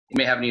You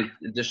may have any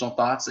additional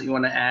thoughts that you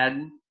want to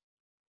add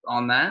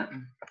on that.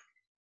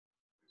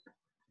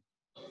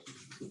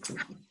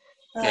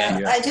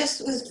 Okay. I just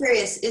was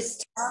curious,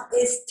 is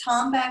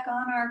Tom back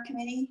on our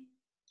committee?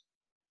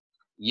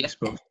 Yes.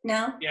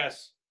 No?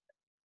 Yes.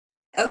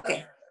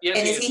 Okay. Yes,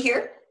 And he is he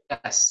here?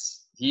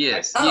 Yes, he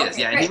is. Oh, He is.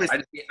 okay, Yeah, great.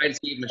 I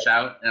just gave him a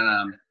shout,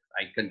 and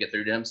I couldn't get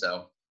through to him,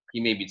 so he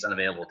may be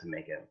unavailable to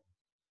make it.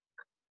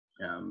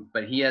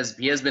 But he has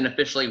been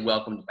officially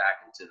welcomed back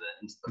into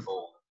the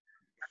fold,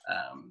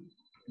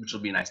 which will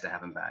be nice to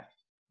have him back.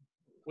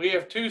 We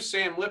have two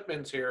Sam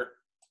Lipmans here.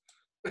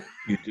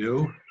 You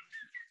do?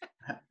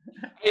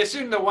 I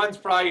assume the one's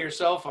probably your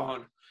cell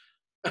phone.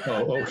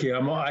 Oh, okay.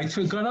 I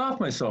got off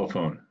my cell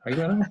phone. I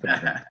got off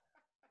it.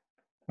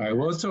 All right.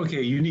 Well, it's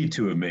okay. You need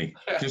two of me.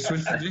 Just what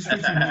you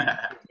need.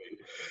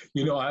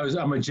 You know,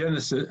 I'm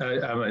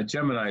a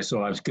Gemini,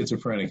 so I'm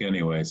schizophrenic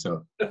anyway.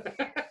 So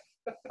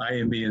I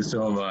am me, and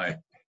so am I.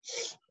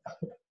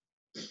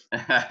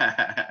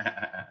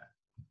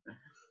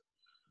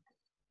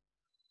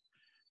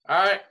 All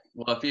right.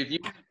 Well, if you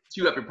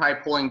two up, you're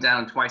probably pulling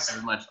down twice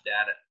as much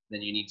data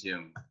than you need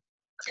to.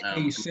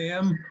 Hey,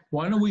 Sam,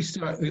 why don't we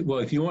start? Well,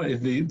 if you want,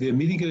 if the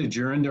meeting get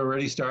adjourned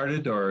already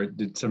started, or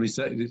did somebody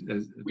say, did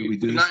we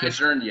do We've this? not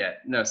adjourned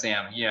yet. No,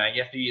 Sam. Yeah,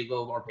 you have to be a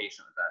little more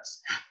patient with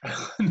us.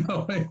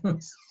 No,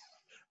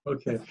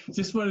 okay.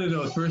 Just wanted to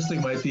know, the first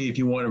thing might be if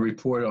you want to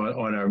report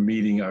on our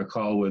meeting, our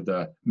call with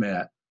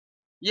Matt.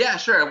 Yeah,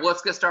 sure. Well,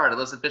 let's get started.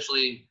 Let's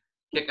officially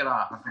kick it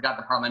off. I forgot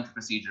the parliamentary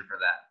procedure for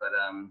that, but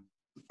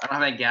I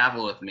don't have a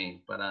gavel with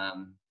me, but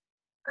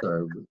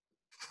Sorry,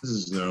 this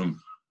is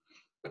Zoom.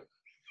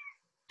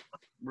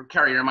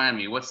 Carrie, remind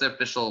me, what's the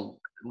official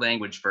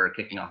language for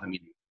kicking off a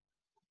meeting?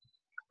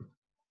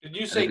 Did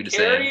you say we just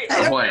Carrie? say-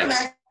 I boy. don't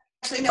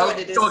actually know what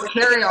it is. So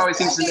Carrie always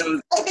seems to know.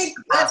 I think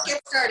let's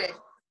get started.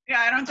 Yeah,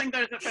 I don't think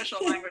there's official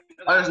language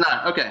for Oh, that. there's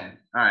not. Okay.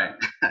 All right.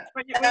 But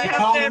we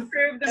have to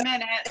approve the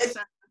minutes.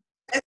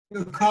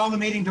 We'll call the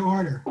meeting to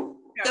order. The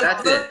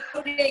That's it.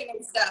 voting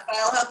and stuff.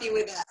 I'll help you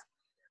with that.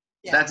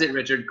 Yeah. That's it,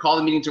 Richard. Call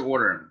the meeting to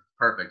order.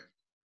 Perfect.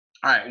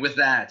 All right. With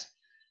that,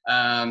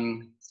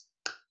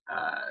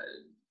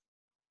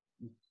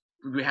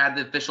 we had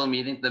the official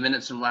meeting, the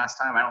minutes from last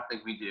time. I don't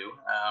think we do.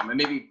 And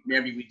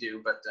maybe we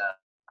do, but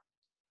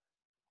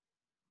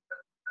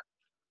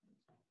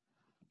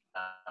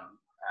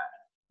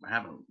I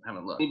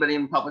haven't looked. Anybody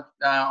in public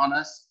on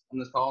this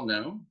call?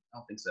 No, I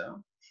don't think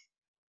so.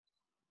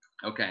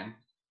 Okay,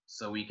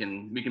 so we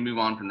can move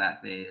on from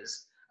that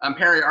phase.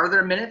 Perry, are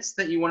there minutes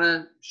that you want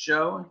to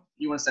show?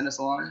 You want to send us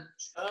along?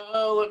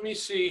 Let me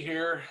see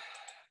here.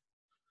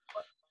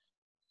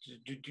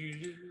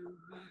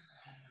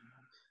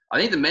 I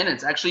think the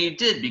minutes actually you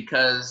did,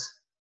 because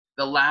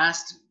the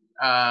last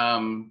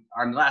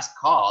our last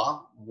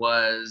call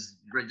was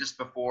right just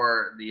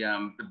before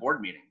the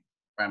board meeting,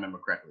 if I remember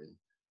correctly,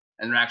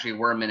 and there actually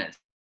were minutes.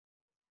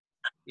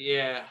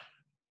 Yeah.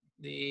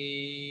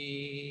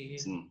 We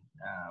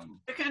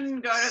can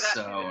go to that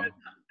So,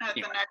 at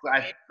the next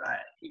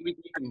meeting. we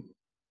can,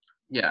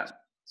 yeah.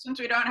 Since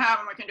we don't have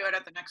them, we can do it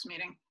at the next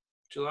meeting.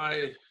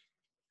 July.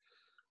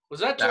 Was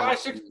that July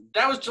 6th?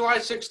 That was July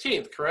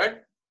 16th,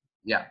 correct?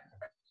 Yeah.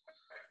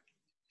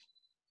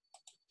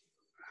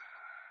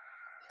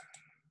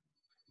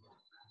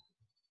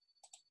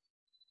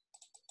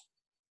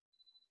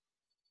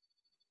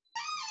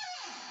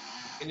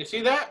 Can you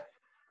see that?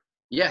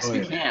 Yes, Oh, we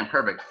yeah. can.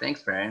 Perfect.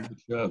 Thanks, Perry.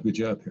 Good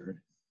job, Perry.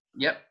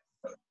 Yep.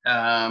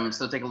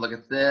 So take a look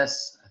at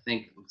this. I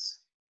think it looks.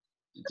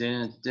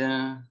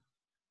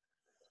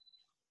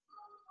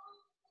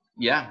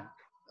 Yeah.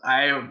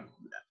 I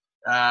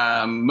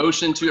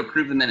motion to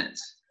approve the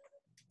minutes.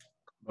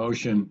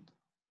 Motion.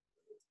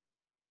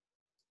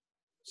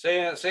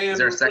 Sam. Is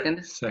there a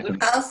second?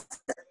 Second. I'll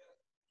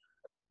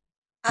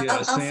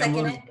Yeah, Sam second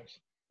was- it.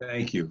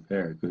 Thank you.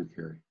 Very good,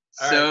 Perry.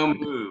 All So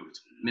moved.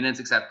 Minutes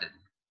accepted.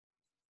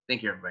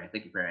 Thank you, everybody.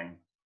 Thank you, Perry.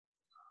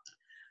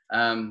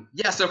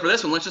 Yeah, so for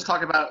this one, let's just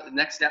talk about the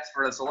next steps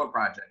for the solar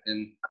project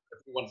and if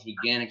we want to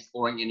begin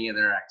exploring any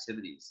other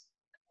activities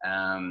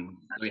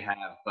we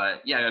have.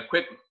 But yeah, a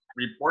quick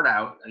report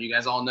out. You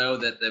guys all know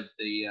that the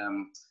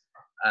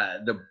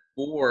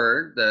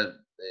board, the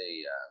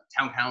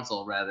town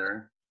council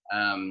rather,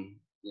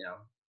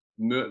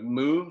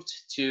 moved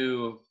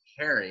to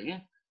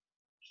carry,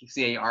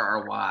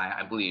 C-A-R-R-Y,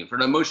 I believe, for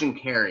the motion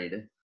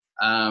carried.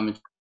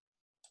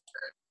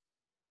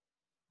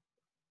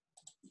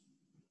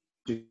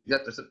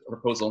 Got this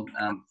proposal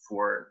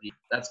for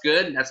that's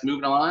good. That's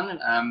moving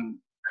on.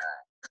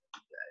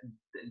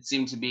 It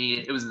seemed to be.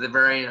 It was like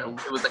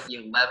the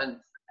 11th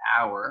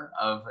hour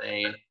of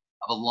a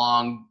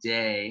long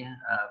day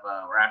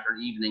or after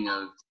an evening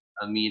of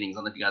meetings. I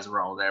don't know if you guys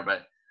were all there,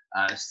 but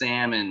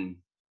Sam and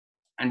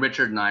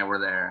Richard and I were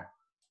there,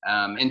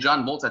 and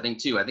John Bolts I think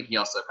too. I think he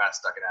also kind of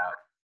stuck it out.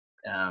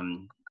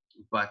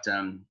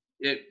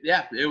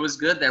 It was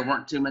good. There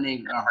weren't too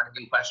many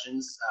hard-hitting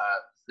questions.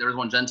 There was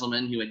one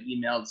gentleman who had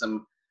emailed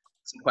some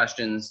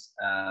questions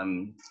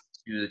to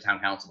the town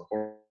council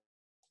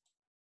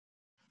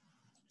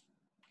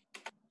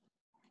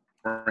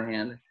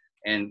beforehand.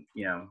 and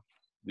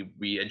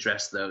we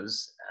addressed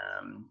those.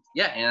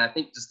 Yeah, and I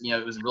think just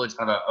it was really just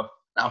kind of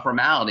not a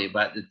formality,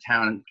 but the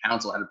town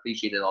council had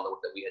appreciated all the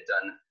work that we had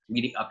done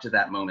leading up to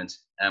that moment.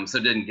 So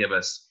it didn't give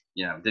us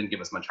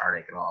much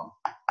heartache at all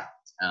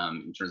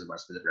in terms of our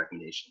specific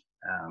recommendation.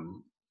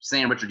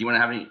 Sam, Richard, do you want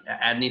to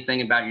add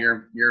anything about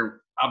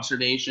your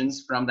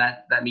observations from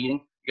that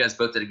meeting? You guys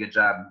both did a good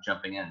job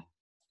jumping in.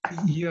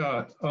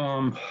 Yeah.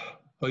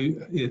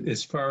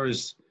 As far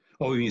as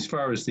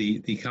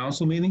the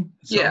council meeting?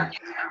 Yeah.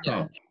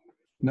 Oh,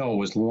 no, it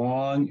was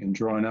long and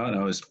drawn out, and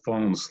I was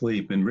falling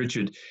asleep. And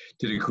Richard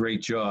did a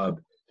great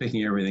job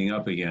picking everything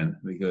up again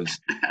because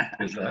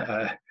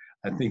I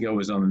think I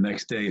was on the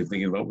next day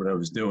thinking about what I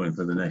was doing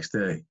for the next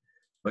day.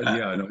 But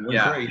yeah, no, it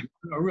was great.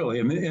 No, really.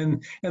 I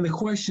mean, and the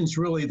questions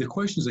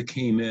that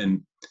came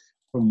in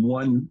from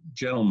one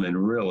gentleman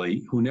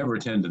really who never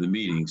attended the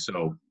meeting.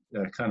 So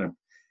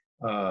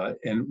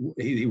and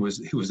he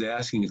was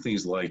asking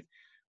things like,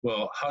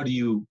 well, how do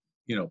you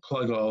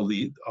plug all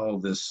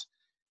this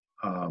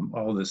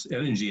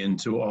energy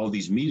into all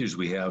these meters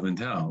we have in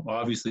town?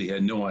 Obviously, he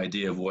had no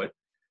idea of what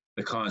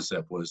the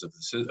concept was of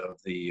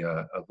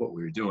what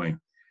we were doing.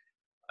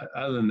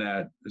 Other than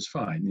that, it's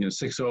fine.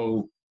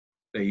 6-0,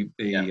 they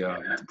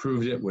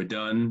approved it. We're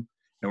done,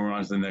 and we're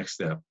on to the next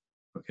step.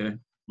 Okay.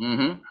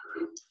 Mm-hmm.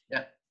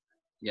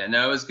 Yeah.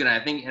 No, it was good. I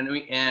think,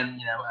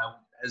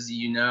 as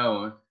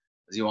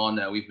you all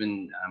know, we've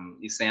been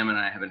Sam and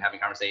I have been having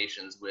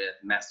conversations with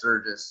Matt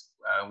Sturgis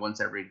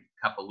once every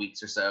couple of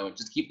weeks or so,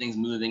 just to keep things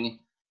moving.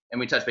 And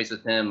we touched base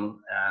with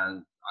him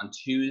on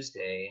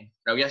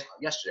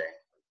yesterday.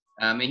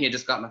 And he had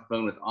just gotten off the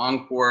phone with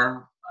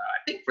Encore,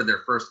 I think for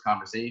their first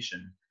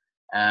conversation,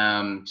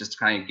 just to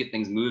kind of get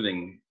things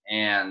moving.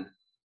 And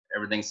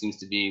everything seems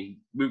to be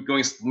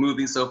going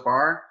smoothly so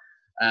far.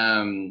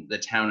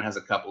 The town has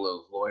a couple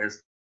of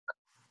lawyers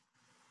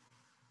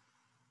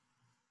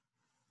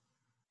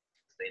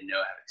they know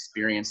have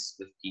experience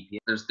with PPA.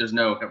 There's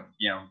no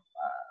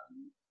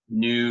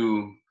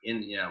new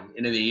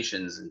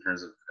innovations in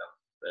terms of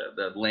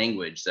the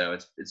language, so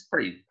it's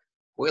pretty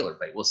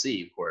boilerplate. We'll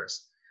see, of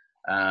course.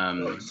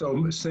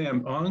 So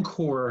Sam,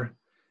 Encore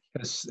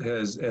has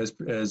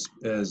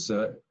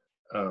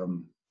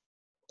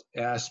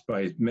asked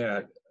by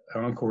Matt.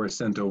 Encore has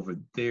sent over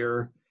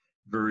their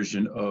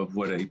version of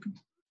what a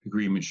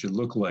agreement should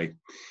look like.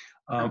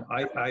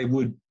 I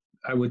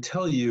would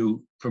tell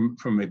you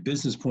from a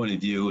business point of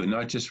view, and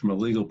not just from a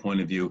legal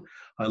point of view,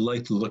 I'd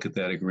like to look at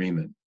that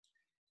agreement.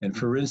 And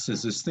for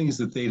instance, there's things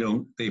that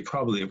they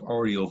probably have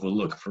already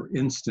overlooked. For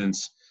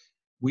instance,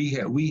 we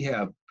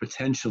have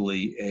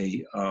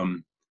potentially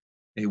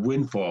a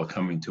windfall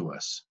coming to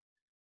us.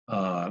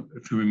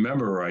 If you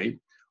remember right,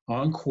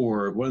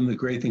 Encore, one of the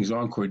great things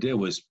Encore did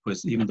was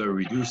even though it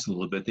reduced a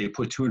little bit, they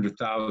put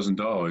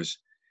 $200,000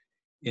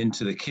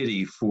 into the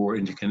kitty for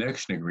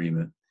interconnection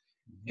agreement.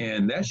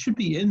 And that should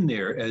be in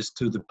there as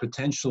to the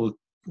potential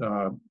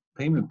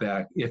payment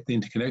back if the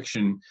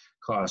interconnection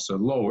costs are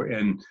lower.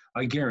 And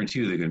I guarantee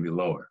you they're going to be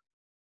lower.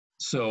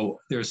 So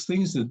there's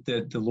things that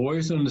the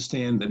lawyers don't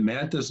understand, that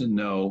Matt doesn't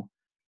know.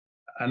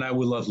 And I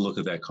would love to look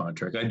at that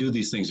contract. I do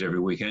these things every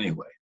week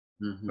anyway.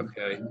 Mm-hmm.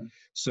 Okay.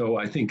 So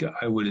I think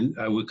I would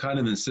kind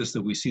of insist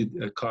that we see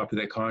a copy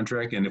of that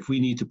contract. And if we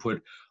need to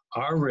put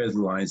our red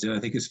lines in, I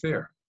think it's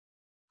fair.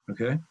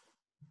 Okay.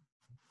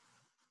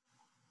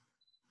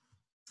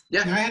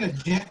 Yeah, I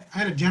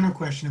had a general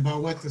question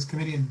about what this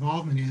committee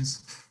involvement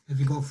is as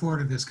we go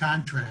forward with this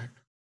contract,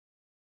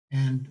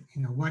 and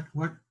what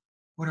are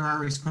our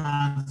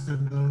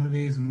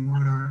responsibilities and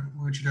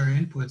what should our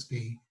inputs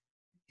be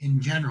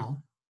in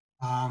general,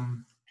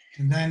 and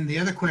then the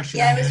other question.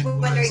 Yeah, I was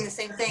wondering the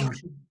same thing.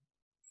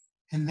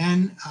 And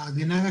then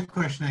the another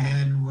question I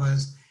had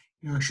was,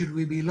 should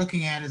we be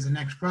looking at as the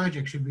next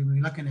project? Should we be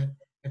looking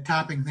at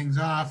topping things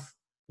off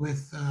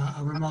with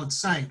a remote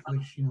site,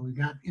 which we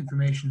got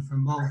information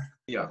from both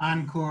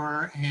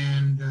Encore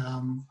and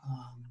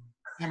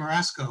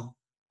Ameresco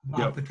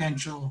about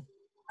potential.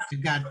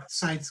 We've got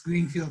sites,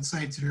 greenfield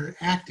sites that are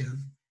active,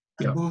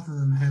 and both of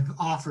them have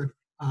offered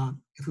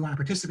if we want to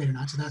participate or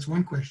not. So that's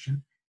one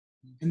question.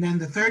 And then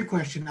the third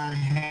question I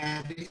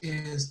had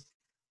is,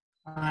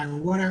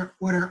 what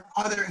are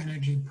other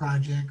energy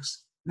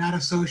projects not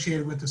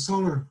associated with the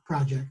solar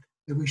project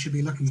that we should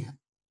be looking at?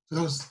 So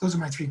those are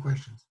my three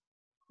questions.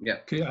 Yeah.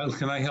 Okay.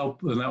 Can I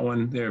help with that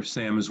one there,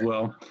 Sam, as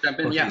well? Jump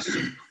in, okay,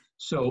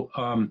 So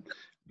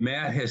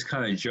Matt has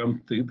kind of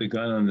jumped the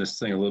gun on this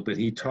thing a little bit.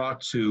 He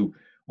talked to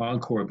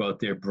Encore about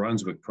their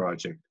Brunswick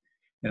project.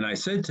 And I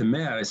said to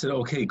Matt, I said,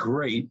 okay,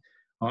 great.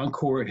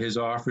 Encore has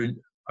offered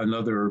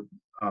another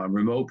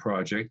remote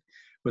project,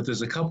 but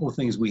there's a couple of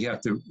things we have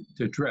to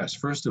address.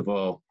 First of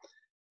all,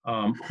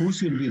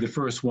 who's going to be the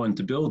first one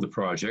to build the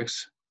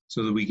projects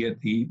so that we get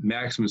the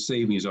maximum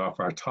savings off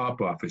our top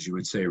off, as you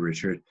would say,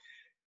 Richard.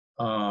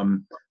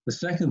 The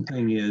second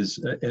thing is,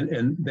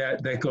 and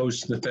that goes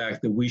to the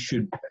fact that we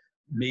should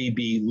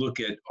maybe look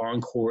at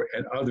Encore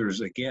and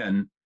others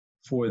again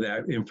for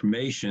that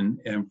information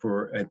and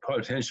for a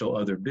potential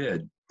other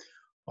bid.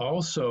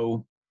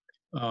 Also,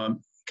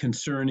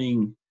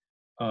 concerning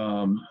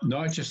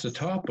not just the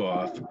top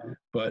off,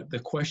 but the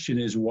question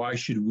is, why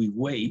should we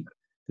wait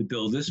to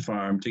build this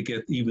farm to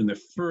get even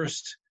the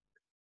first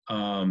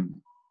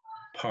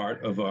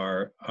part of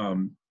our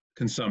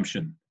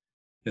consumption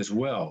as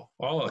well,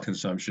 all our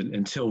consumption,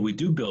 until we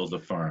do build the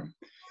farm.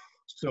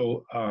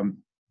 So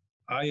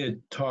I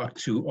had talked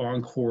to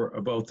Encore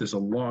about this a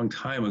long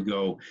time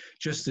ago,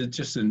 just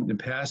in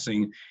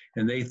passing,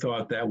 and they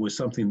thought that was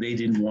something they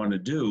didn't want to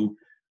do.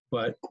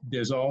 But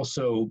there's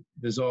also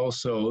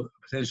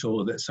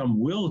potential that some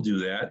will do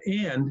that,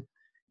 and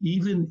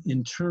even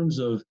in terms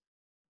of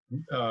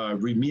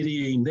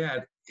remediating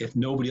that, if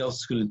nobody else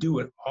is going to do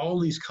it, all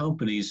these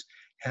companies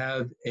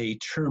have a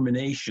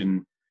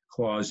termination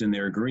clause in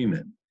their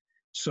agreement.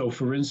 So,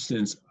 for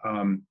instance,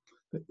 I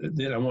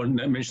want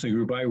to mention the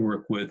group I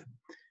work with,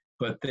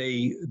 but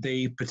they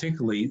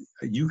particularly,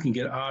 you can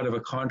get out of a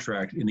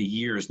contract in a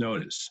year's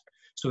notice.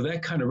 So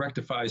that kind of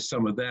rectifies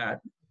some of that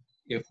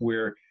if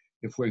we're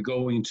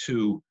going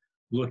to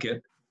look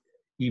at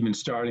even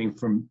starting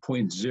from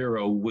point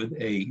zero with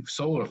a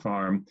solar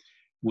farm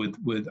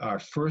with our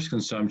first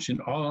consumption,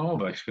 all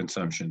of our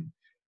consumption.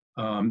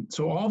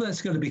 So all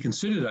that's going to be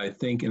considered, I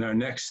think, in our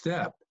next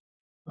step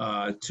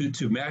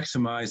to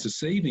maximize the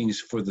savings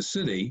for the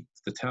city,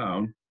 the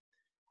town.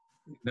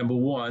 Number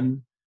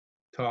one,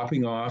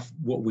 topping off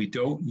what we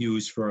don't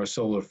use for our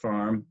solar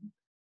farm.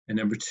 And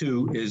number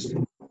two is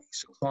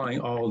supplying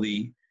all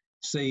the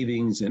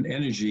savings and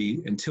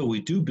energy until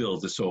we do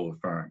build the solar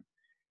farm.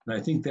 And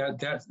I think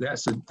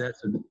that's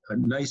a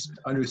nice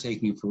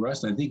undertaking for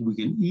us. And I think we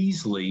can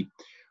easily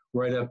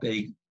write up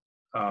a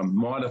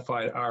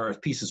modified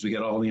RFP since we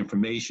get all the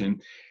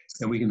information,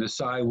 and we can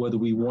decide whether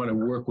we want to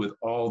work with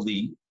all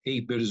the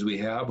 8 bidders we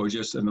have or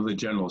just another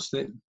general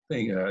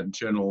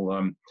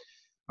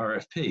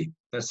RFP.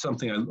 That's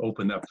something I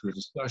opened up for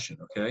discussion,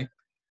 okay?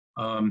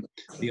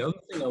 The other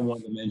thing I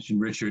wanted to mention,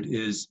 Richard,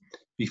 is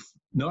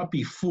not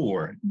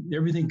before.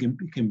 Everything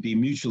can be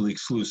mutually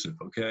exclusive,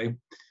 okay?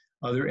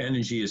 Other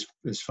energy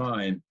is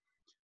fine,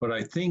 but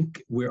I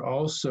think we're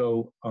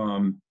also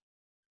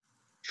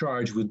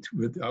charged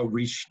with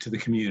outreach to the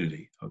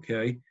community,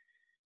 okay?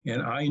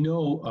 And I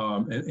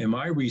know, in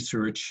my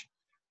research,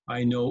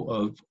 I know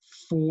of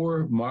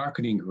 4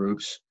 marketing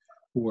groups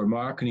who are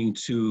marketing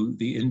to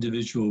the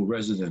individual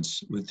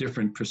residents with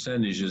different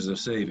percentages of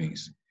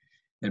savings.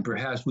 And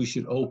perhaps we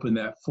should open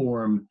that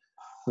forum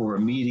for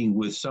a meeting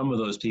with some of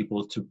those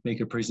people to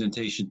make a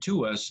presentation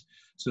to us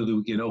so that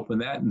we can open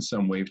that in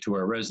some way to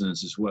our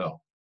residents as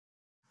well.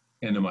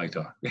 End of my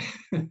talk.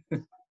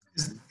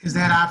 Is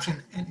that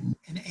option an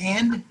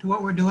and to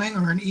what we're doing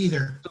or an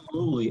either?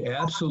 Absolutely,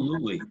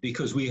 absolutely,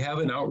 because we have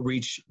an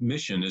outreach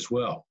mission as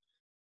well.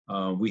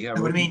 We have.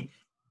 What I mean,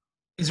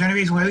 is there any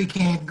reason why we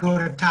can't go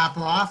to top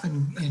off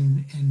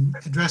and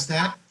address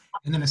that,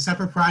 and then a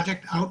separate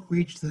project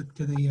outreach to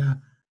the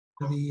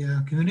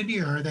community,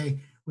 or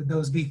would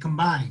those be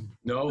combined?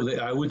 No,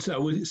 I would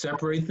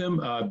separate them.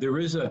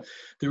 There's a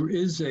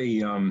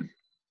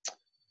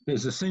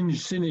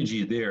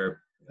synergy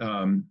there,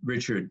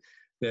 Richard,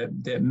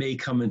 that may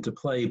come into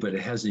play, but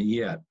it hasn't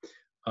yet.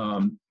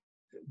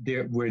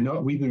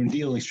 We've been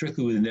dealing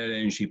strictly with net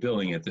energy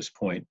billing at this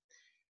point,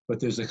 but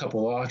there's a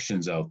couple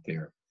auctions out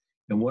there.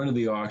 And one of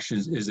the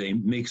auctions is a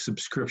make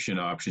subscription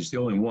option. It's the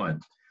only one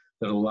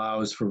that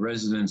allows for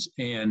residents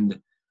and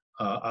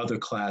other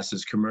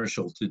classes,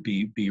 commercial, to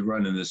be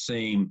run in the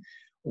same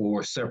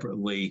or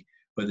separately,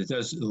 but it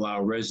does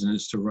allow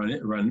residents to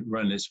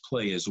run its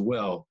play as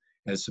well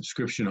as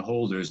subscription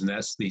holders, and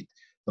that's the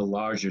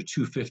larger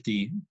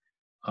 250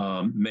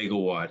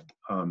 megawatt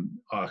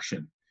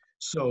auction.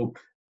 So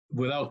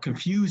without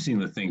confusing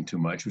the thing too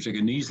much, which I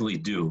can easily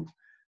do,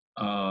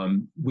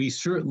 we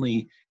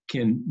certainly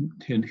can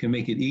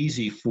make it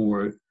easy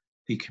for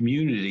the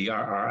community.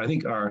 I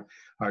think our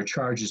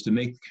charge is to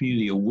make the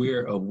community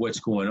aware of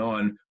what's going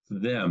on for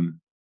them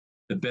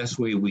the best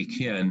way we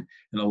can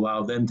and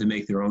allow them to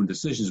make their own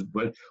decisions,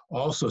 but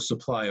also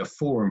supply a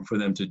forum for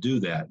them to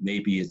do that.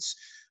 Maybe it's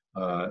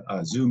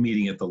a Zoom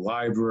meeting at the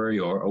library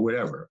or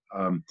whatever.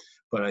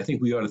 But I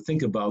think we ought to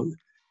think about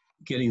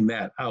getting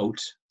that out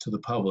to the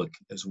public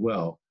as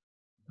well,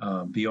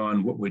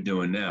 beyond what we're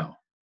doing now.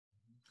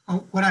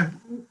 Oh, what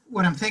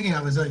I'm thinking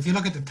of is that if you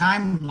look at the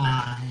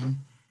timeline,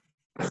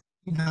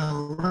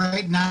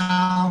 right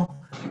now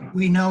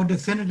we know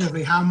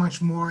definitively how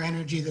much more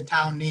energy the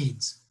town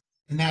needs,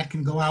 and that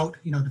can go out,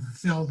 to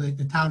fulfill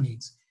the town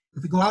needs.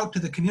 If we go out to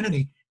the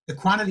community, the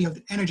quantity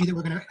of energy that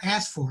we're going to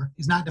ask for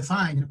is not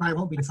defined, and it probably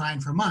won't be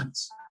defined for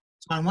months.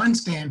 So on one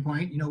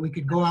standpoint, we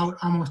could go out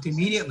almost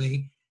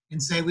immediately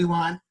and say we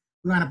want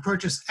to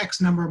purchase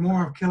X number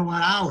more of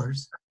kilowatt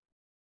hours.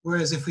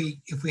 Whereas if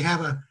we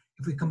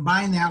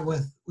combine that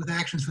with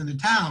actions from the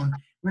town,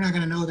 we're not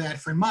going to know that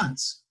for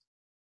months.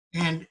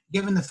 And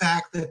given the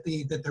fact that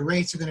the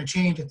rates are going to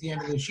change at the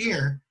end of this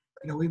year,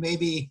 we may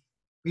be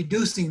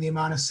reducing the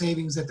amount of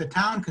savings that the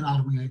town can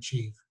ultimately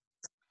achieve.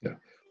 Yeah.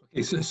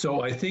 Okay.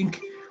 So I think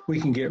we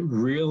can get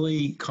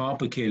really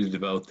complicated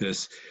about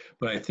this,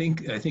 But I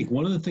think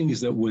one of the things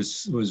that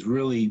was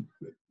really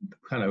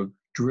kind of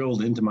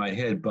drilled into my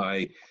head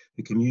by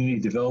the community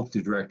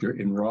development director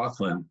in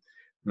Rockland,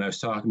 when I was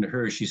talking to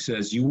her, she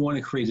says, you want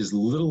to create as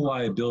little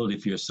liability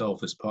for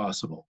yourself as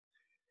possible.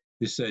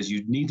 It says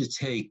you need to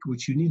take,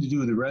 what you need to do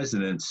with the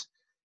residents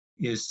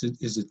is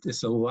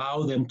to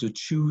allow them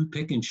to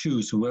pick and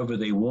choose whoever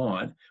they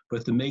want,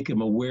 but to make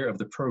them aware of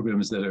the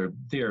programs that are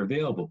there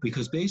available.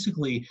 Because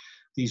basically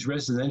these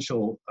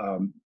residential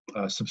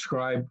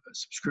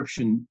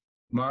subscription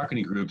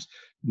marketing groups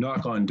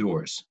knock on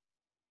doors,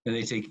 and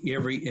they take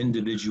every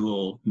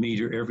individual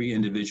meter, every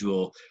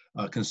individual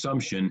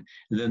consumption,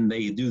 and then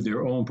they do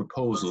their own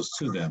proposals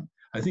to them.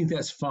 I think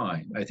that's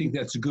fine. I think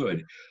that's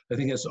good. I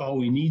think that's all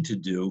we need to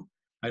do.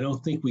 I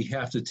don't think we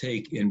have to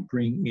take and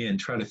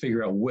try to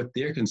figure out what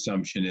their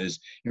consumption is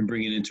and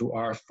bring it into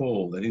our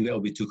fold. I think that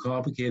would be too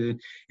complicated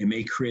and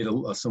may create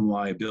some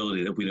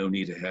liability that we don't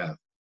need to have.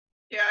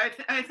 Yeah,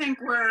 I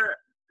think we're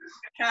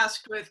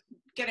tasked with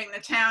getting the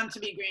town to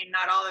be green,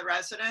 not all the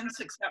residents,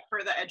 except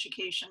for the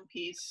education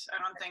piece.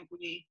 I don't think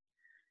we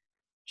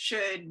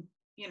should,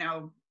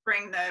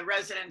 bring the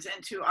residents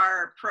into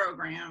our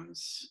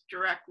programs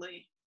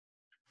directly.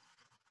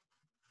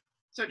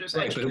 So just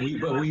right,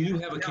 but we do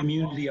have a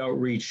community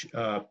outreach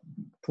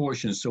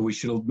portion, so we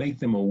should make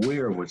them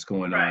aware of what's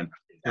going on,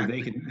 so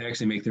they can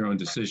actually make their own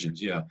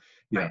decisions. Yeah.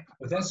 Right.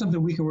 But that's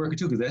something we can work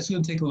too, because that's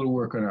going to take a little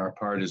work on our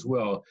part as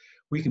well.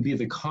 We can be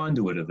the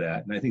conduit of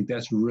that, and I think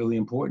that's really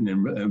important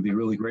and be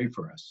really great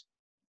for us.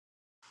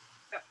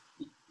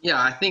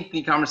 Yeah, I think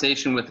the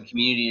conversation with the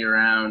community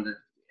around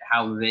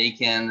how they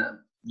can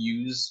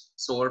use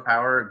solar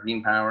power,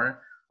 green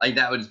power, like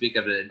that would speak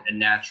of a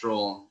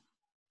natural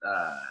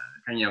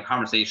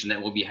conversation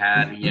that will be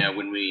had,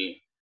 when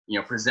we,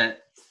 present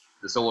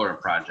the solar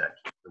project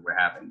that we're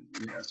having.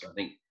 So I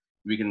think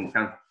we can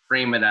kind of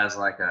frame it as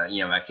like a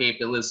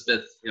Cape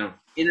Elizabeth,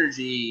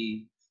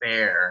 energy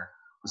fair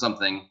or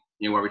something,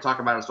 where we talk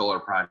about a solar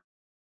project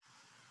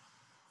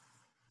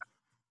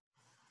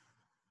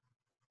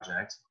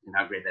and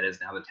how great that is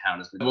and how the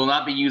town is. We'll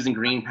not be using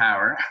green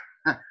power.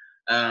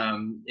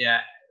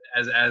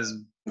 As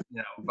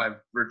by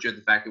virtue of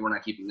the fact that we're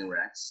not keeping the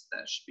RECs,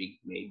 that should be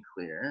made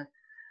clear.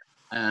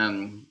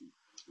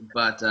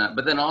 But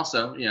then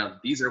also,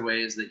 these are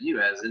ways that you,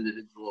 as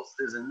individual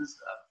citizens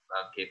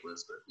of Cape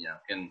Elizabeth,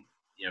 can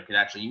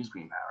actually use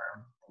green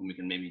power, and we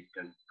can maybe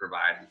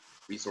provide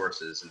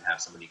resources and have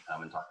somebody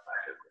come and talk about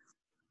it.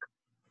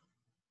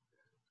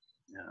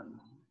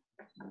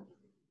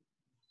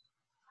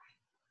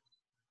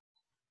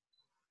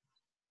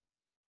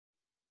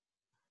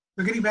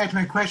 So getting back to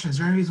my question, is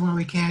there any reason why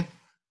we can't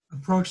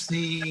approach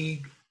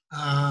the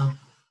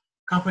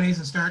companies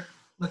and start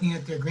looking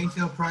at their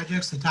greenfield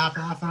projects to top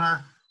off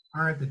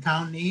the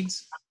town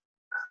needs?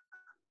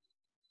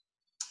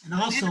 And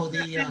also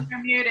You're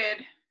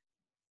muted.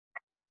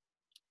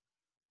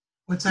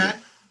 What's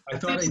that? I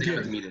thought I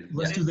did.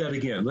 Let's do that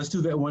again. Let's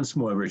do that once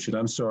more, Richard.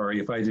 I'm sorry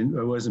if I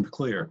wasn't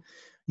clear.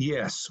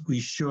 Yes, we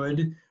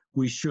should.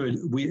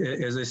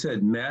 As I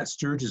said, Matt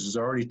Sturgis has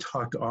already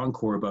talked to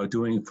Encore about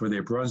doing it for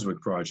their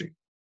Brunswick project.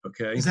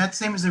 Okay. Is that the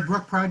same as the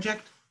Brook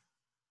project?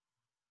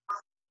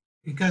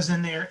 Because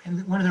in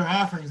one of their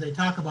offerings, they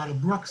talk about a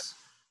Brooks.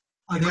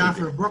 They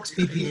offer a Brooks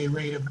PPA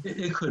rate of.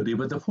 It could be,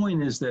 but the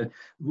point is that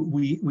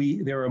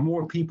there are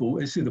more people.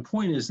 See, the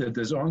point is that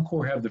does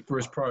Encore have the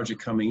first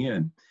project coming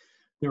in?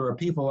 There are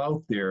people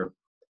out there,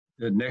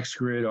 the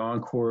NextGrid,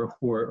 Encore,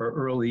 who are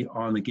early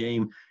on the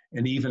game,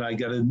 and even, I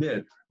got to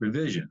admit,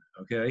 Revision,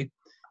 okay?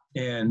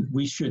 And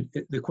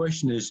the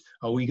question is,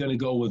 are we going to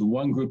go with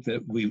one group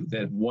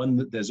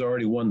that's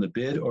already won the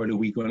bid, or are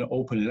we going to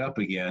open it up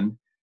again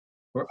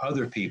for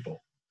other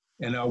people?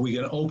 And are we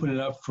going to open it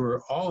up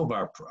for all of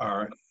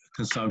our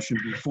consumption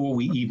before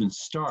we even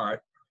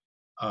start,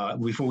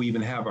 before we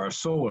even have our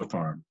solar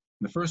farm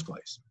in the first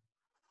place?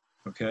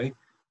 Okay?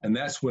 And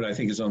that's what I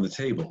think is on the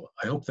table.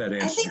 I hope that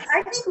answers.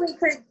 I think we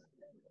could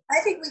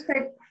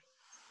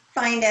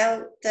find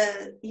out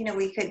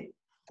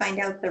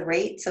the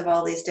rates of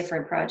all these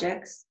different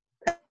projects.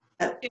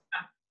 Well,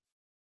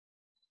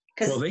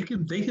 they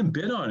can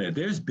bid on it.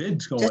 There's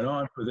bids going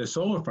on for the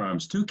solar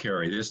farms too,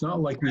 Carrie. It's not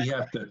like we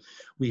have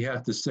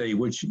to say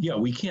which. Yeah,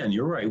 we can.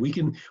 You're right. We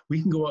can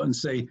go out and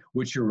say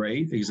what's your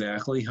rate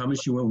exactly, how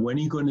much you want, when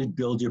are you going to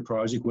build your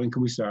project, when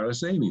can we start our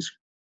savings,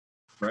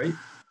 right?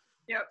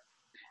 Yep.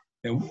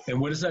 And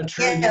what does that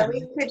turn? Yeah,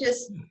 we could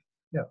just.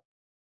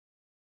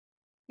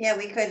 Yeah,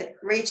 we could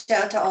reach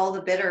out to all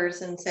the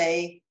bidders and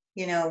say,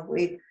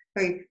 we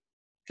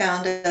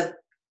found a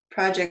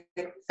project,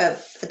 a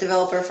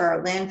developer for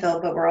our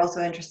landfill, but we're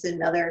also interested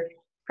in other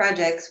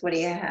projects. What do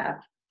you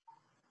have?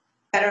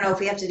 I don't know if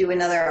we have to do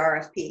another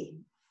RFP.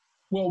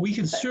 Well, we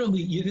can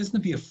certainly, it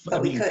doesn't be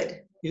but we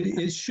could.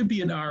 It should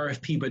be an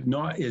RFP, but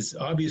not as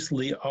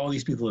obviously all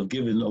these people have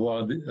given a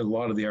lot of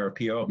the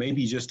RFP out,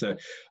 maybe just a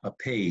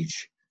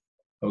page,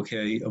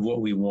 okay, of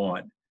what we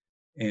want,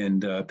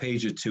 and a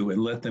page or two,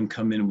 and let them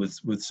come in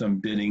with some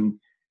bidding,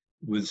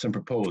 with some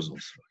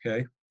proposals,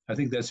 okay? I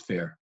think that's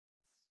fair.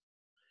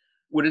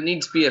 Would it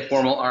need to be a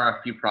formal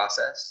RFP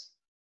process?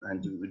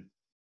 And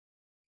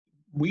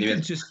We Yeah.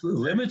 could just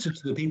limit it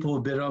to the people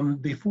who bid on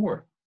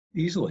before,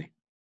 easily.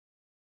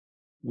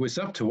 It's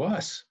up to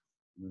us.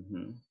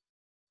 Mhm.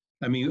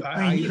 I mean,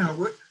 I mean, you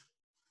know,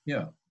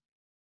 yeah,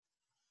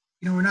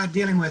 we're not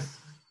dealing with,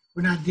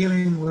 you know,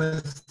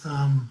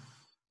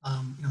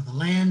 the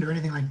land or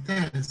anything like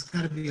that. It's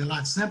got to be a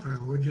lot simpler.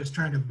 We're just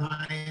trying to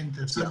buy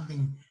into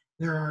something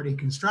they're already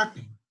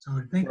constructing. So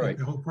I think that Right.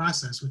 the whole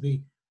process would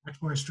be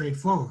much more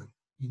straightforward.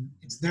 I mean,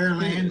 it's their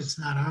land, is. it's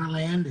not our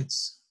land,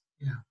 it's,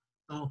 you know,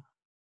 so,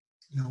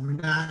 you know, we're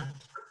not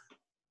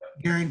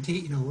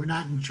guaranteed, you know, we're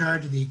not in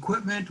charge of the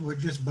equipment, we're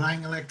just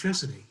buying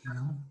electricity, you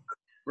know?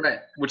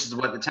 Right, which is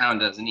what the town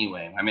does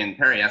anyway. I mean,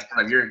 Perry, that's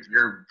kind of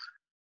your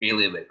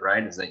bailiwick,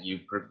 right? Is that you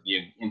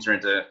enter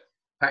into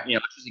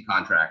electricity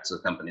contracts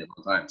with companies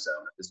all the time. So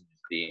this would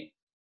be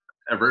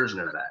a version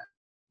of that.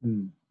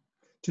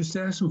 Just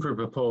ask them for a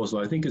proposal.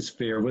 I think it's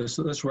fair.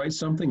 Let's write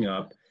something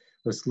up.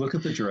 Let's look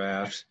at the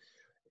drafts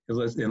and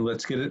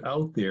let's get it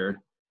out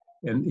there.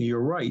 And you're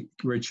right,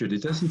 Richard,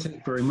 it doesn't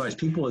take very much.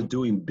 People are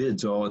doing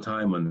bids all the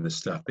time on this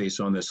stuff based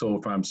on their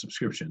solar farm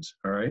subscriptions,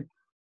 all right?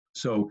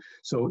 So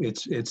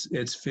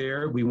it's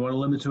fair. We want to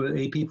limit to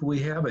 8 people we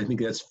have. I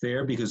think that's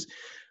fair because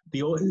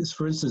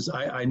for instance,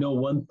 I know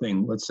one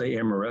thing. Let's say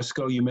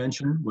Amoresco you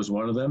mentioned was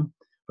one of them,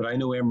 but I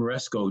know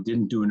Amoresco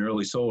didn't do an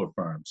early solar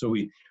farm, so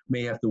we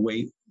may have to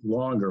wait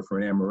longer for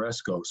an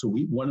Amoresco. So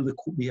we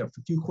have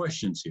a few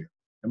questions here.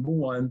 Number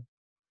 1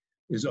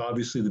 is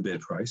obviously the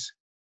bid price.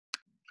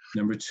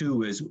 Number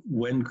 2 is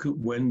when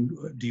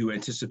do you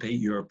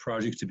anticipate your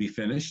project to be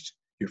finished?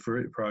 Your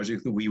first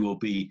project that we will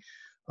be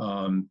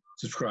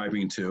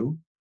subscribing to.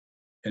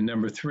 And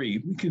number 3,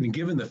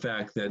 given the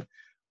fact that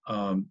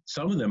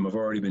some of them have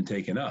already been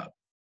taken up.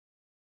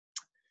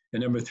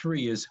 And number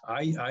 3 is,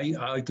 I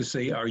like to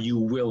say, are you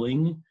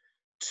willing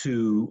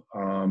to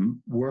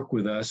work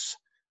with us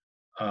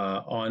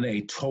on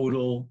a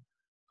total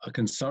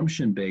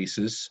consumption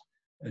basis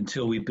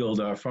until we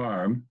build our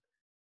farm?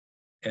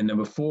 And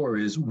number 4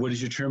 is, what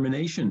is your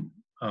termination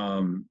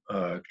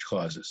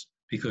clauses?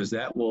 Because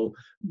that will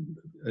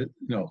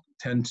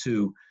tend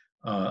to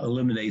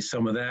eliminate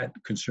some of that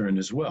concern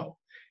as well.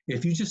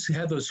 If you just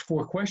have those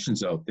 4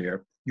 questions out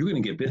there, you're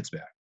going to get bids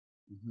back.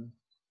 Mm-hmm.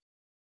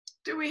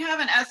 Do we have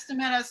an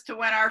estimate as to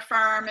when our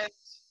farm is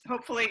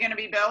hopefully going to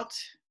be built?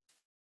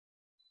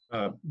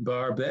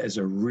 Barb, that is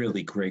a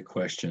really great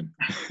question.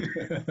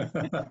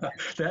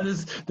 That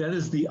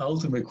is the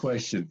ultimate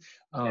question.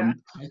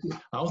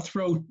 I'll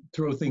throw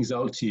things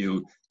out to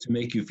you to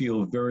make you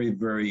feel very,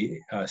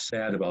 very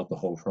sad about the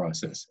whole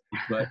process.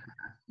 But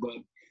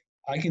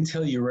I can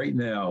tell you right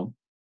now,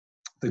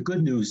 the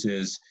good news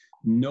is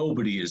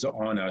nobody is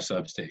on our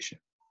substation,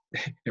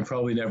 and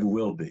probably never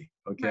will be.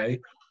 Okay,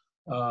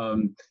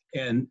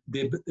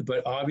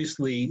 but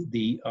obviously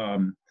the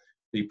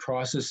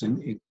process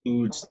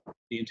includes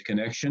the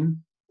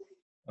interconnection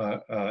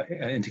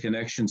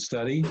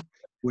study,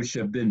 which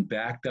have been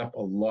backed up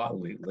a lot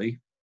lately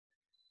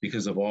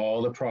because of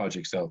all the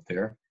projects out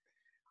there.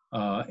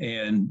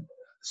 And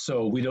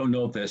so we don't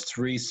know if that's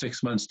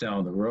 3-6 months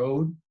down the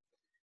road.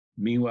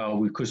 Meanwhile,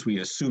 because we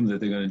assume that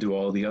they're going to do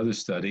all the other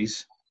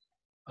studies.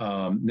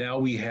 Now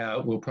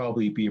we'll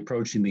probably be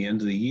approaching the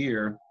end of the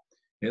year,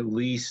 at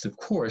least, of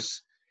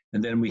course,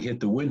 and then we hit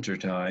the winter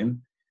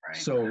time. Right.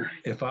 So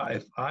if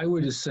I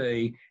were to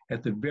say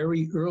at the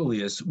very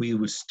earliest, we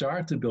would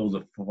start to build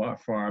a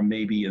farm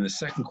maybe in the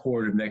second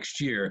quarter of next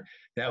year,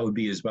 that would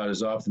be about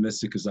as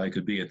optimistic as I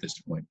could be at this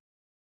point.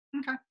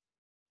 Okay.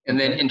 And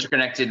then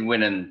interconnected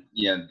when in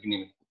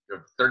the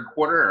third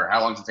quarter, or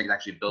how long does it take to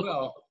actually build?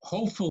 Well,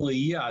 hopefully,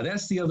 yeah.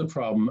 That's the other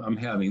problem I'm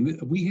having.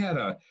 Just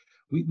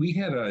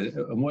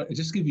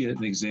to give you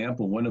an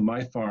example, one of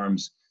my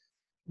farms,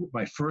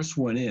 my first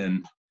one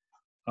in,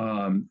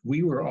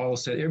 we were all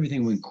set.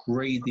 Everything went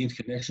great. The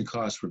interconnection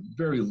costs were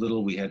very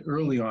little. We had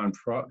early on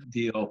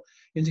deal.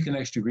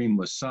 Interconnection agreement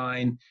was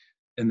signed,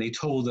 and they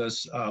told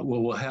us,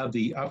 well, we'll have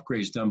the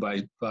upgrades done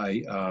by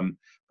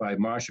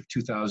March of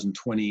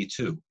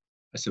 2022.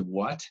 I said,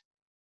 what?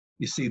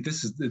 You see,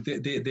 this is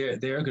they're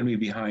going to be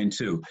behind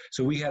too.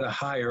 So we had to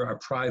hire a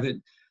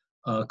private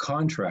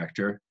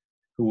contractor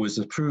who was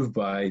approved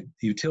by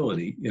the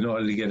utility in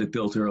order to get it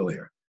built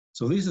earlier.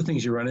 So these are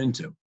things you run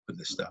into with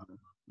this stuff.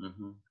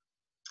 Mm-hmm.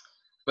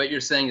 But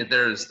you're saying that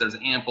there's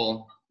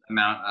ample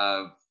amount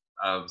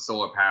of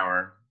solar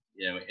power,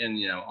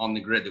 on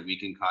the grid that we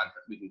can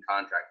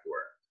contract for.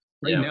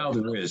 Right now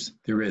there is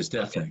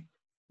definitely. Okay.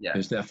 Yeah.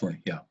 There's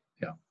definitely, yeah.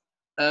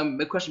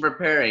 The question for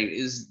Perry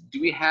is, do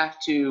we have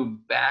to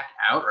back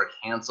out or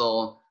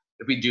cancel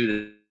if we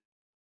do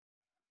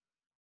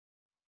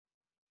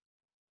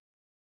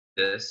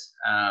this?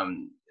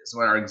 So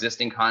our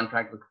existing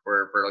contract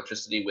for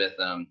electricity with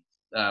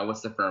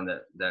what's the firm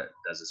that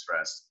does this for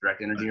us?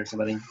 Direct Energy or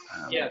somebody?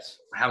 Yes.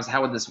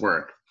 How would this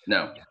work?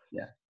 No.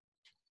 Yeah.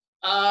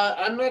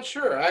 I'm not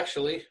sure,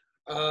 actually.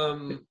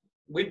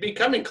 We'd be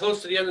coming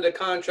close to the end of the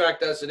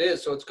contract as it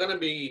is, so it's going to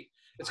be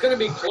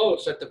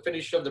close at the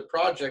finish of the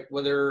project,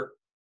 whether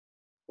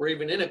we're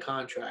even in a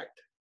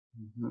contract.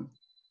 Mhm.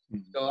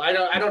 So I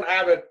don't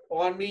have it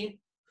on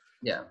me,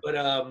 Yeah. but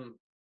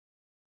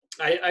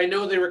I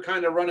know they were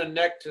kind of running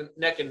neck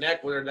and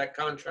neck whether that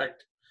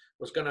contract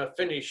was going to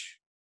finish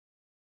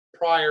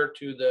prior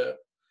to the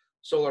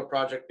solar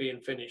project being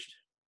finished.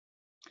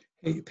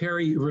 Hey,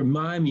 Perry,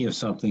 remind me of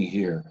something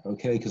here,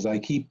 okay? Because I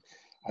keep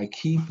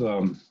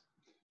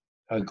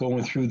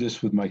going through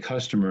this with my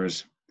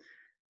customers.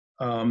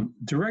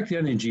 Direct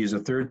Energy is a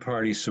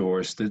third-party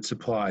source that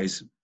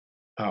supplies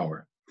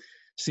power.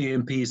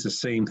 CMP is the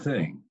same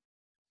thing,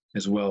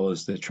 as well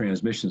as the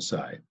transmission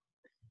side.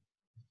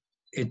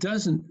 It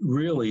doesn't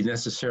really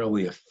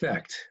necessarily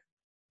affect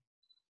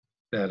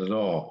that at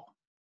all.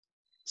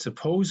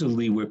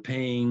 Supposedly, we're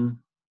paying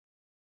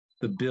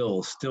the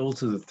bill still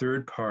to the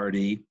third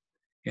party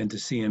and to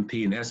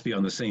CMP, and it has to be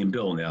on the same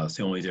bill now. It's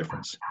the only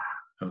difference,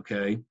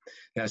 okay?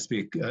 It has to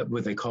be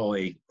what they call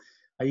I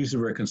use the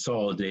word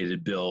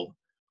consolidated bill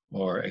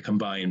or a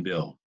combined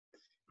bill.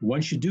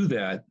 Once you do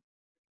that,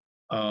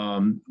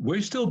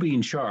 we're still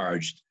being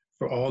charged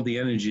for all the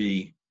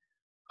energy.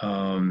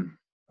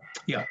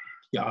 Yeah,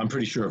 I'm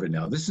pretty sure of it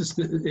now. This is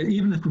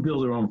even if we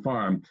build our own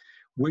farm,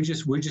 we're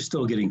just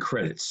still getting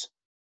credits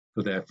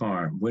for that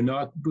farm. We're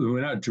not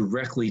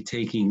directly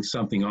taking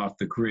something off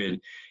the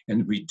grid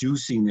and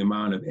reducing the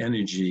amount of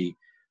energy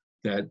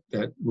that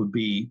would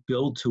be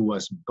billed to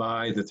us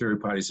by the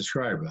third party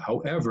subscriber.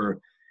 However,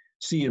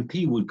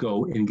 CMP would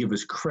go and give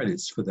us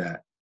credits for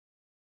that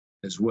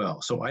as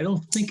well. So I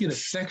don't think it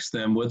affects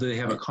them whether they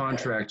have a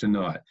contract or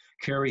not.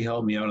 Carrie,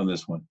 help me out on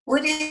this one.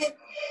 Would it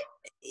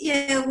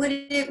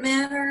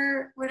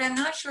matter? What I'm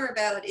not sure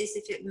about is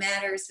if it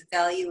matters the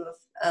value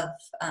of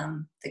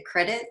the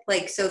credit.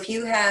 Like, so if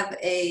you have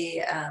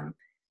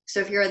so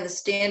if you're in the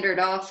standard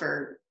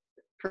offer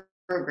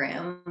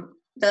program,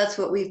 that's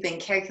what we've been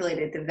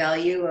calculated the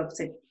value of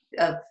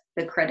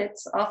the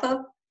credits off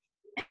of.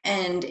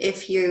 And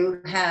if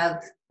you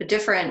have a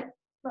different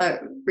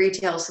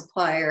retail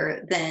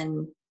supplier,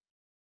 then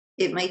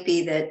it might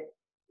be that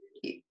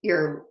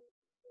your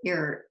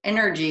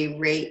energy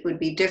rate would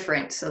be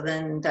different. So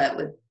then that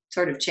would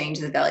sort of change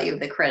the value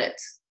of the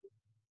credits.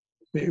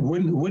 It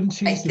wouldn't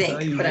change the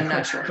value. But I'm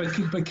not sure.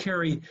 But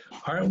Carrie,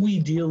 aren't we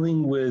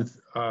dealing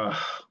with,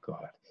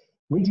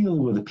 we're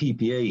dealing with a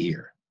PPA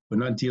here. We're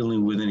not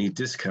dealing with any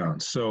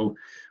discounts. So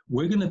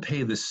we're going to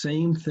pay the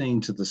same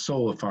thing to the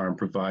solar farm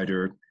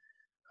provider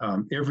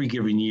every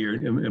given year,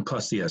 and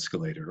plus the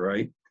escalator,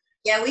 right?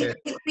 Yeah, so we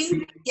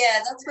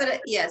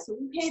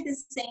pay the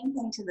same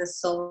thing to the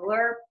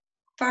solar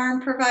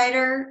farm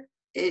provider,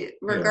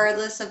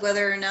 regardless of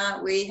whether or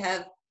not we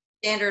have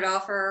standard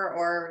offer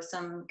or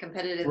some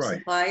competitive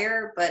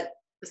supplier. But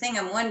the thing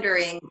I'm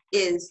wondering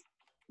is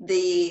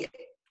the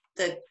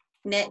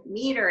net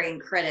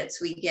metering credits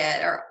we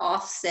get are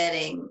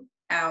offsetting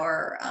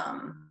our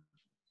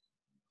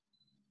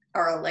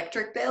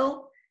electric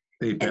bill,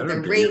 and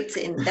the rates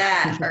in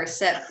that are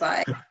set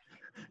by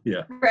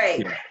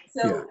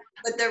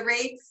but the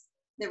rates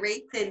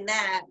in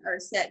that are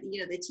set,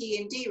 the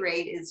T&D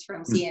rate is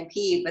from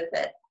CMP, but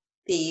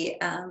the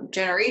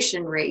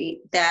generation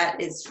rate, that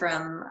is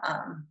from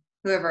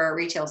whoever our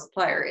retail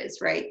supplier is,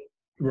 right?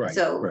 That's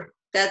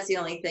the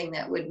only thing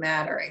that would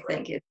matter, I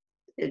think.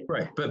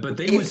 But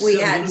they if we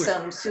had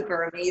some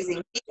super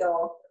amazing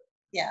deal,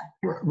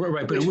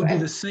 but it would be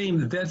the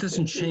same. That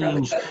doesn't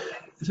change.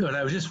 So, and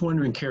I was just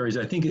wondering, Carrie,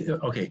 I think,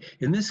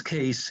 in this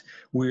case,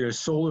 we're a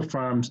solar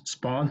farm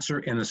sponsor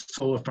and a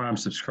solar farm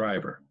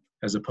subscriber,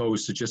 as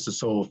opposed to just a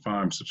solar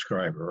farm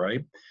subscriber,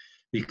 right?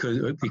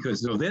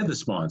 Because they're the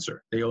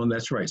sponsor. They own,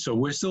 that's right. So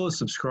we're still a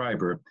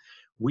subscriber.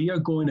 We are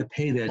going to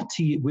pay that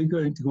we're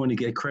going to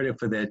get credit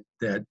for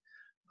that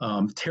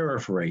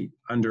tariff rate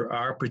under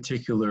our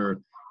particular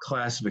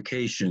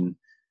classification,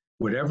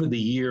 whatever the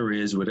year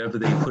is, whatever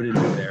they put into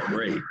that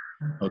rate,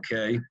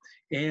 okay?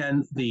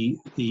 And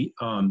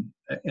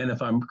and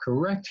if I'm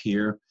correct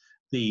here,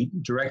 the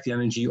direct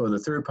energy or the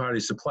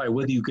third-party supply,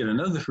 whether you get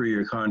another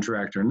 3-year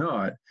contract or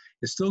not,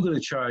 is still going to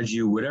charge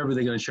you whatever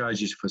they're going to charge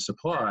you for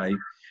supply,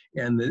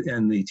 and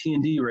the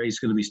T&D rate is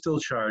going to be still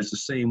charged the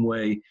same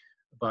way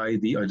by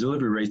or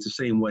delivery rates the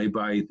same way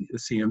by the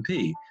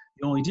CMP.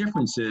 The only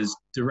difference is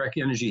direct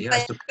energy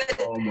has to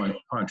fall in one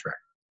contract.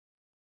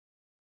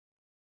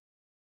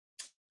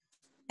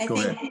 I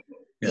think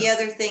the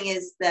other thing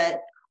is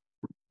that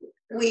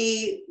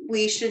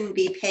we shouldn't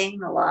be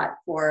paying a lot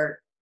for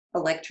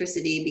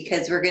electricity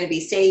because we're going to be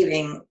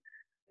saving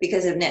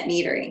because of net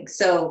metering.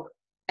 So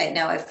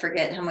now I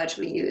forget how much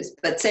we use,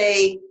 but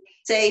say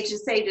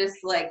just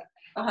like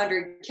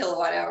 100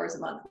 kilowatt hours a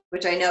month,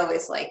 which I know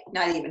is like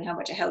not even how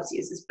much a house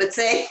uses, but let's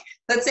say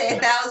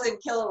 1,000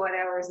 kilowatt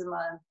hours a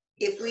month.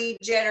 If we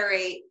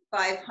generate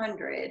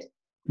 500,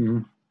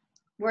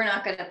 we're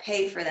not going to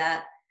pay for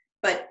that,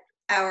 but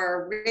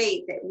our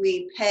rate that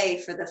we pay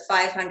for the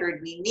 500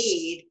 we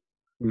need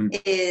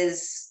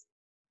is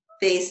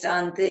based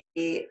on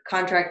the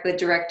contract with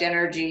Direct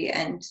Energy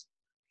and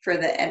for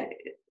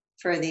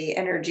the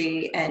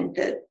energy and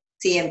the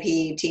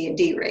CMP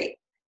T&D rate.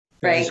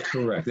 That is right?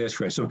 correct. That's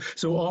correct.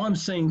 So all I'm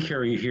saying,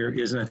 Carrie, here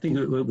is, and I think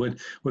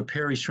what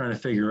Perry's trying to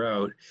figure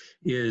out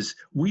is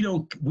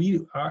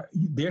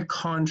their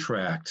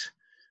contract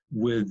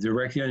with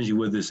Direct Energy,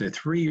 whether it's a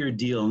 3-year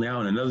deal now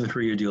and another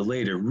 3-year deal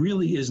later,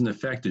 really isn't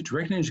affected.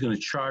 Direct Energy is going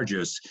to charge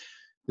us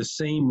the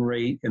same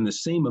rate and the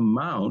same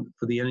amount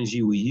for the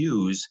energy we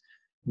use.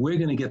 We're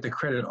going to get the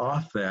credit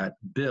off that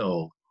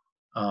bill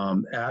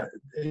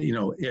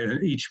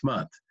each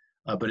month,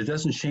 but it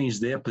doesn't change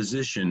their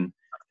position.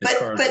 But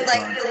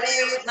like the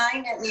way my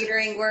net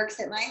metering works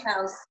at my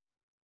house,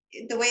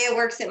 the way it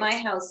works at my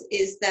house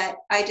is that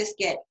I just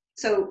get,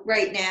 so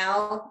right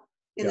now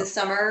in the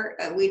summer,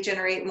 we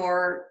generate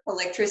more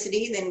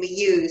electricity than we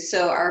use.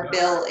 So our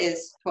bill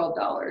is $12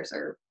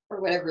 or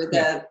whatever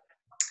the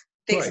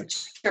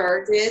fixed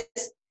charge is.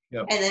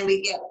 Yep. And then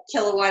we get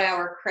kilowatt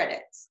hour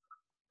credits.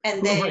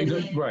 And then right.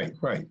 It's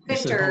winter,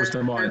 supposed to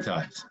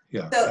monetize.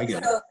 Yeah, I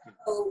get it.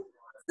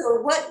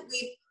 So what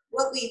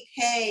we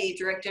pay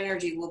Direct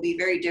Energy will be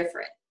very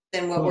different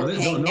than what we're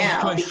paying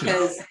now,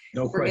 because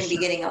we're going to be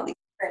getting all these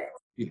credits.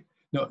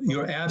 No,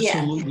 you're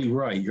absolutely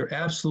right. You're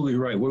absolutely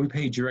right. What we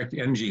pay Direct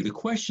Energy. The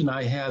question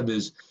I have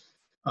is,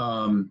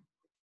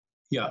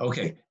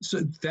 okay,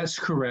 so that's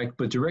correct.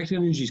 But Direct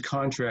Energy's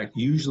contract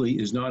usually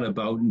is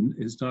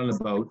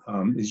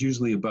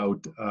usually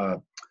about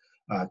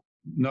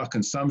not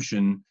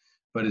consumption,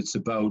 but it's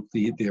about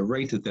the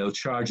rate that they'll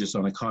charge us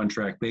on a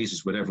contract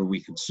basis, whatever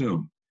we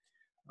consume.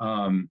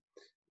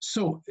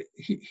 So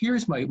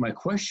here's my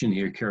question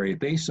here, Carrie,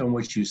 based on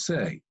what you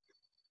say.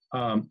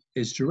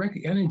 Is Direct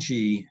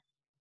Energy,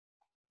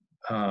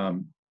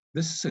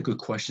 this is a good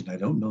question. I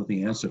don't know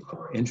the answer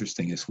for.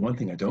 Interesting. It's one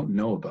thing I don't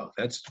know about.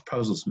 That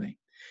puzzles me.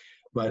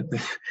 But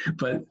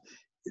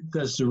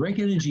does Direct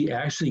Energy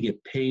actually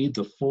get paid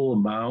the full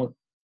amount?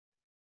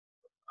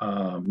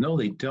 No,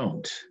 they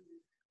don't.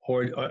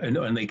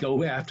 And they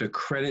go after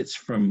credits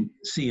from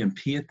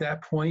CMP at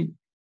that point,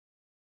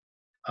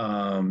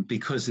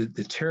 because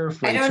the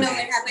tariff rates. I don't know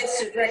what happens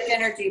to Direct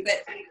Energy,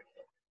 but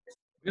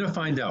we're gonna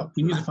find out.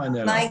 We need to find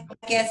that out. My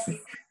guess,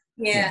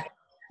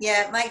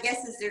 my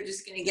guess is they're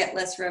just going to get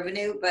less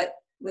revenue, but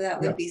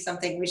that would be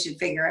something we should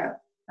figure out.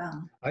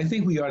 I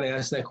think we ought to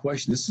ask that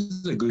question. This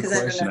is a good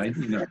question.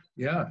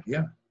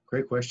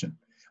 Great question.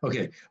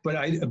 Okay, but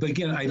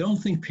again, I don't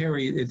think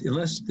Perry,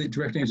 unless the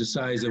Direct Energy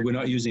decides that we're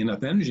not using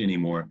enough energy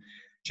anymore,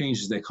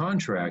 changes their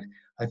contract.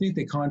 I think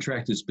the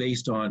contract is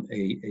based on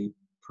a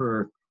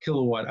per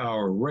kilowatt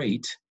hour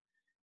rate,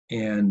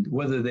 and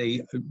whether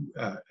they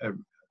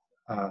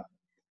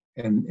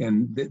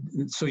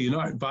so you're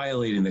not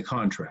violating the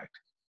contract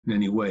in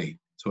any way.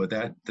 So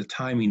that the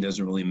timing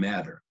doesn't really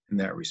matter in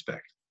that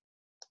respect.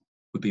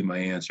 Would be my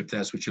answer if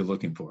that's what you're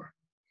looking for.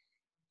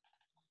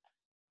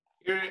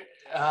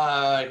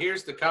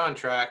 Here's the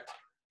contract.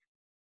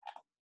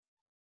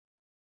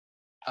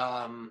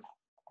 I'm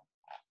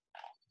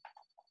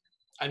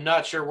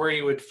not sure where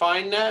you would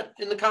find that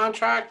in the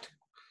contract.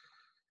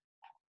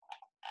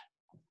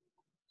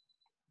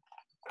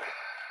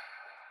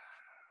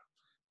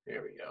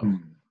 There we go.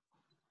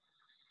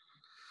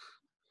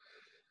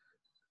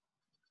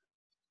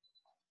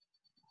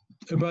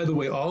 And by the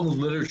way, all the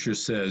literature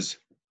says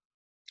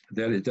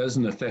that it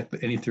doesn't affect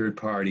any third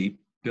party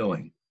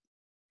billing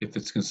if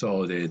it's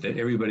consolidated, that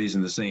everybody's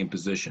in the same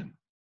position.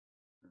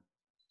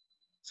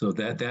 So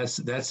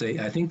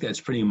I think that's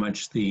pretty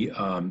much the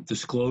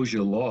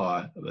disclosure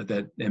law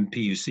that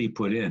MPUC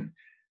put in.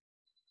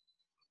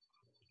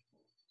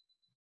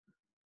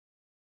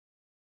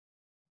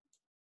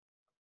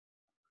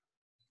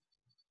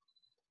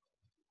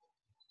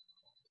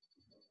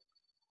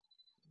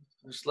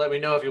 Just let me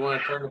know if you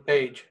want to turn the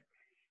page.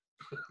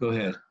 Go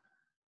ahead.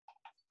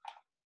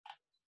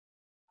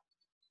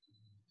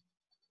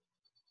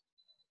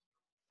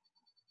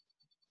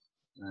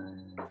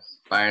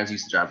 Buyer's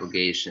usage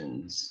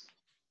obligations.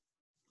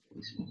 I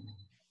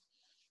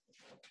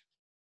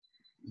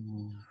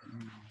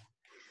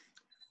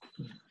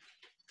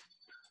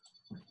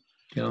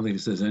don't think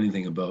it says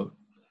anything about.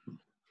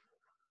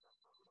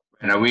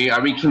 And are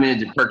we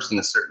committed to purchasing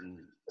a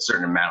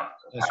certain amount?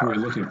 That's what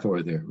we're looking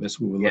for there. That's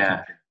what we're looking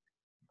for.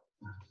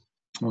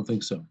 I don't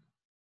think so.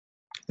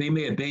 They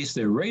may have based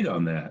their rate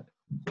on that,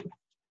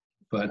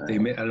 but they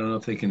may. I don't know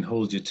if they can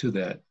hold you to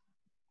that.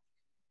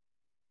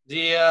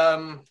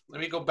 Let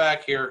me go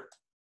back here.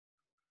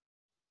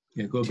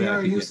 Yeah, go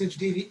material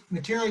back.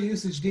 Material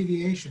usage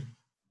deviation.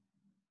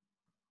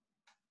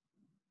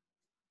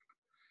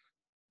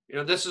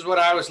 This is what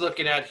I was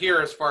looking at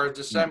here as far as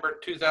December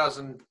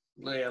 2000.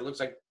 Yeah, it looks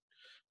like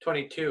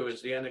 22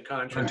 is the end of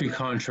contract. Country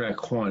contract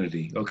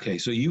quantity. Okay,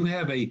 so you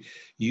have a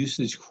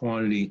usage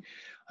quantity.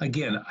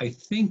 Again, I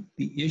think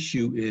the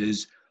issue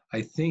is,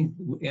 I think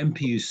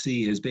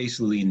MPUC has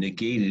basically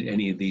negated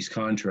any of these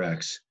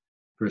contracts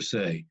per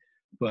se.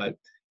 But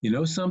you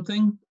know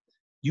something?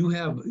 You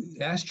have,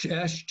 ask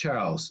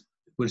Charles,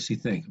 what does he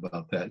think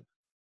about that?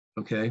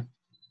 Okay?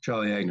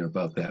 Charlie Agner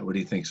about that, what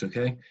he thinks,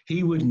 okay?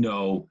 He would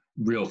know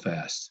real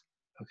fast,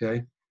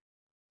 okay?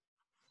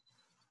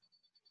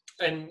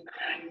 And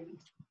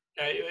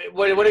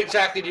What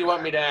exactly do you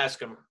want me to ask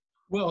him?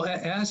 Well,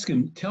 ask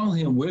him, tell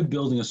him we're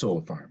building a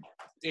solar farm.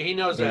 He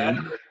knows that.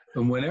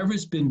 And whenever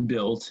it's been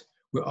built,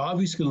 we're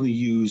obviously going to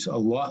use a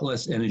lot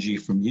less energy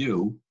from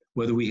you,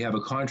 whether we have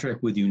a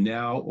contract with you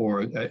now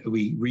or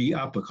we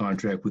re-up a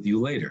contract with you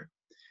later.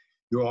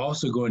 You're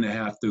also going to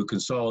have to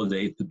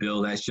consolidate the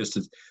bill. That's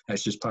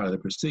just part of the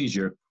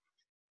procedure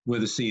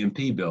with a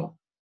CMP bill,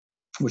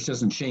 which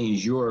doesn't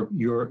change your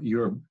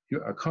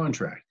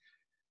contract.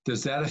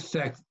 Does that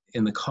affect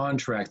in the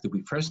contract that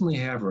we presently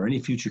have or any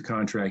future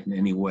contract in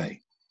any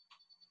way?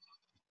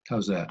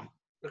 How's that?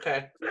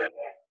 Okay.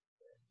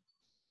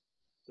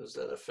 Does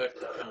that affect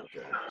the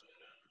contract?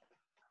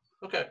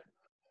 Okay.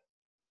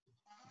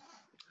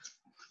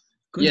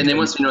 Yeah, and then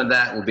once we know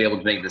that, we'll be able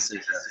to make a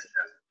decision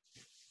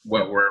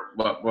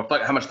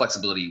how much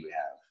flexibility we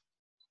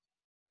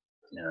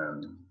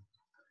have.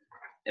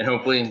 And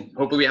hopefully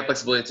we have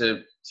flexibility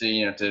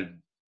to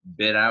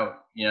bid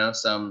out,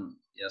 some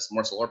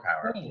more solar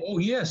power. Oh,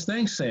 yes,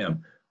 thanks,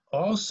 Sam.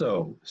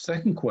 Also,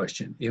 second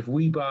question, if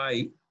we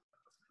buy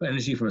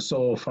energy from a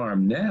solar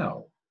farm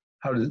now,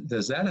 how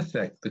does that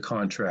affect the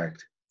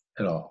contract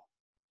at all?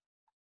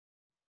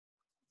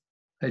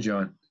 Hey,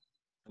 John.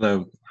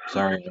 Hello,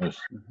 sorry I was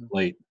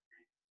late,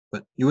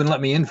 but you wouldn't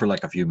let me in for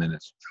like a few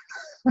minutes.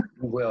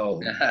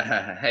 Well,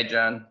 hey,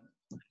 John.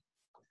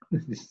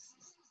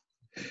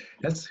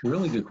 That's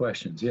really good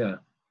questions, yeah.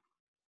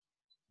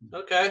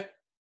 Okay.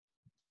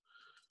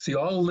 See,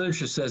 all the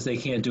literature says they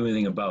can't do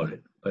anything about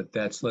it, but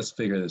let's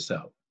figure this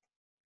out.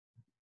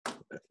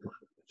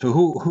 So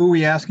who are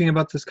we asking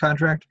about this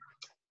contract?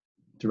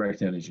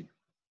 Direct Energy.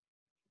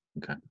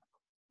 Okay.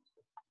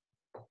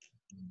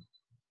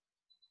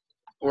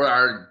 Or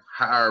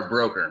our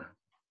broker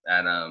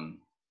at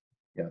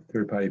Yeah,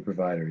 third-party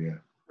provider, yeah.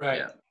 Right.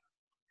 Yeah.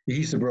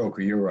 He's the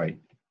broker, you're right.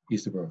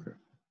 He's the broker.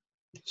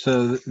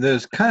 So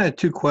there's kind of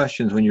two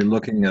questions when you're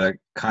looking at a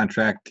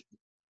contract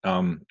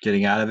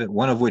getting out of it.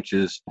 One of which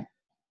is,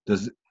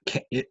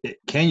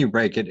 can you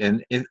break it?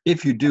 And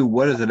if you do,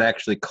 what does it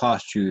actually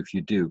cost you if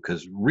you do?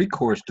 Because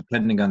recourse,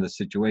 depending on the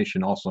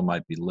situation, also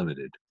might be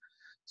limited.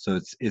 So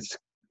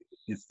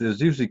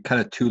there's usually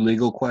kind of two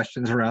legal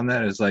questions around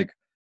that. It's like,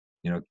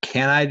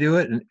 can I do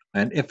it?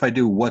 And if I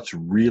do, what's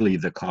really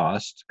the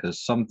cost?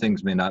 Because some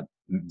things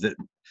that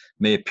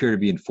may appear to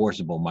be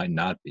enforceable might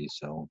not be.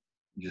 So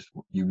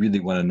you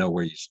really want to know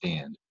where you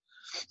stand.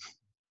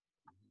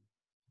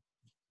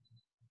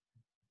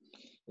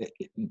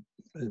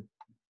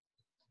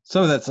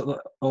 So that's a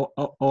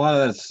lot of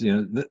that's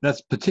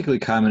that's particularly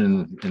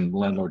common in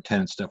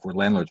landlord-tenant stuff, where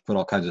landlords put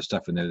all kinds of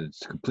stuff in there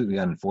that's completely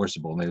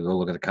unenforceable, and they go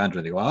look at the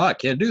contract. They go, I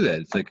can't do that.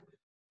 It's like,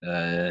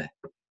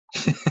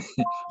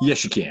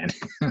 yes, you can.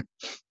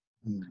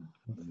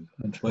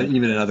 But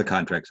even in other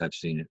contracts, I've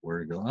seen it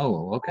where you go,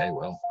 oh, okay,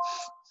 well,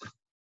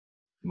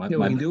 we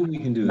can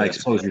do my that.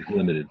 exposure is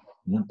limited.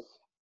 Yeah.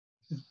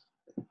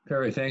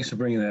 Perry, thanks for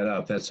bringing that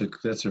up. That's a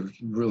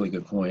really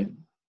good point.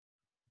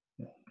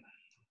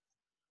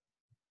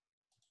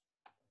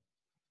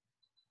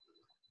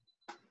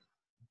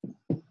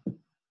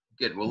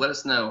 Good. Well, let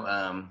us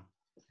know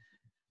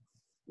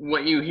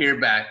what you hear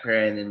back,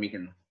 Perry, and then we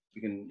can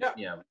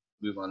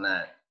move on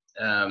that.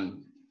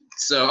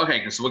 So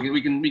okay, so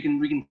we can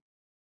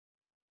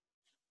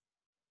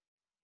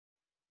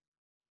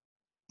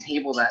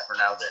table that for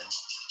now. Then,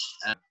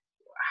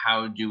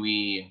 how do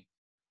we,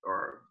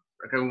 or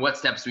what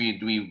steps do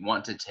we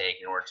want to take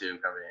in order to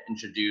kind of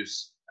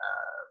introduce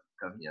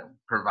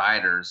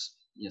providers,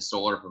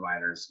 solar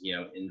providers,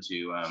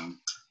 into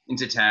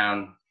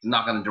town,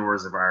 knock on the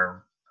doors of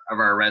our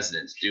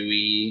residents?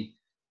 Is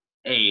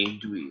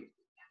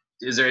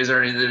there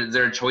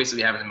a choice that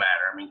we have in the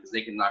matter? I mean, because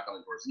they can knock on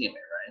the doors anyway,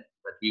 right?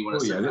 But we want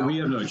to. We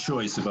have no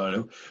choice about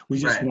it. We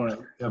just want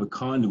to have a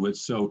conduit.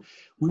 So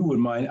I wouldn't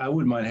mind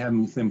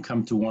having them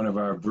come to one of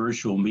our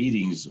virtual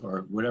meetings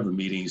or whatever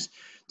meetings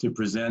to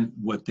present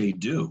what they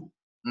do.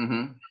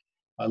 Mm-hmm.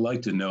 I'd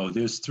like to know.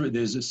 There's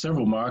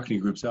several marketing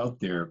groups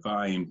out there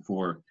vying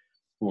for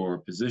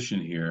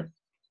position here,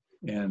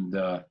 and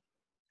I'd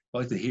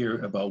like to hear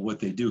about what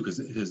they do,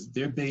 because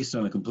they're based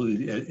on a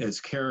completely,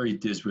 as Carrie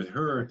does with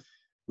her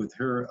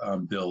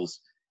bills.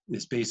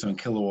 It's based on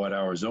kilowatt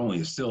hours only.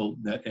 It's still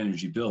net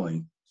energy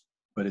billing,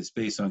 but it's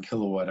based on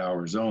kilowatt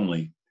hours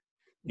only.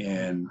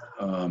 And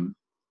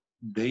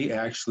they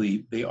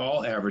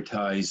all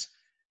advertise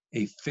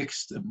a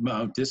fixed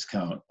amount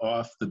discount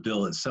off the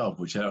bill itself,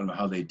 which I don't know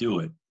how they do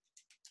it.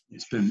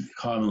 It's been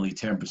commonly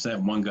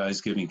 10%. One guy's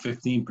giving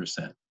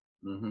 15%.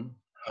 Mm-hmm.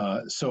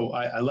 So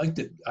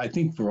I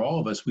think for all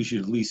of us, we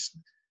should at least,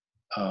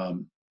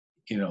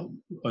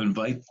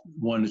 invite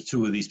one or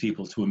two of these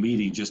people to a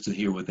meeting just to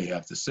hear what they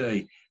have to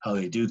say, how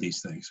they do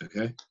these things,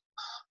 okay?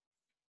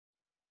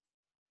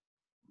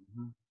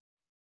 Mm-hmm.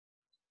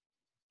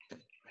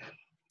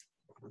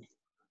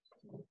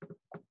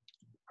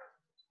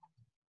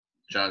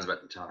 John's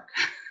about to talk.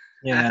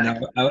 Yeah,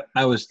 no,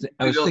 I was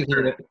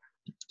thinking.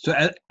 So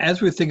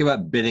as we're thinking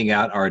about bidding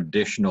out our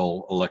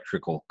additional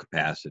electrical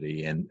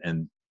capacity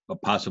and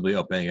possibly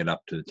opening it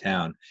up to the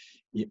town,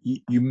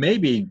 you may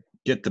be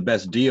get the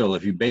best deal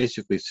if you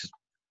basically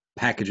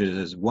package it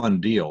as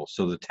one deal.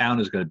 So the town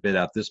is going to bid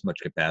out this much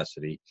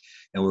capacity,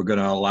 and we're going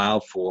to allow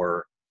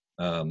for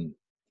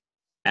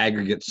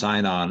aggregate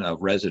sign-on of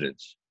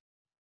residents.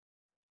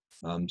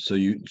 So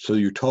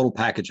your total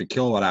package of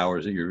kilowatt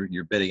hours that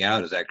you're bidding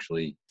out is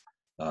actually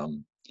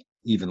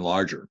even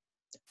larger.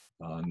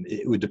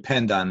 It would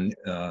depend on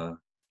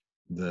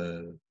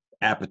the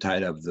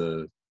appetite of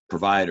the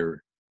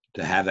provider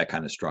to have that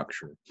kind of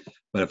structure.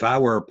 But if I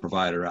were a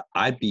provider,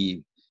 I'd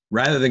be,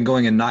 rather than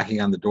going and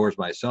knocking on the doors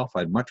myself,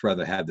 I'd much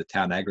rather have the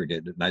town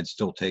aggregate, and I'd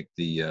still take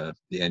the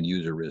end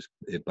user risk,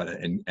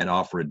 and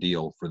offer a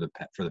deal for the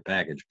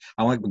package.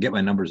 I want to get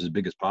my numbers as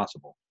big as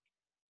possible.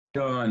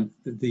 John,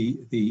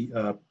 the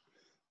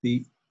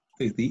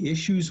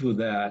issues with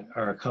that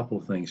are a couple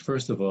things.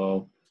 First of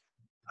all,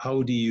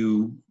 how do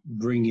you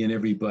bring in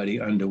everybody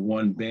under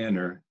one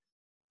banner,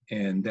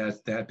 and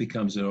that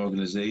becomes an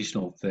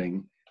organizational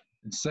thing.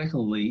 And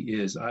secondly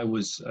is I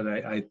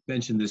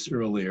mentioned this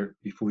earlier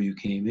before you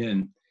came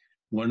in,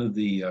 one of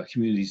the head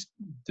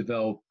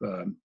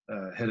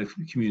of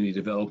community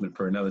development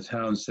for another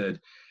town said,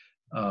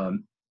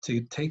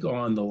 to take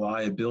on the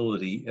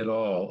liability at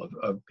all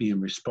of being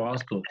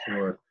responsible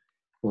for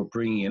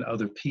bringing in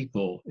other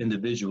people,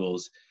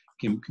 individuals,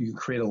 can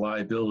create a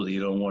liability you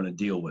don't want to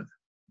deal with.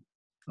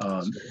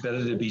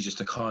 Better to be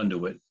just a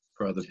conduit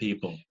for other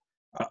people.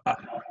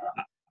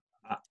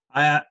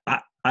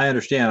 I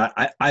understand.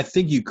 I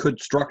think you could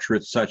structure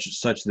it such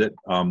that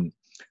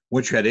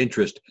once you had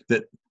interest,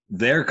 that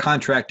they're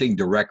contracting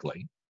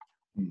directly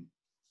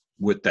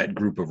with that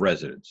group of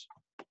residents,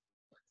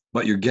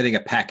 but you're getting a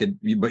package.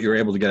 But you're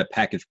able to get a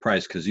package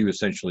price because you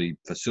essentially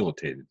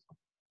facilitated.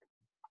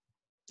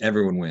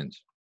 Everyone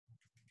wins.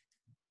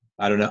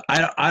 I don't know.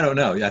 I don't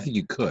know. I think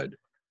you could.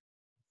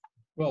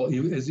 Well,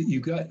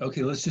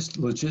 okay. Let's just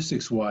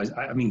logistics wise.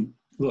 I mean,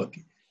 look,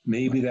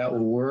 maybe that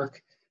will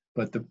work.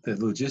 But the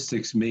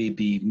logistics may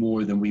be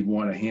more than we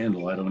want to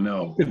handle. I don't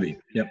know. Could be.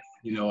 Yep.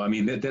 You know, I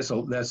mean, that's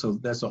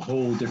a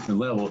whole different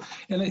level.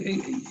 And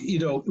you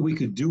know, we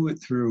could do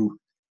it through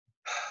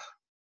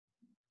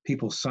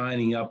people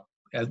signing up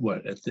at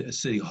the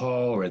city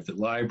hall or at the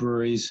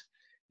libraries,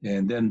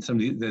 and then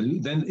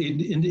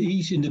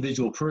each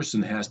individual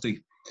person has to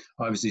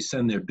obviously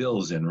send their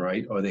bills in,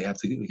 right? Or they have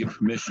to get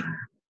permission.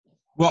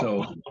 Well,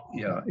 so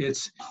yeah,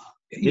 it's.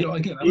 You know,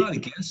 again, I'm not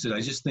against it. I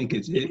just think I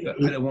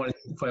don't want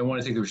if I want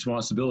to take the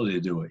responsibility to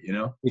do it, you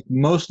know? It's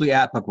mostly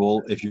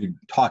applicable if you're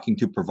talking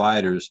to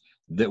providers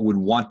that would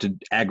want to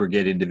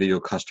aggregate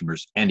individual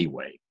customers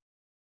anyway.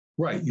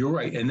 Right, you're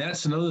right. And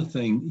that's another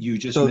thing you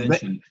just So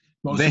mentioned.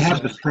 They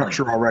have the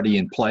structure already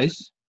in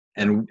place.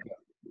 And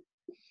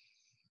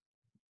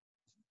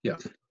yeah,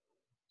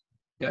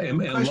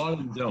 and a lot of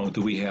them don't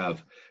that we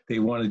have. They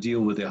want to deal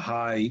with the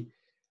high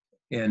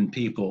end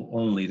people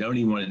only. They don't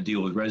even want to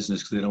deal with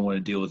residents because they don't want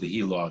to deal with the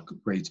HELOC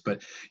rates.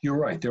 But you're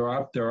right. There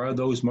are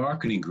those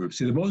marketing groups.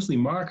 See, they're mostly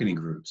marketing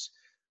groups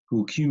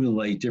who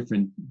accumulate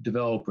different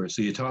developers.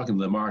 So you're talking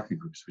to the marketing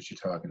groups, which you're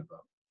talking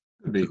about.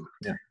 could be.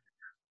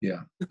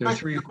 Yeah. There are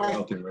 3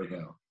 out there right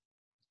now.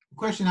 The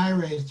question I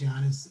raised,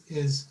 John,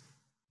 is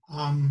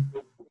timing.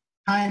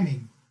 I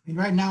mean,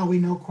 right now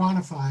we've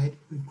quantified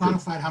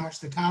how much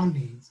the town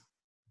needs,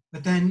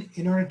 but then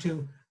in order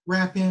to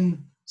wrap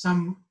in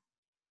some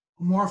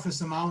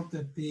amorphous amount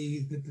that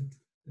the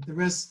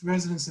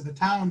residents of the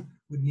town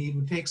would need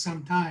would take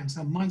some time,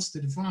 some months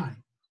to define.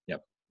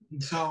 Yep.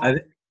 And so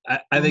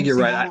I think you're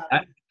right.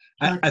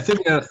 I think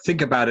we got to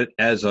think about it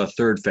as a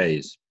third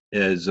phase.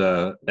 We've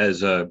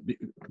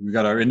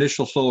got our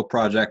initial solar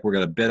project. We're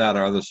going to bid out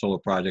our other solar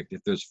project.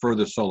 If there's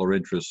further solar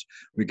interest,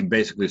 we can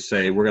basically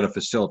say we're going to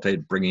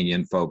facilitate bringing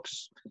in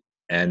folks,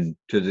 and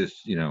to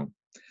this, you know,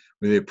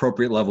 with the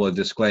appropriate level of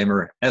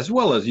disclaimer, as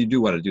well as you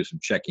do want to do some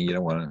checking. You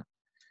don't want to.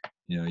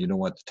 You know, you don't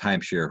want the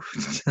timeshare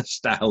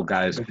style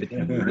guys. But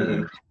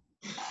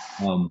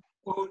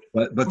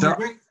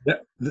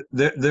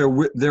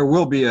there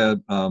will be a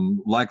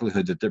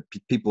likelihood that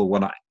people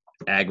want to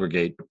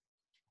aggregate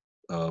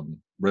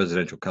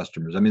residential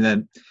customers. I mean,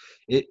 then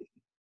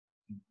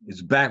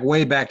it's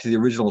way back to the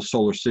original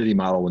Solar City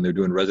model when they're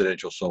doing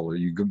residential solar.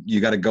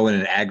 You got to go in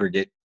and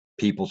aggregate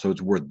people, so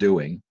it's worth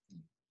doing.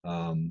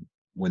 When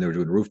they were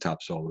doing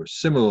rooftop solar.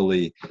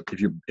 Similarly,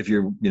 if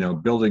you're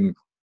building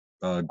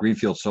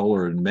greenfield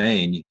solar in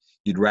Maine,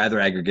 you'd rather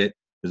aggregate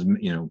as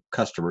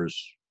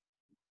customers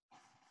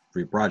for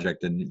your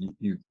project, and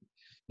you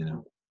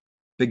know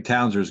big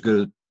towns are as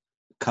good at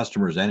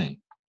customers as any,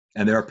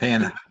 and they're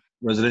paying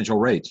residential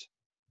rates.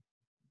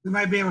 We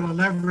might be able to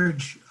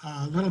leverage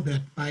a little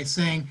bit by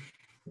saying,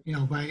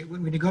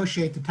 when we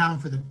negotiate the town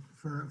for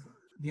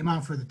the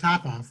amount for the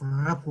top off for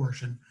our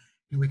portion,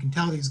 and we can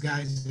tell these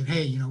guys that,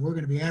 hey, we're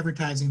going to be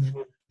advertising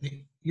that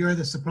you're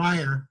the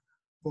supplier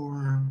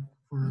for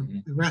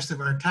the rest of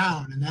our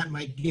town, and that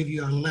might give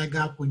you a leg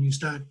up when you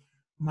start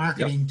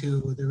marketing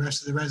to the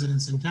rest of the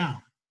residents in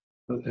town.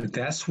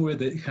 That's where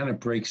it kind of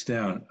breaks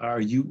down.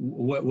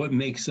 What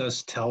makes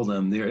us tell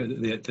them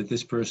that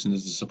this person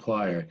is the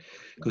supplier?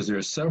 Because there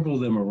are several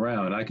of them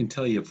around. I can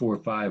tell you 4 or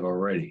 5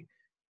 already,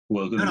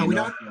 Well, going No, to no, be we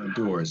knocking on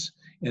doors.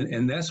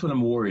 And that's what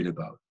I'm worried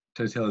about,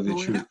 to tell you the Well,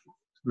 we're truth, not-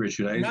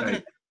 Richard.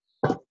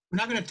 we're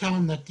not gonna tell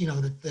them that,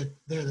 that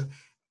they're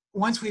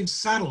once we've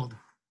settled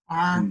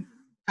our Hmm.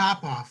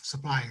 top-off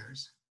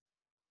suppliers,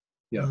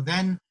 Yeah.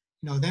 then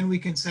we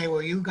can say,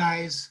 well, you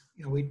guys,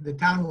 the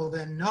town will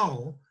then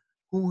know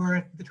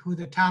who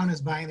the town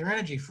is buying their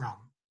energy from.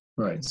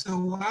 Right. And so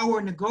while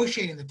we're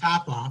negotiating the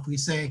top-off, we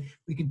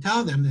can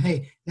tell them that,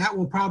 hey, that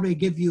will probably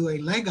give you a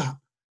leg up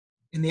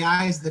in the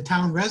eyes of the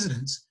town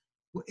residents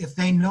if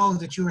they know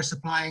that you are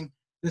supplying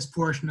this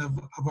portion of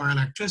our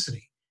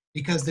electricity,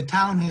 because the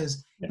town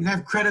you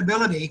have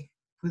credibility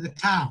for the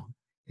town.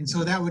 And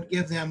so that would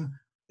give them,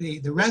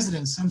 the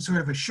residents, some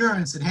sort of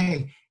assurance that,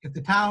 hey, if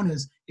the town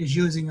is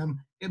using them,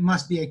 it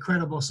must be a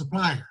credible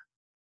supplier.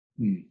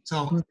 Hmm.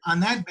 So on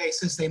that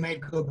basis, they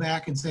might go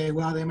back and say,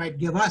 well, they might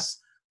give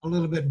us a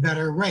little bit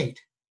better rate,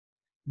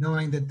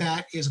 knowing that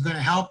that is going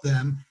to help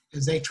them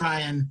as they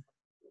try and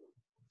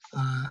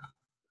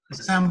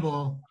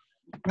assemble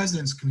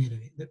residents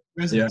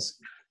residents.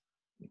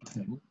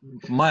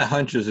 My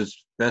hunch is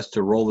it's best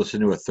to roll this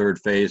into a third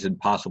phase and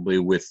possibly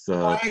with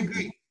I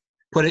agree.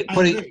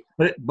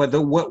 but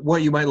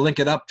what you might link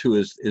it up to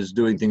is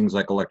doing things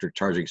like electric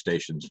charging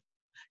stations,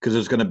 because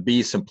there's going to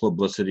be some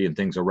publicity and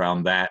things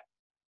around that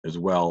as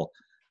well,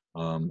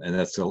 and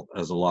that's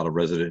has a lot of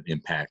resident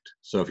impact.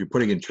 So if you're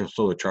putting in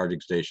solar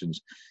charging stations,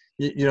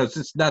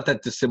 it's not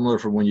that dissimilar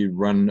from when you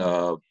run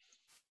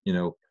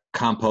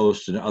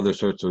compost and other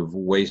sorts of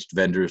waste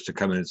vendors to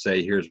come in and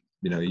say, here's,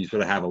 you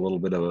sort of have a little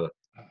bit of a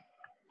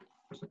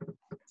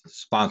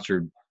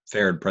sponsored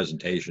fair and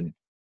presentation.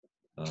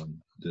 Not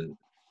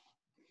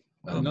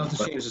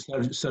to change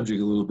the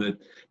subject a little bit,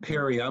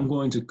 Perry, I'm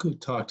going to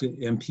talk to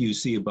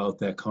MPUC about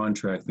that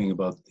contract thing,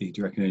 about the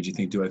direct energy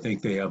thing too. I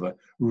think they have a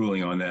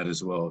ruling on that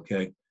as well,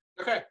 okay?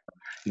 Okay.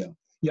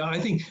 Yeah, I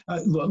think,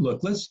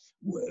 look,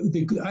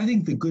 I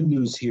think the good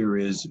news here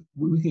is,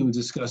 we can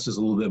discuss this a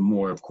little bit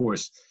more, of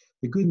course.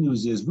 The good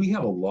news is we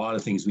have a lot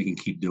of things we can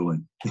keep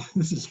doing.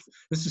 This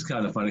is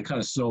kind of fun. It kind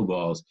of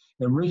snowballs.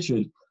 And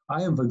Richard, I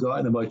haven't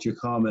forgotten about your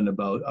comment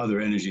about other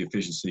energy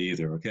efficiency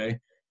either, okay?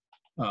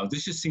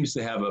 This just seems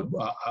to have a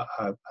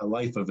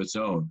life of its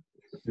own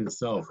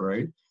itself,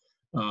 right?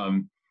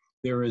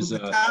 There is The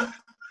town,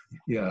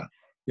 the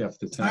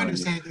town. I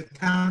understand the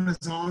town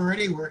is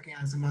already working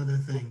on some other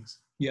things.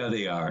 Yeah,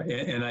 they are.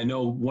 And I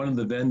know one of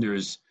the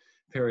vendors,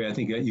 Perry, I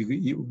think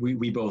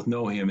we both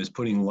know him, is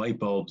putting light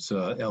bulbs,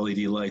 LED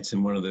lights in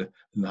in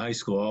the high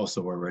school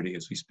also already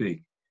as we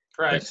speak.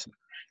 Correct.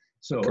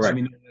 So, Correct. I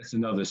mean, that's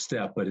another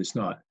step, but it's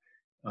not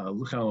kind of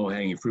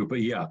low-hanging fruit.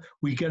 But yeah,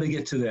 we got to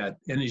get to that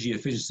energy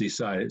efficiency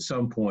side at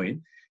some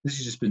point. This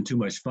has just been too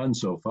much fun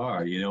so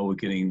far. We're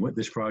getting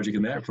this project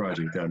and that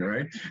project done,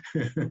 right?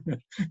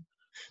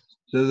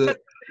 Do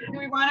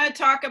we want to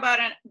talk about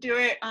an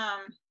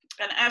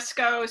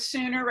ESCO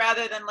sooner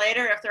rather than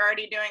later? If they're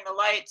already doing the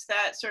lights,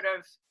 that sort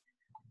of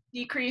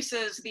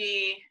decreases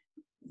the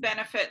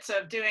benefits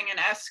of doing an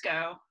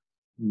ESCO.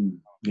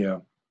 Yeah.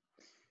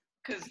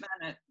 Because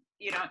then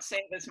you don't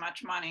save as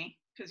much money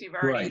because you've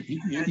already.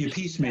 Right. You're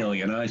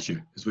piecemealing it, aren't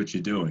you? Is what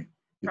you're doing.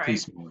 You're Right.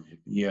 piecemealing it.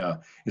 Yeah.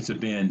 It's a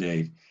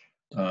Band-Aid.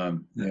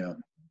 Yeah.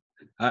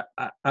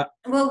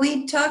 Well,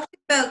 we talked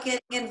about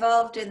getting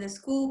involved in the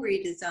school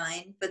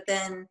redesign, but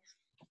then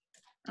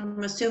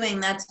I'm assuming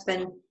that's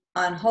been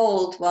on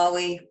hold while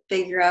we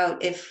figure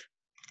out if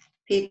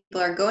people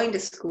are going to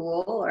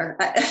school, or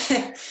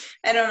I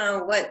don't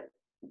know what,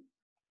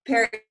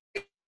 Perry,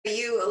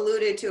 you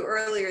alluded to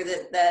earlier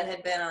that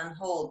had been on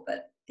hold,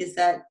 but is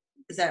that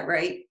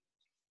right?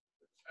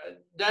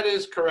 That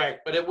is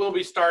correct, but it will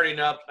be starting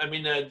up. I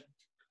mean,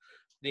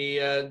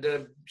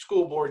 the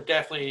school board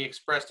definitely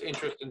expressed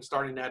interest in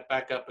starting that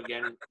back up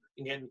again and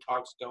getting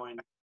talks going.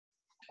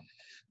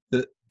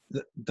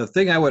 The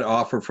thing I would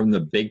offer from the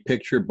big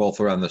picture, both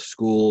around the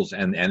schools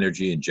and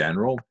energy in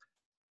general,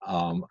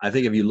 I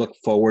think if you look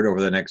forward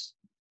over the next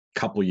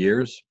couple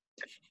years,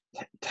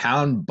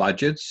 town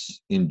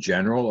budgets in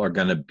general are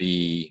going to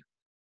be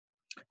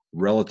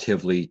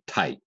relatively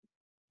tight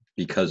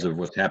because of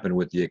what's happened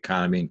with the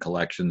economy and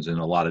collections and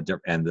a lot of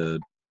different,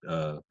 and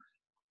the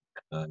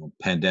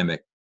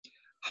pandemic.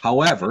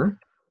 However,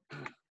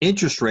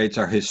 interest rates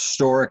are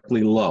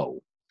historically low.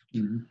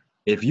 Mm-hmm.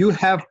 If you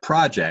have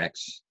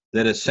projects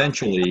that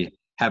essentially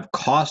have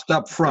cost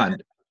up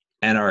front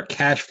and are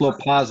cash flow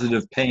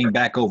positive, paying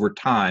back over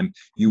time,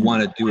 you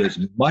want to do as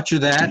much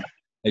of that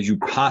as you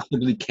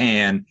possibly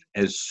can,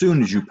 as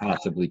soon as you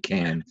possibly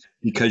can,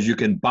 because you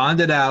can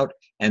bond it out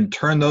and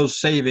turn those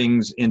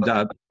savings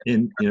into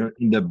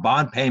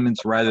bond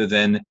payments rather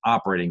than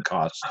operating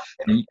costs.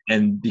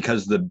 And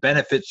because the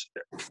benefits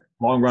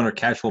long run are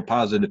cash flow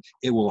positive,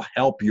 it will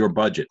help your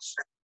budgets.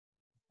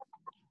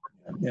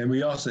 And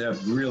we also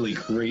have really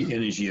great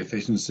energy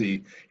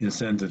efficiency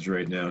incentives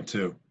right now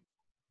too.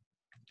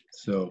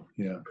 So,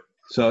 yeah.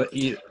 So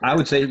I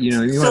would say, you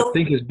want to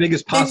think as big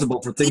as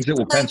possible for things that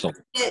will pencil.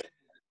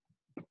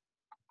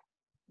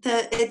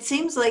 It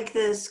seems like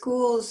the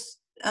schools'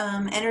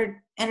 energy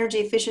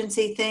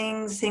efficiency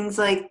things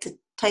like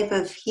type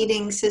of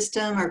heating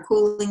system or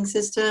cooling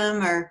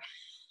system or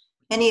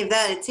any of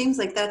that, it seems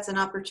like that's an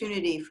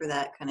opportunity for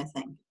that kind of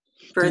thing,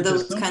 for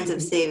Does those kinds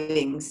of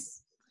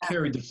savings.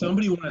 Carrie, does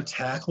somebody want to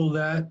tackle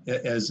that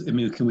I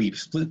mean, can we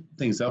split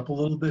things up a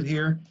little bit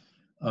here?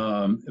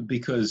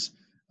 Because,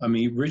 I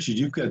mean, Richard,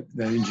 you've got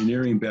that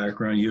engineering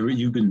background.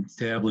 You've been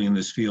dabbling in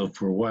this field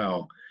for a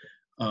while.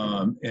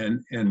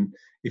 And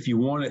if you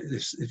want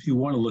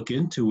to look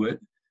into it,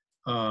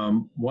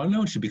 why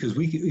don't you? Because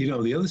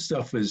the other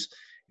stuff is,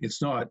 we've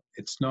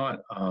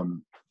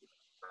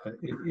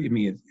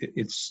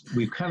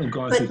kind of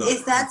gone But through the.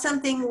 is that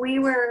something we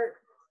were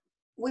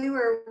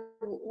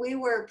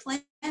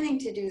planning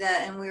to do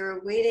that, and we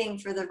were waiting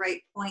for the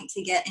right point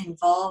to get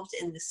involved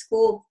in the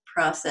school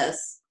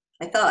process?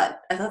 I thought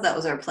that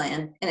was our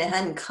plan, and it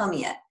hadn't come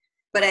yet.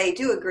 But I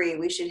do agree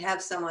we should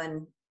have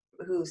someone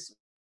who's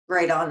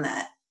right on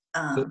that.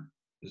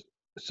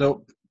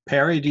 So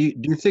Perry, do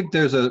you think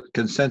there's a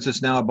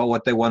consensus now about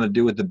what they want to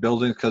do with the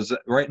buildings? Because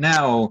right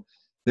now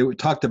they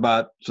talked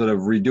about sort of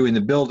redoing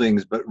the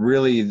buildings, but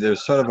really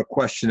there's sort of a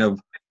question of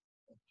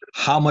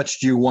how much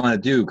do you want to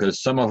do?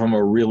 Because some of them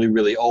are really,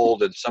 really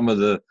old, and some of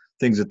the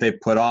things that they've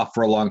put off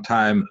for a long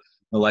time,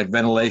 like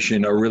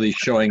ventilation, are really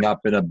showing up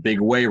in a big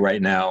way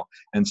right now.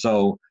 And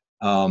so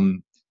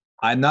I'm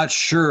not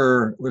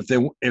sure if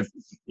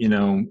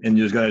and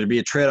there's going to be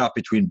a trade-off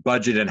between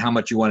budget and how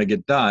much you want to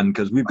get done,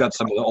 because we've got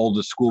some of the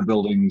oldest school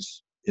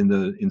buildings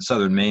in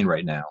southern Maine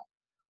right now.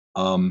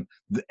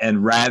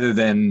 And rather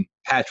than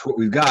patch what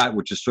we've got,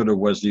 which is sort of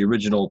was the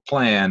original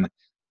plan,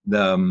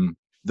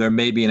 there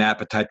may be an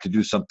appetite to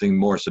do something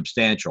more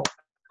substantial.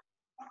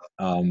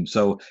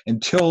 So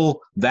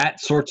until that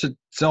sorts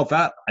itself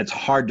out, it's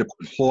hard to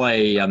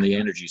play on the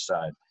energy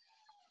side.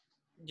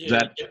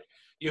 Yeah,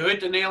 you hit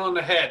the nail on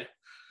the head.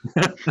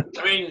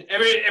 I mean,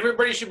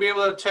 everybody should be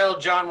able to tell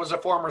John was a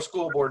former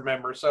school board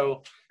member,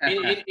 so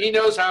he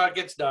knows how it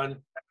gets done.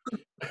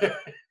 There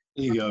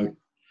you go.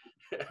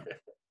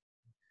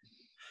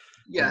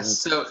 Yes.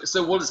 So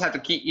we'll just have to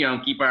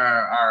keep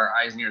our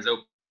eyes and ears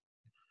open.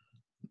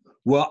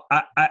 Well,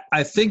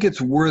 I think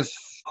it's worth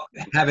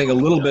having a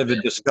little bit of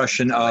a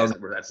discussion of.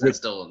 That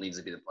still needs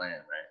to be the plan,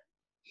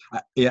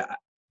 right? Yeah,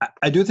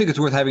 I do think it's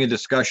worth having a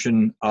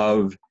discussion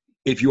of,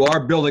 if you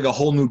are building a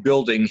whole new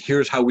building,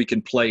 here's how we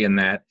can play in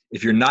that.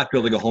 If you're not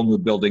building a whole new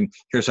building,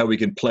 here's how we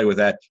can play with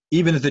that,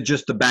 even if it's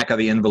just the back of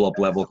the envelope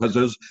level,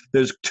 because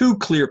there's two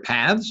clear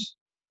paths,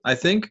 I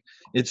think.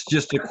 It's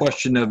just a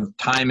question of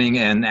timing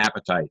and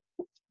appetite.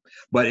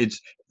 But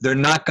they're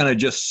not going to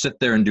just sit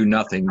there and do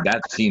nothing.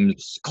 That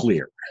seems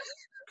clear.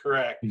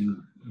 Correct.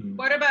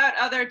 What about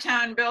other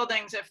town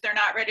buildings if they're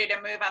not ready to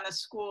move on the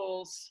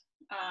schools?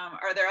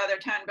 Are there other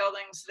town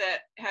buildings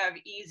that have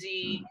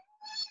easy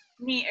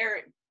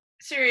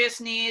serious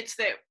needs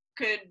that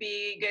could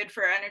be good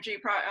for energy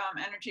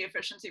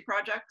efficiency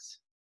projects?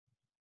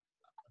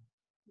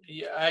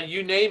 Yeah,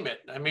 you name it.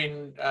 I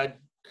mean,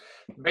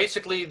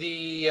 basically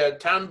the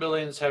town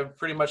buildings have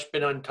pretty much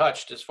been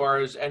untouched as far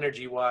as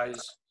energy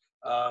wise.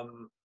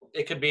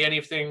 It could be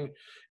anything,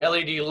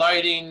 LED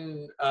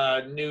lighting,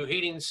 new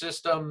heating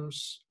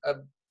systems.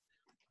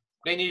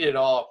 They need it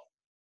all.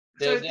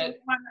 Do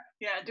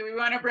we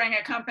want to bring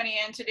a company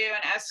in to do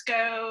an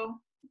ESCO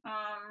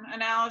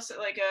analysis,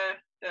 like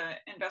the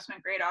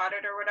investment grade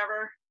audit or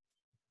whatever?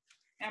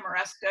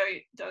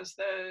 Ameresco does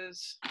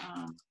those.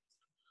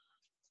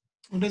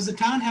 Well, does the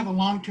town have a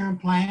long-term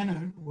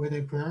plan where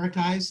they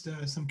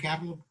prioritized some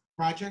capital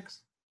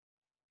projects?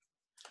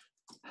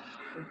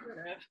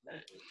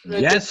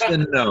 Yes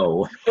and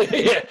no.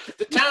 Yeah,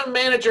 the town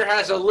manager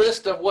has a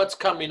list of what's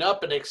coming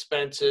up in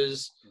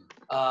expenses,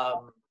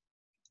 but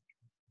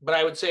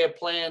I would say a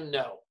plan,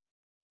 no.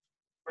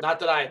 Not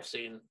that I've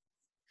seen.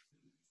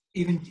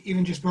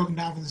 Even just broken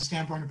down from the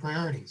standpoint of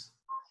priorities?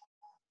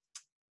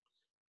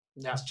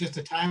 No. It's just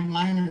a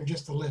timeline or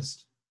just a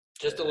list?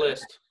 Just a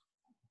list.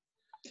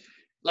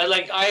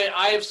 Like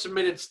I have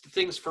submitted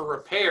things for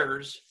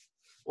repairs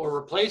or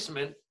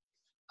replacement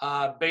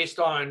based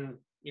on,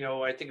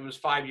 I think it was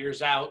 5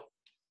 years out,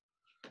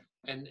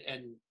 and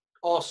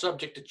all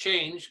subject to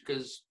change,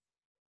 because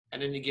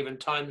at any given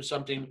time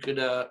something could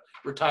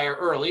retire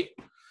early.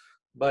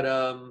 But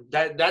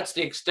that's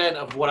the extent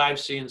of what I've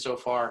seen so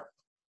far.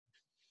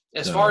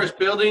 As far as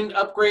building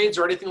upgrades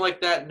or anything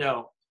like that,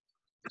 no.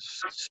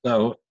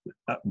 So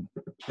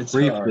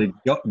briefly,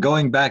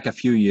 going back a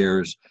few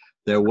years,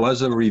 there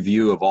was a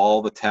review of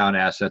all the town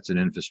assets and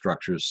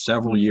infrastructures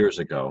several years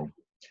ago,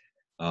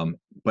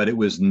 but it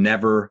was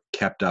never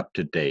kept up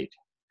to date.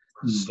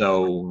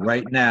 So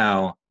right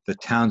now, the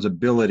town's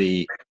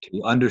ability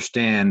to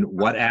understand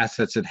what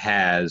assets it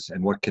has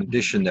and what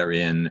condition they're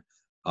in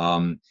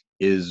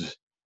is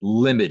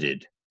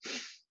limited.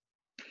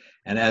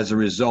 And as a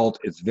result,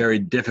 it's very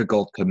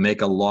difficult to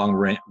make a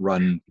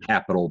long-run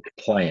capital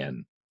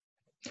plan.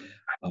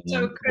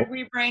 So could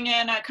we bring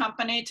in a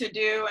company to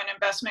do an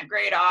investment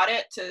grade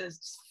audit to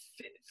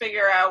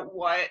figure out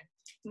what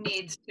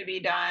needs to be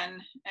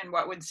done and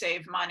what would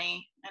save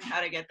money and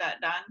how to get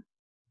that done?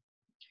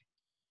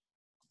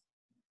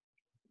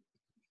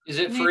 Is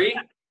it free?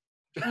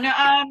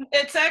 No,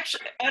 it's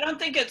actually, I don't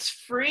think it's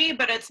free,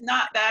 but it's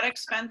not that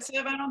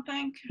expensive, I don't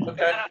think.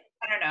 Okay.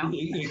 I don't know.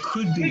 It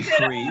could be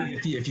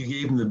free if you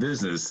gave them the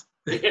business.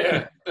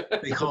 Yeah.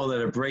 They call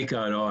that a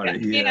breakout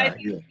audit. Yeah,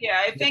 Yeah.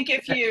 I think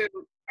if you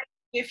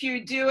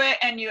do it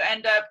and you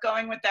end up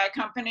going with that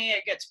company,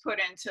 it gets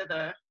put into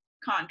the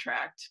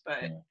contract,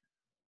 but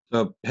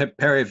So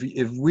Perry,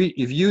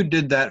 if you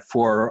did that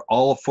for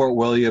all of Fort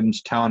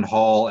Williams Town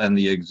Hall and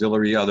the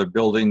auxiliary other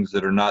buildings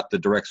that are not the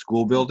direct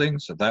school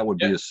buildings, that would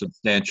be Yeah. a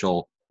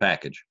substantial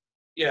package.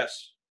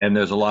 Yes. And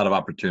there's a lot of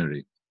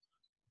opportunity.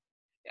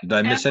 Did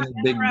I miss any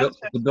big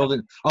the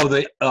building?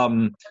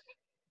 Oh,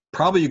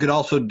 probably you could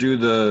also do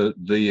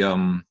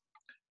the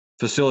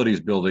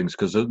facilities buildings,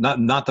 because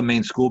not the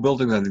main school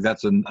buildings. I think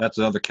that's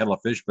another kettle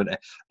of fish,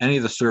 but any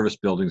of the service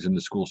buildings in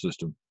the school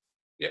system.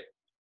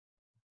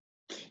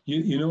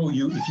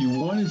 If you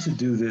wanted to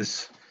do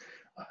this,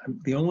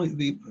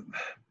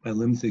 my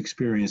limited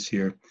experience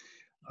here,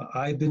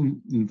 I've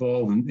been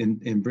involved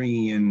in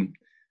bringing in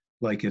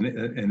like an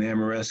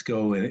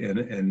Amoresco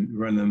and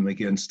run them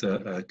against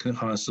a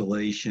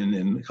Constellation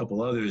and a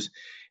couple others,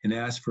 and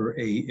ask for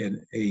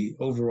a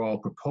overall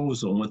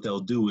proposal. And what they'll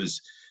do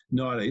is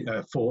not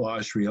a full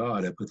OSHRI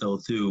audit, but they'll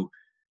do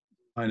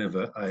kind of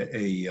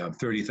a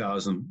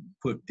 30,000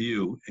 foot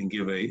view and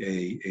give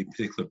a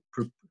particular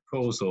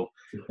proposal,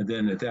 and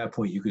then at that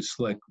point you could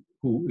select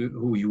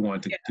who you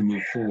want to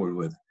move forward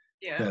with.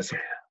 yeah.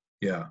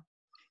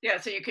 Yeah,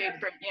 so you could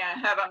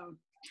have them.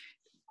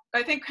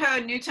 I think how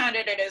Newtown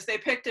did it is they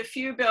picked a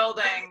few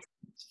buildings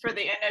for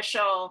the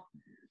initial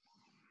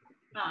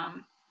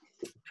the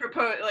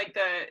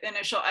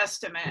initial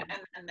estimate,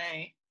 and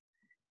then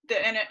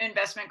the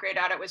investment grade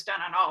audit was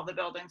done on all the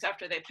buildings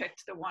after they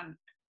picked the one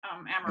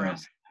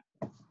Amoresco.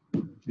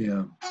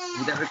 Yeah.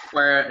 Would that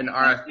require an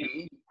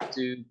RFP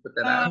to put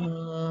that out?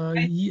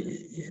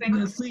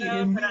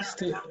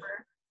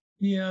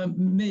 Yeah,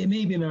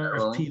 maybe an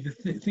RFP.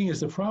 The thing is,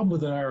 the problem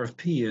with an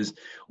RFP is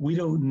we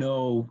don't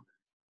know.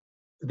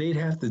 They'd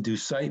have to do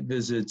site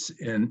visits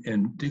and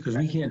because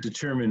we can't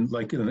determine,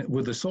 like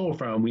with the solar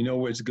farm, we know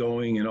where it's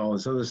going and all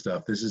this other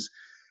stuff.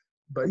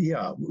 But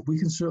yeah, we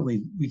can at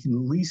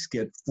least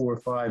get 4 or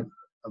 5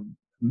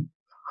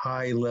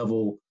 high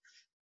level,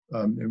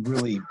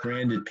 really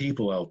branded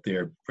people out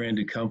there,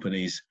 branded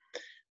companies,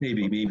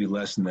 maybe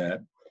less than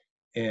that,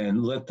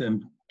 and let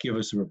them give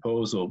us a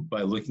proposal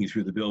by looking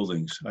through the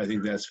buildings. I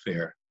think that's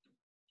fair.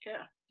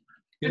 Yeah.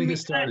 Gotta get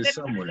started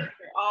somewhere.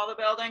 All the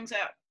buildings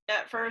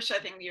at first, I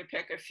think you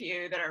pick a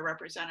few that are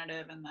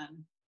representative, and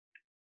then.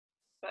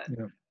 But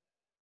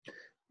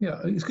yeah,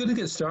 it's good to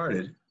get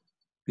started.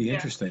 Be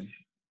interesting.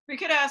 We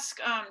could ask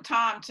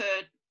Tom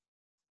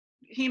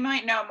he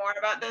might know more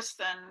about this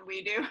than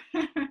we do,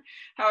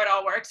 how it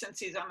all works, since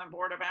he's on the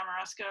board of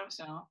Amoresco.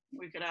 So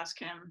we could ask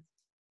him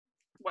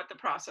what the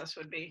process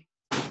would be.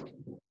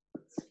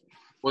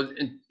 Well,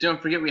 and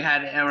don't forget we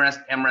had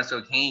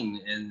Amoresco came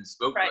and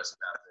spoke to us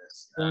about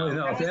this.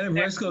 No, if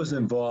Amoresco's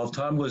involved,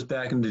 Tom goes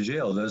back into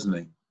jail, doesn't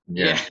he?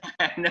 Yeah,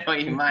 no,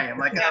 he might. I'm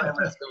like, oh,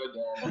 Amoresco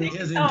again.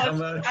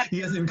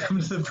 He hasn't come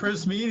to the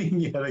first meeting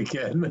yet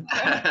again.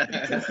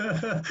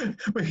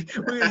 He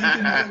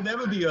can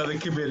never be on the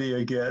committee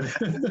again.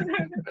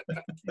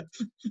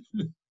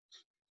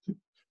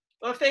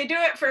 Well, if they do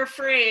it for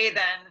free,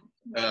 then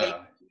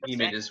he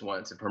may just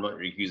want to promote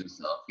and recuse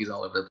himself. He's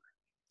all over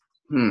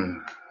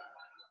the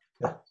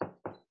place.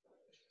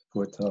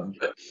 Poor Tom.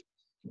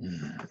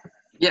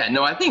 Yeah,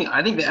 no, I think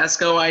the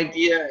ESCO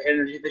idea,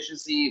 energy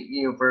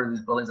efficiency, for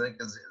these buildings, I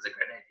think is a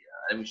great idea.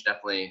 I think we should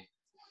definitely,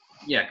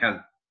 kind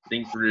of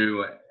think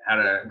through how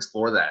to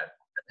explore that.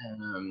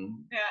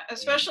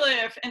 Especially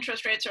if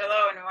interest rates are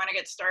low and we want to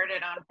get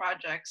started on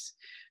projects.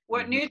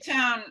 What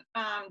Newtown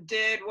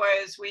did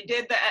was we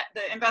did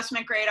the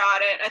investment grade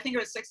audit. I think it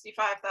was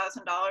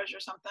 $65,000 or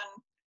something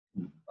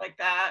like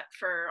that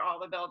for all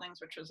the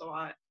buildings, which was a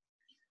lot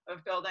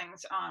of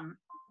buildings.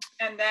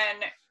 And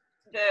then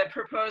the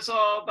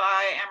proposal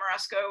by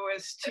Amoresco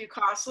was too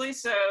costly,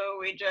 so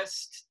we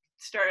just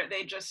started.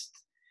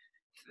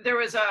 There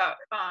was a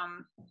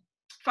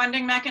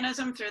funding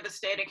mechanism through the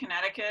state of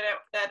Connecticut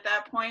at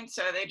that point,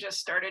 so they just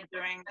started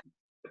doing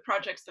the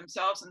projects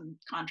themselves and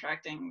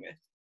contracting with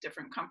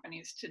different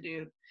companies to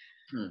do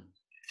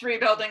 3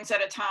 buildings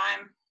at a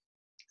time.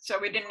 So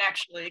we didn't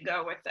actually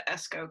go with the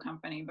ESCO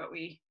company, but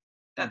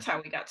that's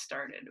how we got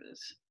started,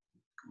 was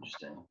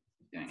Interesting.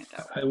 doing it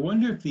that way. I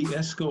wonder if the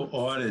ESCO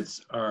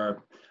audits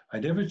are, I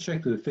never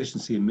checked the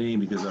efficiency in Maine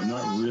because I'm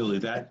not really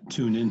that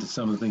tuned into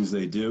some of the things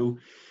they do,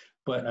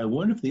 but I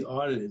wonder if the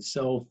audit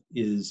itself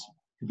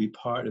could be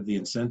part of the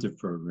incentive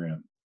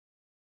program.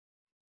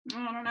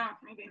 I don't know,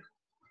 maybe.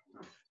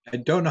 I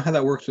don't know how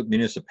that works with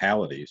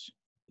municipalities.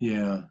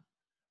 Yeah.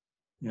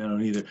 Yeah, I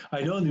don't either.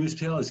 I know the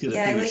municipalities get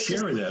a bigger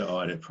share of that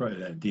audit,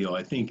 that deal.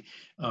 I think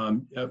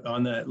on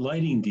that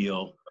lighting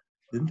deal,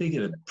 didn't they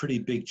get a pretty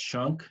big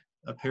chunk,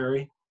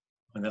 Perry,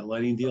 on that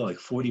lighting deal, like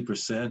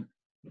 40%,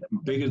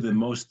 bigger than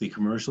most of the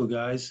commercial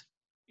guys?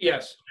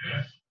 Yes.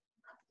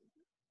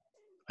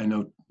 I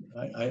know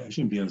I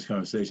shouldn't be in this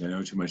conversation. I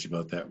know too much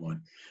about that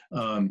one.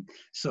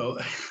 So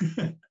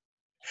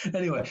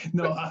anyway,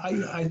 no,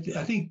 I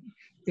think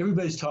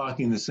everybody's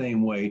talking the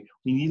same way.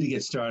 We need to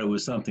get started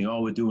with something.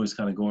 All we're doing is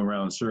kind of going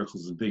around in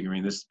circles and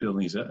figuring this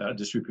building's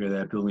disrepair,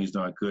 that building's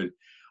not good.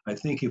 I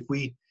think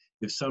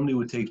if somebody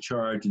would take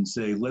charge and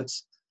say,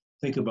 let's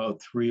think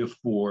about 3 or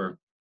 4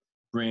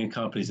 brand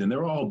companies, and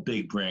they're all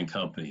big brand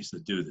companies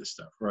that do this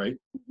stuff, right?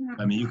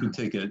 I mean, you can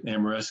take an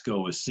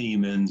Ameresco, a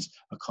Siemens,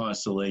 a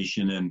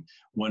Constellation, and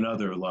one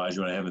other large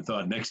one I haven't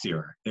thought,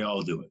 NextEra. They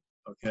all do it,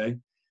 okay?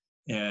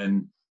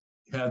 And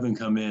have them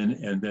come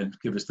in and then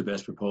give us the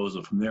best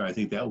proposal from there. I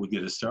think that would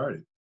get us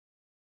started.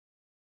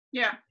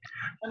 Yeah,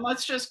 and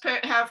let's just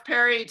have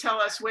Perry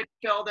tell us which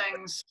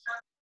buildings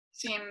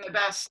seem the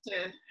best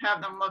to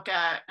have them look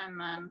at, and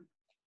then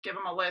give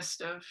them a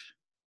list of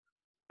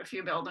a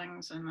few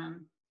buildings, and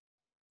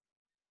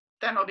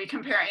then we'll be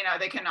comparing,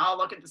 they can all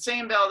look at the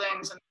same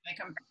buildings, and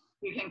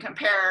we can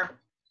compare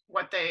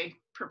what they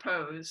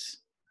propose.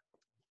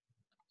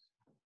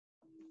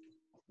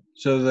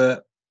 So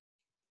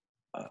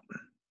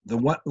the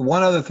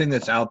one other thing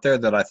that's out there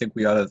that I think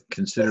we ought to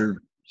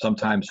consider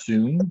sometime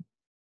soon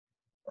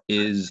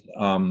is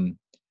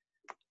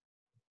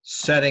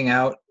setting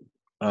out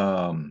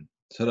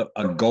sort of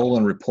a goal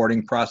and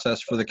reporting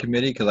process for the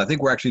committee, because I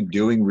think we're actually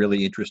doing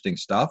really interesting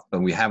stuff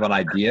and we have an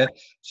idea.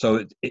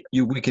 So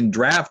we can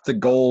draft the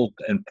goal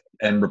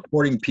and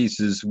reporting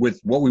pieces with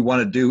what we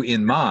want to do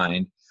in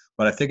mind,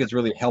 but I think it's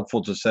really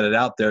helpful to set it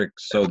out there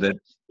so that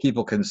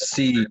people can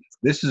see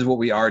this is what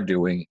we are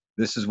doing,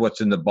 this is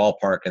what's in the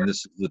ballpark, and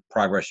this is the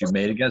progress you've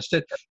made against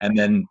it. And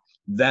then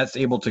that's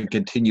able to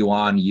continue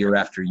on year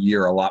after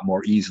year a lot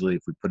more easily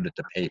if we put it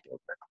to paper.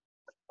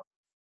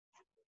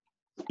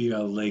 Be a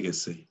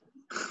legacy.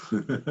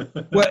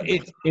 Well,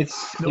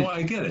 no,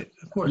 I get it.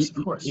 Of course.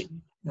 Yeah.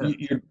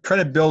 You're trying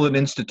to build an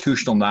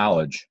institutional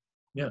knowledge.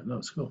 Yeah, no,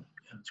 it's cool.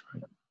 Yeah, that's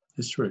great.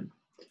 It's true.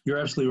 You're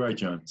absolutely right,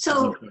 John.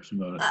 So, no question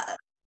about it.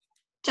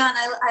 John,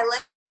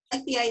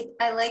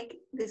 I like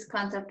this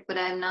concept, but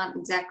I'm not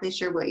exactly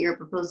sure what you're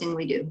proposing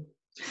we do.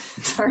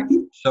 Sorry.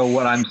 So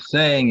what I'm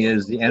saying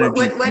is the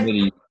Energy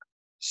Committee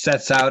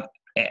sets out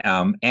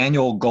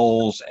annual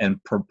goals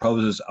and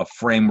proposes a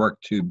framework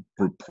to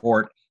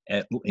report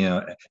at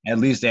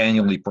least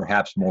annually,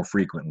 perhaps more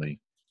frequently,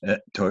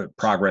 to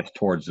progress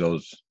towards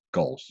those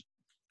goals.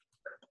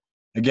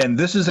 Again,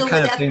 this is the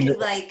kind of thing that,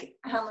 like,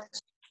 how much?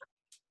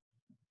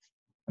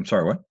 I'm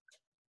sorry, what?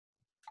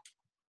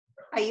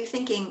 Are you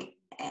thinking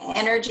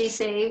energy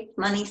saved,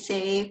 money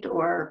saved,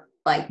 or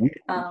like we're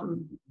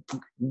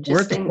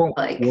at the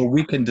point where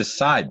we can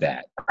decide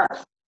that.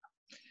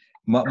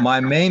 My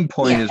main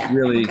point is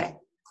really,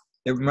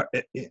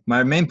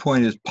 my main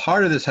point is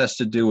part of this has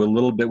to do a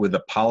little bit with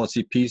the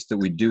policy piece that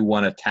we do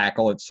want to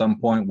tackle at some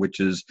point, which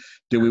is,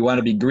 do we want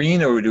to be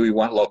green or do we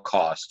want low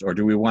cost, or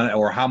do we want,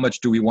 or how much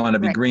do we want to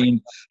be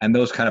green? And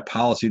those kind of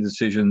policy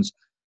decisions,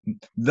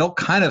 they'll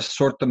kind of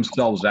sort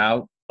themselves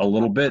out a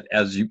little bit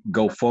as you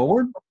go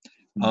forward,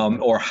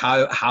 or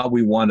how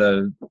we want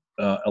to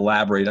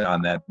elaborate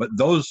on that. But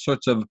those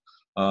sorts of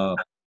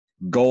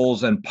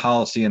goals and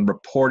policy and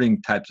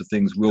reporting types of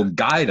things will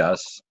guide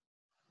us,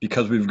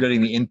 because we're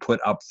getting the input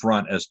up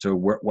front as to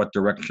what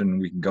direction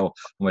we can go,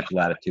 how much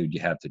latitude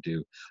you have to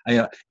do.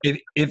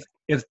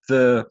 If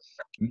the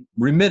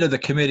remit of the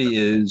committee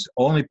is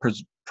only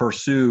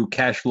pursue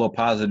cash flow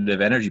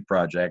positive energy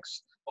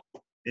projects,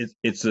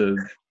 it's a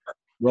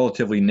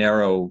relatively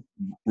narrow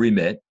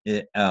remit,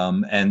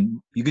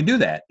 and you can do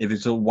that. If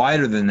it's a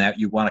wider than that,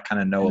 you want to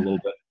kind of know a little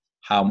bit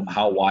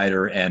how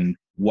wider and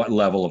what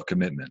level of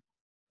commitment.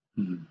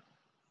 Mm-hmm.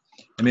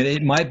 I mean,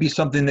 it might be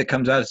something that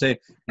comes out and say,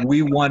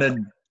 we want to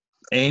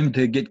aim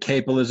to get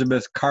Cape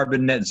Elizabeth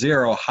carbon net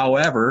zero.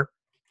 However,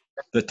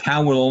 the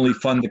town will only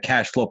fund the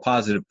cash flow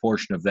positive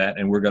portion of that,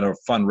 and we're going to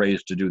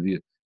fundraise to do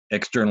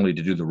externally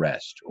to do the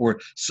rest. Or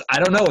I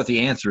don't know what the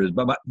answer is,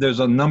 but there's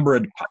a number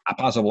of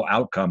possible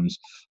outcomes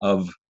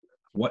of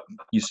what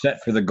you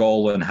set for the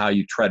goal and how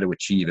you try to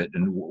achieve it,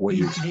 and what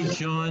you. Hey,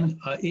 John,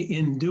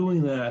 in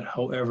doing that,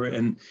 however,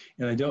 and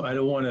I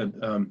don't want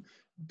to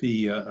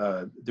be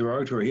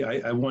derogatory.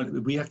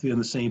 We have to be on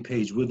the same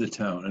page with the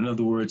town. In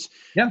other words,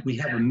 we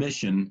have a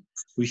mission.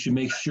 We should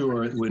make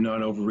sure we're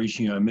not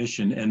overreaching our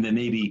mission, and then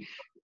maybe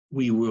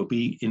we will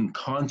be in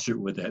concert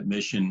with that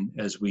mission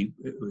as we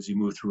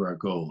move through our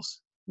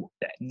goals.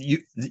 You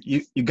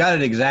got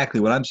it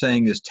exactly. What I'm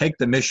saying is take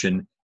the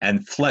mission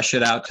and flesh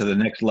it out to the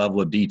next level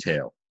of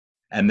detail,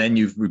 and then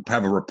you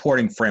have a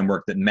reporting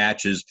framework that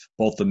matches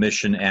both the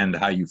mission and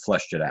how you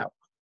fleshed it out.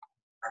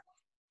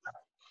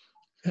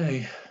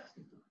 Okay.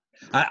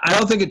 I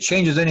don't think it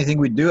changes anything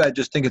we do. I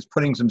just think it's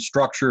putting some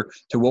structure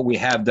to what we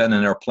have done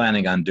and are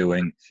planning on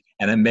doing,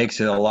 and it makes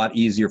it a lot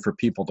easier for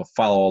people to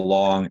follow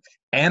along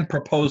and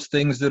propose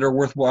things that are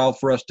worthwhile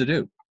for us to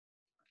do.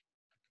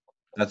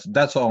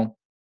 That's all.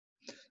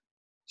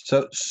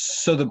 So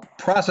the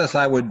process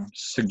I would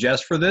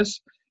suggest for this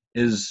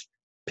is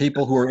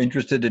people who are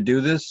interested to do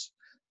this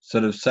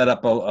sort of set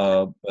up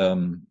a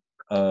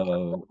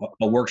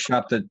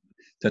workshop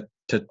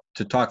to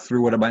to talk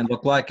through what it might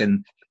look like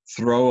and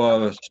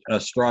throw a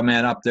straw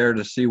man up there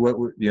to see what,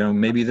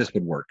 maybe this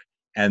would work.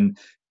 And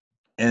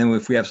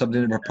if we have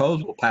something to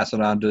propose, we'll pass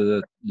it on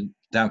to the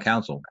town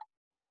council.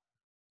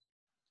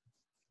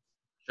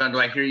 John, do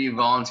I hear you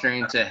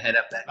volunteering to head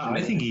up that I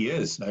committee? think he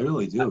is. I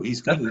really do.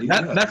 He's good.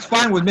 That's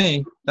fine with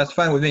me. That's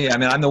fine with me. I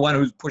mean, I'm the one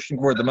who's pushing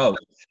for it the most.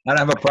 I don't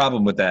have a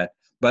problem with that.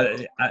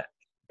 But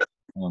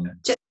John,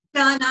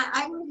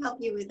 I will help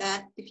you with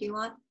that if you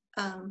want.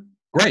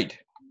 Great.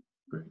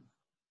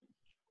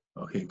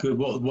 Okay, good.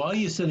 Well, while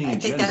you're setting I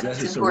think agendas,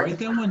 that's so write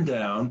important. that one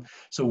down.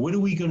 So what are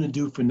we going to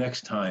do for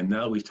next time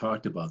now that we've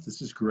talked about? This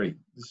is great.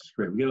 This is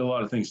great. We got a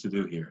lot of things to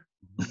do here.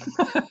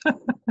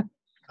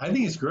 I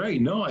think it's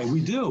great. No, we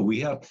do. We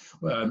have,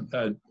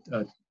 Barry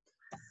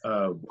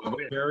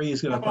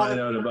is going to find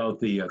out about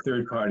the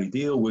third-party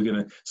deal.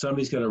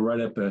 Somebody's going to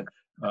write up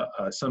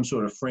some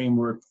sort of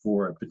framework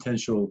for a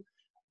potential,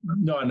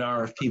 not an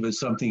RFP, but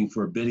something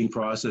for a bidding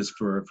process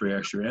for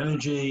extra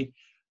energy.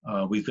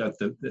 We've got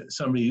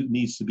somebody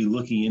needs to be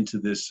looking into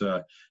this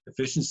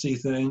efficiency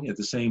thing at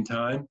the same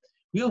time.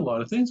 We have a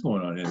lot of things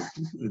going on here.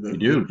 We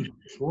do.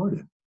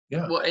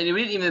 Yeah. Well, and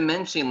we didn't even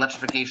mention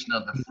electrification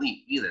of the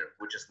fleet either,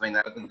 which is something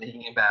that I've been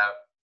thinking about.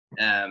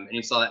 And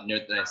you saw that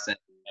note that I sent,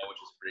 which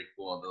is pretty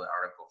cool, the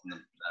article from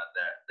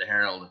the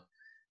Herald.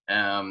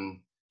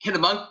 Hey, the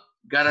monk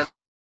got a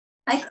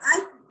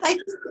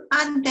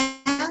On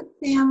that,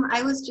 Sam,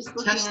 I was just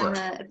looking Tesla. on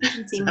the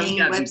Efficiency How Main you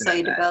gotta do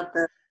website that? about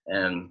the.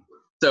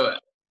 So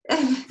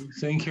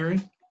Saying,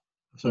 Carrie?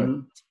 Sorry.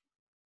 Mhm.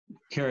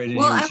 Carrie, I didn't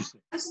Well, hear I what you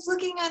said. was just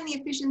looking on the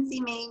Efficiency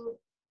Main.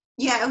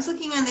 Yeah, I was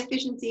looking on the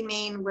Efficiency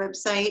Main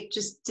website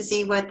just to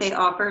see what they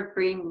offered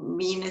for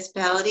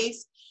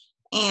municipalities.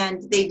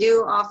 And they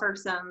do offer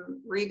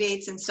some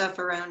rebates and stuff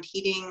around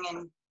heating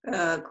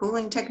and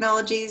cooling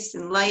technologies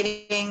and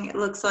lighting, it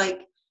looks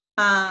like.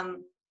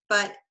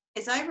 But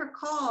as I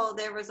recall,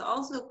 there was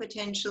also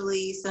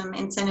potentially some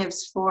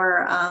incentives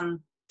for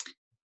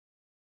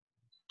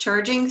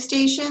charging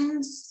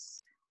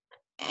stations.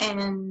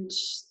 And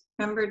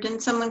remember,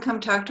 didn't someone come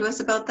talk to us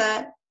about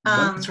that?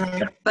 That's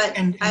right. But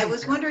And- I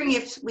was wondering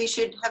if we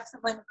should have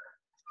someone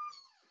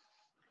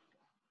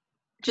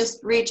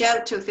just reach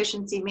out to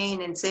Efficiency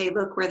Maine and say,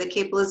 look, we're the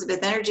Cape Elizabeth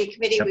Energy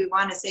Committee. Yep. We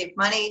want to save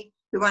money.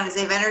 We want to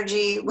save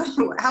energy.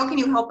 How can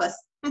you help us?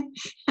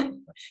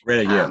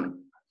 Great idea.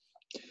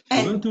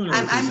 Well, they're doing a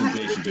I'm happy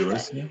to presentation do to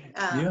us. that.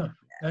 Yeah,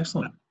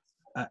 excellent.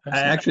 I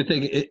actually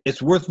think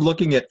it's worth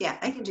looking at Yeah,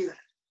 I can do that.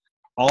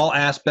 all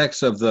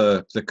aspects of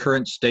the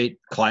current state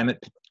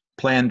climate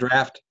plan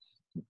draft.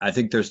 I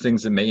think there's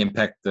things that may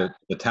impact the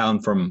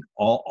town from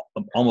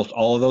almost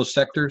all of those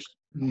sectors.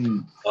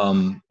 Hmm.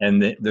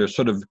 And they're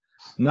sort of,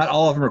 not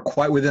all of them are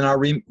quite within our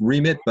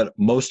remit, but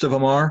most of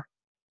them are.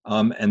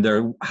 And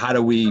they're, how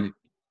do we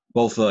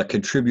both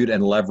contribute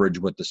and leverage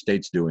what the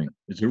state's doing?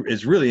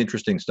 It's really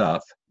interesting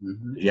stuff.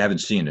 Mhm. You haven't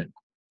seen it.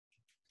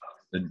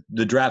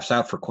 The draft's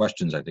out for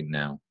questions, I think,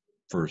 now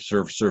for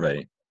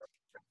survey.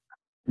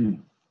 Wanna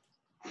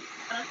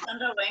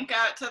send a link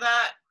out to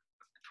that,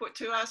 put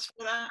to us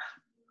for that?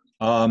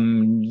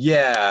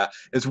 Yeah,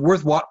 it's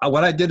worth what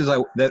I did is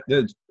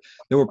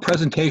there were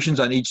presentations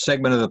on each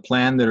segment of the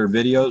plan that are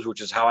videos, which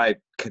is how I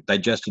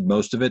digested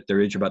most of it. They're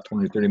each about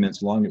 20 or 30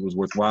 minutes long. It was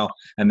worthwhile.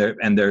 And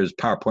there's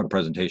PowerPoint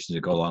presentations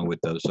that go along with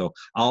those. So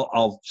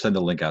I'll send a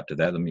link out to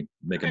that. Let me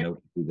make a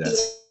note to do that.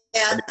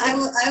 Yeah, I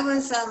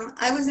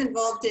was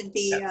involved in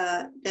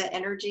the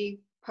energy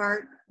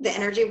part, the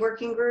energy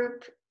working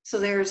group. So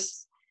there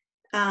was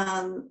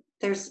an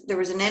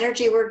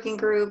energy working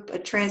group, a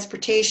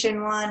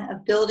transportation one, a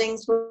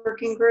buildings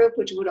working group,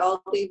 which would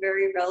all be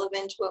very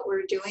relevant to what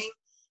we're doing.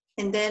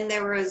 And then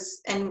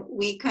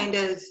we kind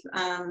of,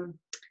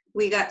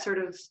 we got sort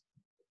of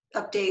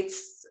updates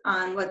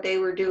on what they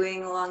were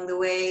doing along the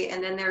way.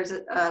 And then there's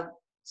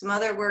some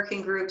other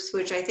working groups,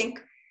 which I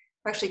think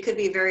actually could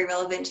be very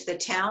relevant to the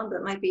town,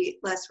 but might be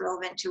less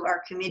relevant to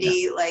our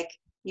committee, like,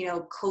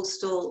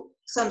 coastal,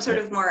 some sort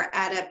of more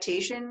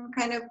adaptation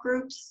kind of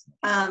groups.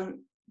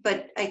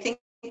 But I think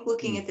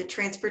looking at the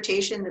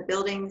transportation, the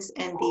buildings,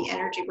 and the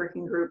energy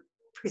working group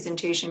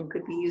presentation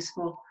could be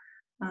useful.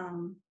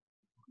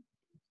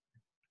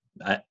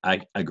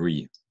 I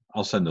agree.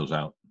 I'll send those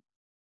out.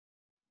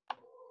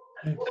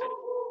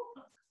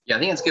 yeah, I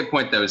think it's a good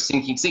point though. Is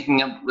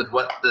syncing up with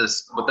what the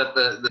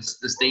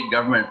state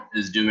government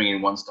is doing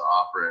and wants to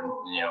offer, and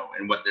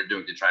and what they're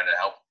doing to try to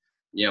help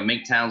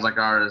make towns like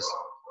ours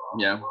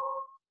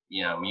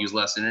use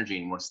less energy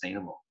and more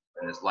sustainable.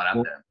 And there's a lot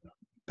out there.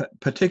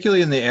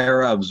 Particularly in the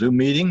era of Zoom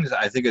meetings,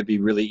 I think it'd be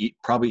really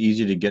probably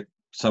easy to get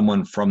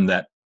someone from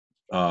that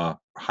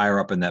higher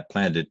up in that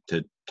plan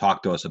to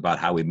talk to us about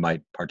how we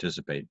might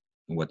participate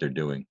in what they're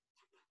doing.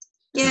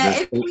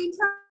 Yeah,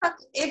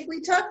 if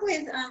we talk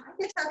with,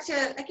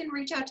 I can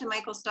reach out to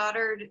Michael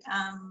Stoddard.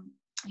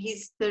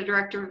 He's the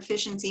director of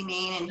Efficiency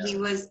Maine, and he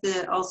was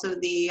also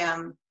the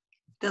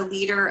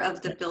leader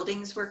of the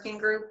buildings working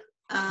group.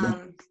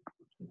 I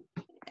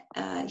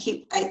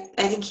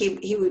think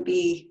he would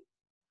be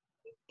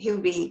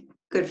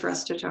good for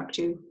us to talk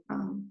to.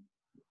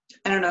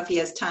 I don't know if he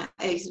has time.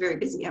 He's very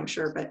busy, I'm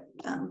sure, but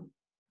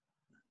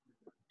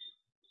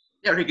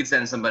Yeah, or he could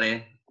send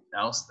somebody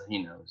else that he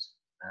knows.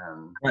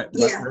 Right.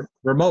 Yeah. But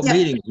remote Yeah.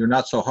 meetings are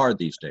not so hard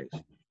these days.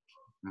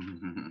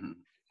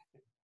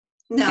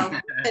 no.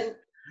 And-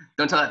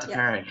 Don't tell that to Yeah.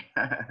 Perry.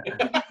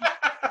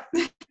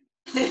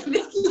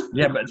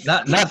 Yeah, but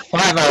not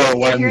 5-hour Yeah,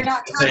 one. you're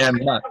not Sam.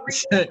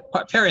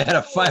 Perry had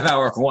a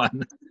 5-hour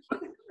one.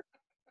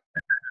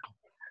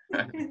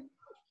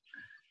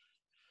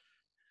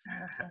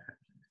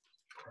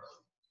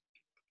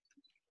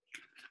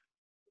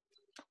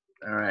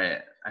 All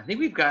right. I think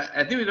we've got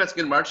some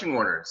good marching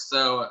orders.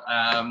 So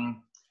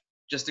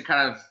just to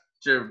kind of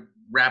to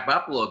wrap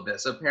up a little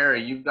bit. So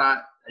Perry, you're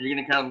gonna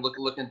kind of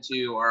look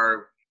into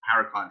our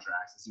power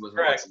contracts and see what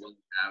flexibility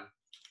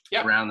we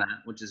have around that,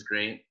 which is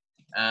great.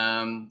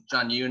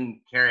 John, you and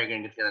Carrie are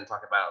gonna get together and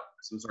talk about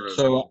some sort of.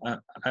 So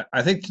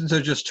I think since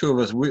there's just two of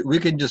us, we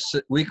can just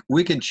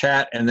we can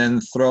chat and then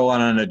throw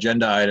on an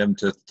agenda item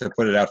to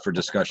put it out for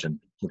discussion.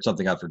 Put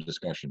something out for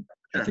discussion.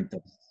 Sure. I think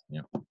that's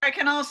I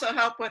can also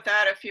help with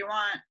that if you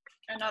want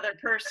another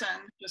person.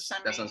 Just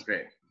send That me. sounds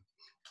great.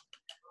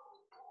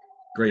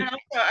 great. And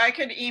also, I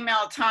could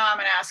email Tom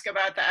and ask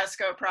about the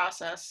ESCO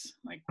process,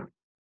 like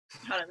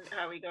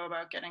how we go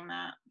about getting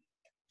that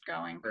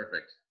going.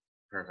 Perfect.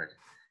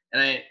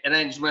 And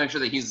I just want to make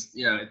sure that he's,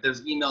 if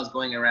there's emails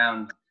going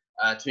around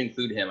to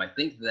include him, I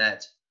think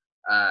that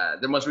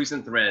the most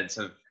recent threads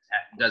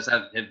does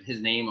have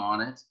his name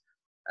on it.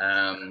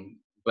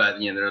 But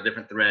there are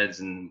different threads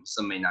and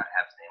some may not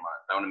have his name on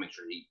it. I want to make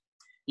sure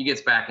he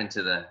gets back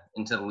into the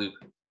loop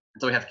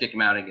until we have to kick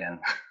him out again.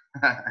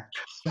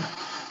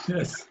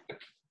 Yes.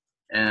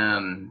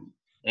 And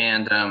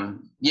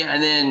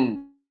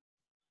then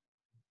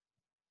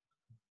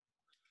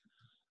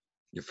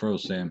You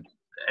froze, Sam.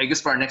 I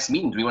guess for our next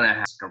meeting, do we want to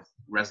have some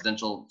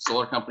residential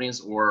solar companies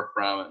or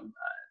from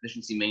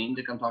Efficiency Maine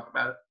to come talk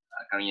about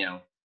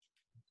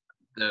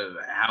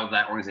how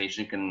that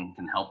organization can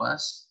help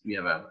us? Do we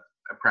have a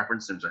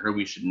preference in terms of who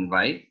we should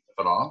invite, if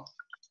at all?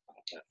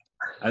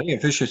 I think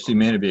Efficiency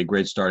Maine would be a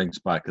great starting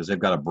spot because they've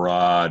got a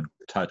broad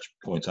touch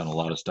points on a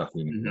lot of stuff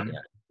we need to look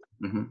at.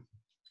 Mm-hmm.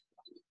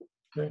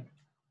 Okay.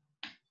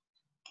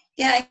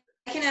 Yeah,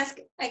 I can ask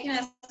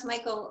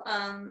Michael,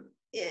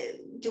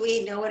 do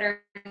we know what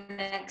our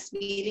next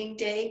meeting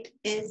date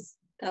is?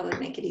 That would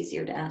make it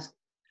easier to ask.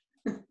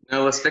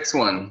 No, let's fix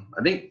one.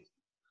 I think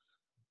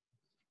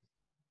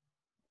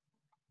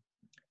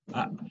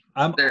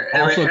I'm there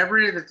also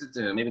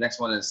maybe next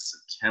one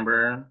is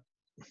September.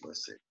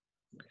 Let's see.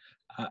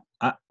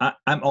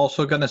 I'm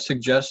also going to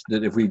suggest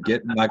that if we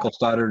get Michael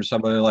Stoddard or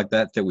somebody like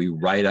that, that we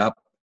write up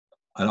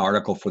an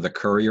article for the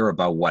Courier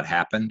about what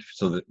happened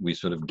so that we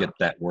sort of get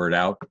that word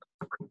out.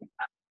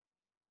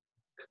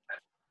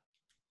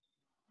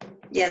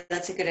 Yeah,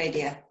 that's a good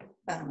idea.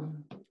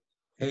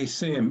 Hey,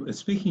 Sam,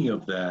 speaking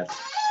of that,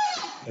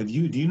 do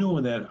you know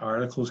when that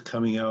article is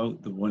coming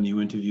out, the one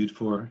you interviewed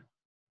for?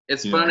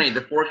 It's Yeah. funny.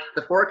 The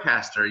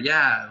forecaster,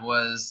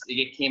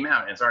 it came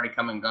out. It's already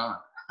come and gone.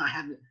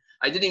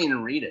 I didn't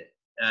even read it.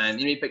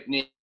 And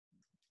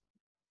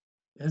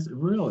That's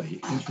really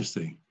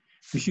interesting.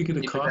 We should get a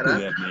You pick copy that of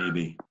that,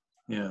 maybe.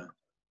 Yeah.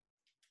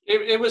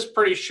 It was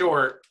pretty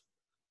short.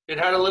 It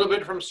had a little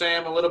bit from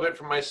Sam, a little bit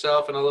from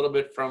myself, and a little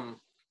bit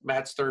from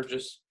Matt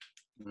Sturgis.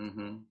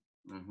 Mm-hmm.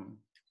 Mm-hmm.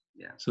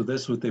 Yeah. So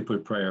that's what they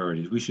put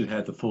priorities. We should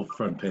have the full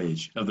front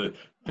page of the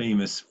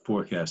famous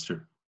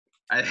forecaster.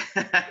 I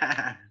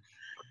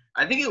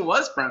think it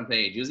was front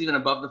page. It was even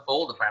above the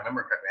fold, if I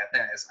remember correctly.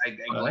 I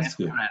glanced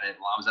good. down at it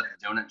while I was at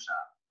the donut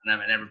shop,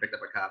 and I never picked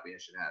up a copy. I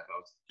should have.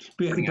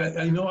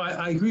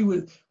 I agree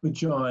with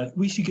John.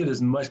 We should get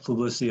as much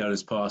publicity out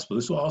as possible.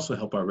 This will also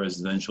help our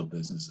residential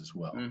business as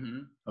well. Mm-hmm.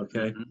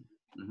 Okay.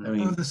 Mm-hmm. I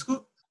mean, Well,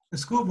 the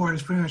school board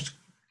has pretty much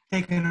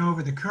taken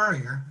over the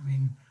Courier. I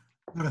mean,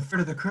 about a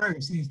third of the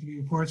Courier seems to be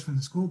reports from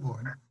the school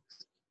board.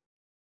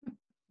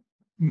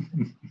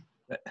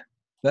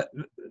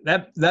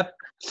 That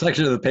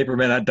section of the paper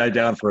may not die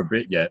down for a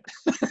bit yet.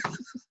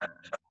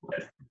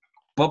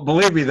 But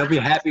believe me, they'll be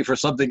happy for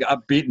something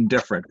upbeat and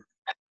different.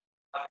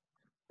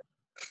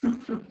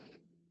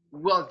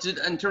 Well,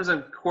 in terms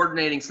of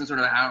coordinating some sort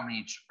of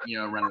outreach,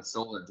 around the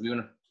solar, do we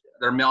want to?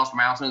 There are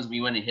milestones we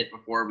want to hit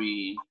before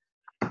we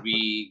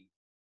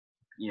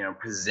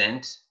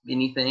present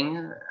anything.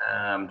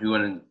 Do we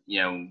want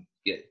to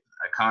get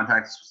a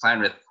contract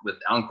signed with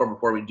Encore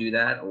before we do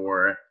that,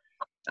 or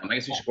I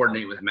guess we should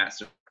coordinate with Matt.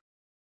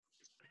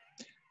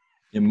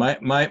 And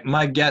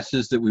my guess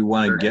is that we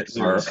want to get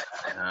the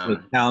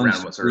town around what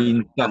sort of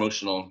screen stuff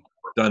promotional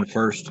done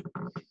first.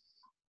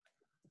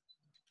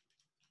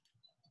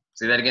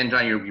 Say that again,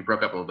 John. You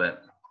broke up a little bit.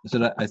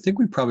 So I think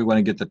we probably want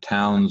to get the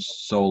town's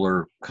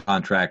solar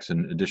contracts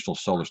and additional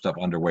solar stuff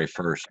underway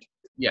first.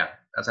 Yeah,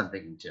 that's what I'm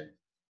thinking too.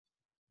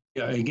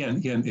 yeah.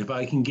 Again, if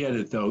I can get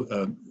it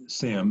though,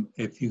 Sam,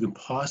 if you can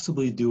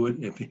possibly do it,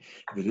 if it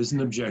isn't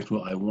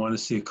objectionable, I want to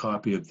see a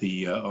copy of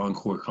the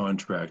Encore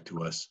contract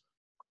to us.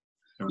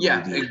 I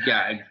really do.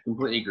 I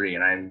completely agree,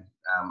 and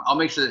I'll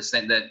make sure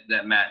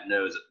that Matt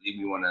knows that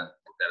we want to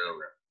look that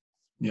over.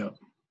 Yeah.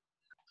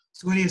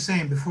 So what are you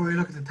saying? Before we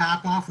look at the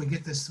top off, we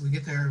get their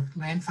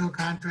landfill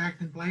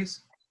contract in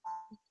place?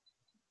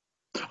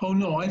 Oh,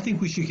 no, I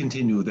think we should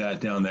continue with that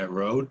down that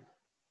road.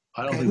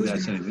 I don't Okay, think who's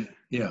that's gonna- anything.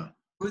 Yeah,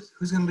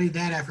 Who's going to lead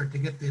that effort to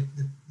get the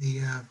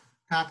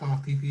top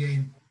off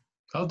PPA?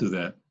 I'll do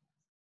that.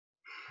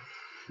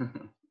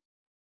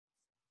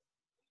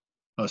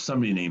 Oh,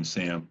 somebody named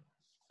Sam.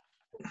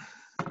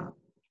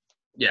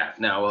 Yeah,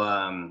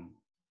 no,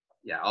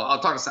 yeah, I'll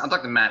talk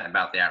to Matt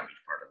about the outreach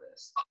part of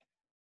this.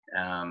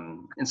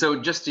 And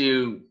so just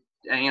to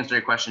answer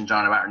your question,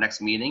 John, about our next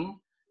meeting.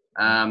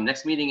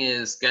 Next meeting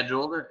is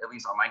scheduled, at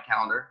least on my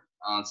calendar,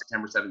 on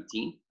September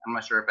 17th. I'm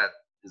not sure if that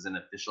is an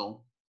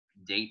official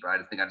date, but I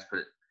just think I just put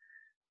it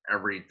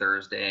every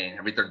Thursday,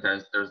 every third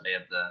Thursday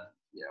of the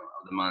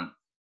of the month.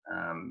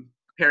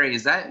 Perry,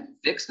 is that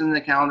fixed in the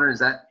calendar? Is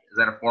that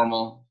a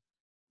formal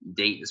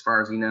date as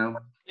far as you know?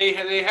 They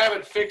have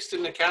it fixed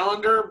in the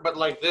calendar, but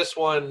like this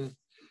one,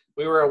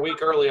 we were a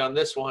week early on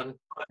this one.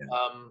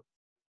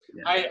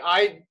 Yeah.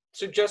 I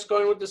suggest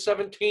going with the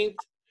 17th,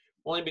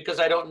 only because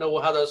I don't know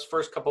how those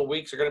first couple of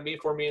weeks are going to be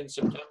for me in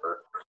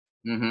September.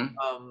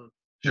 Mm-hmm.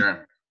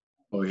 Sure.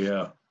 Oh,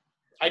 yeah.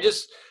 I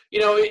just,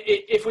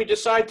 if we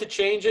decide to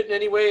change it in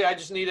any way, I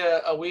just need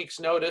a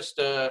week's notice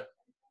to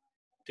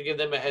give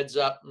them a heads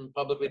up and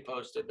publicly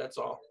post it. That's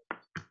all.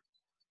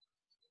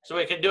 So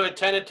we can do a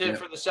tentative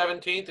for the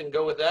 17th and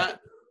go with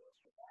that.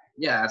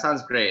 Yeah, that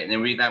sounds great. And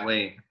then that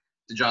way,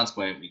 to John's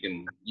point,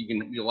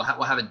 we'll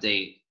have a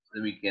date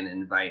that we can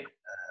invite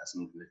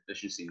some of the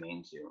Efficiency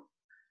Maine to.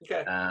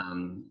 Okay.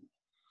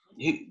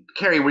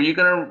 Carrie, were you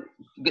gonna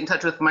get in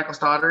touch with Michael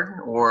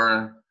Stoddard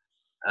or?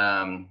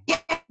 Yeah,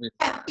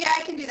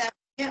 I can do that.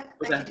 Yeah,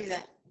 Okay. I can do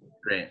that.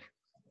 Great.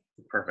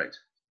 Perfect.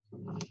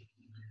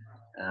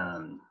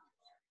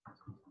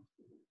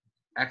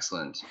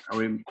 Excellent.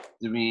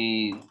 Did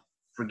we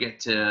forget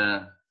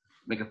to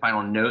make a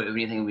final note of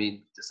anything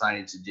we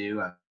decided to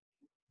do?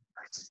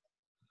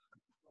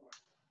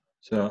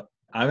 So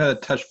I'm going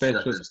to touch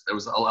base with. There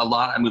was a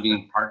lot of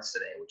moving parts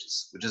today, which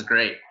is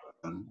great.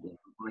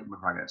 Making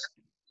progress.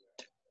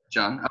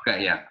 John?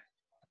 Okay, yeah.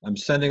 I'm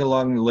sending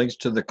along the links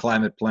to the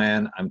climate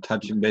plan. I'm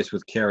touching base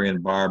with Carrie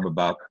and Barb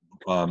about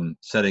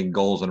setting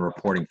goals and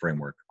reporting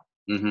framework.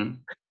 Mm-hmm.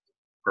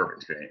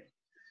 Perfect. Great.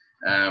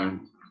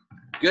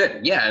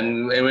 Good. Yeah,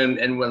 and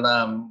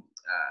we'll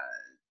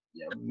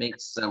make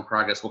some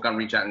progress. We'll kind of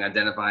reach out and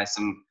identify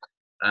some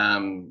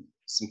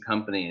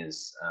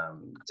companies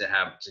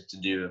to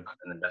do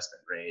an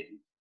investment grade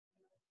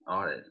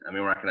audit. I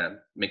mean, we're not going to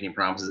make any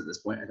promises at this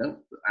point. I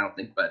don't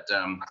think, but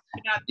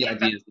the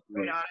idea is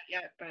audit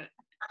yet, but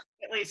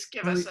at least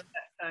give us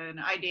an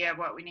idea of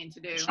what we need to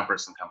do. For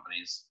some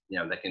companies,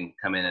 that can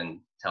come in and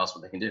tell us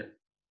what they can do.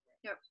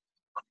 Yep.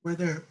 Were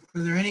there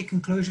any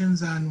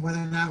conclusions on whether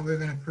or not we're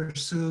going to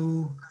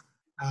pursue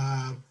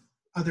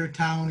other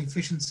town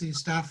efficiency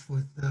stuff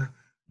with the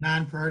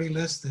non-priority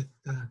list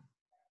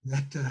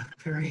that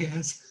Perry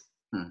has?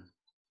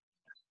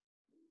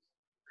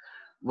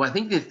 Well, I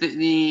think if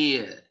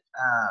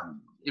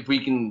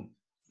we can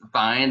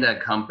find a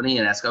company,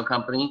 an ESCO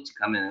company, to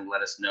come in and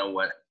let us know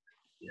what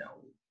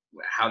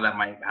how that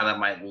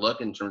might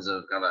look in terms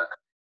of kind of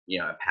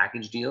a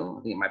package deal,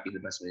 I think it might be the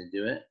best way to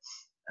do it.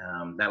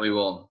 That way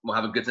we'll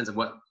have a good sense of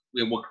what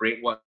we'll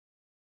create. What.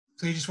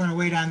 So you just want to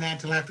wait on that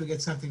until after we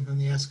get something from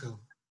the ESCO?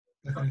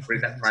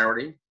 Create that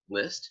priority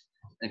list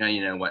and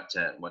kind of what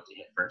to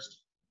hit first.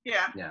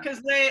 Yeah,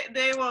 because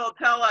they will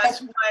tell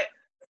us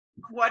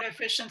what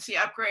efficiency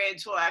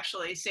upgrades will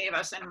actually save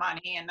us in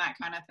money and that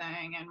kind of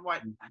thing, and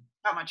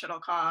how much it'll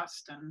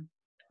cost and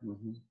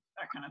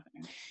that kind of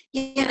thing.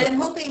 Yeah, and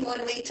I'm hoping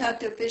when we talk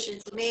to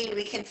Efficiency Maine,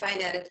 we can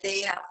find out if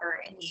they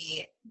offer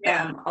any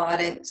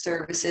audit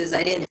services.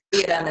 I didn't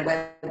see it on the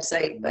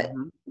website, but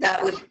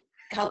that would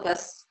help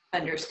us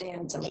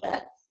understand some of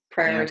that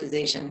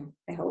prioritization,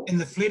 I hope. In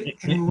the fleet,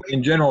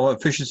 in general,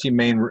 Efficiency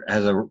Maine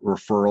has a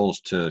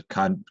referrals to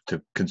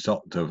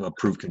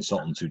approved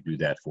consultants who do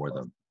that for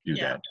them.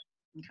 That.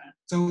 Okay.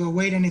 So we'll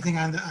wait anything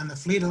on the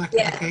fleet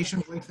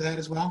electrification. Wait for that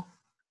as well.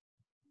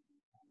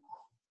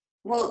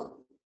 Well,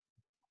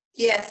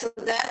 yeah. So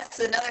that's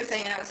another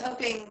thing. I was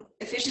hoping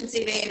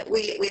Efficiency Maine.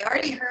 We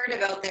already heard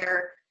about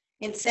their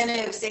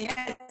incentives. They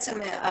had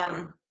some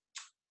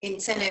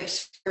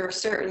incentives for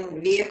certain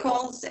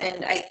vehicles,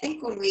 and I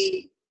think when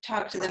we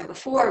talked to them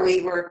before,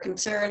 we were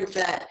concerned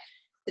that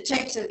the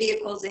types of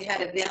vehicles they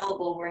had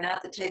available were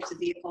not the types of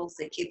vehicles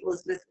that Cape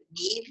Elizabeth would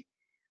need.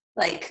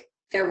 Like,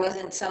 there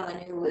wasn't someone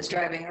who was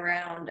driving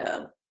around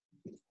a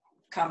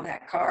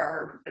compact car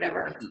or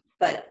whatever,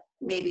 but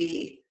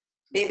maybe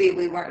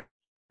we weren't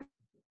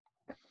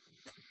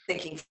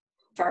thinking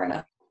far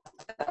enough.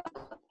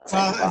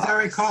 Well, as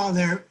I recall,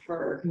 there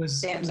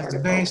was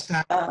based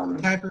on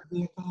the type of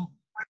vehicle.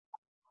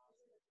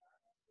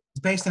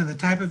 Based on the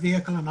type of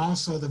vehicle and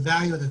also the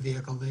value of the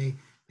vehicle, they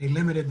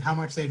limited how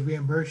much they'd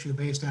reimburse you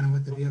based on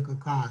what the vehicle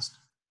cost.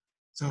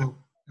 So,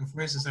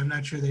 for instance, I'm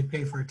not sure they'd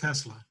pay for a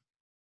Tesla.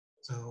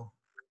 So,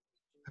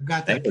 I've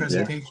got that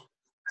presentation.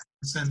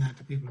 I'll send that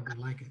to people if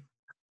they like it.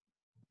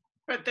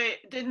 But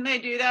didn't they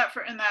do that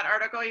in that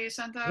article you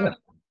sent out, Yeah.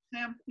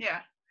 Sam?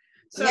 Yeah.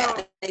 So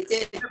Yeah, they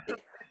did.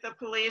 if the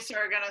police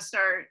are gonna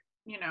start,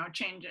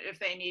 change it, if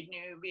they need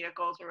new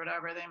vehicles or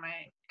whatever, they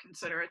might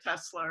consider a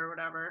Tesla or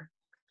whatever.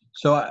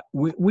 So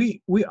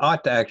we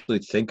ought to actually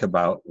think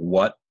about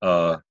what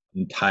a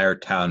entire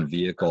town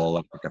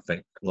vehicle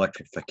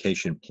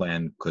electrification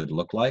plan could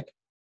look like,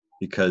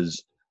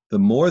 because the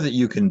more that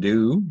you can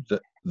do,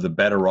 the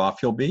better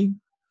off you'll be,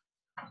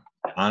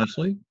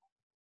 honestly.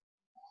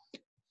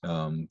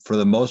 For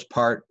the most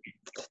part,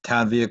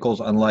 town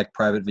vehicles, unlike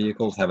private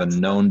vehicles, have a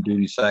known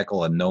duty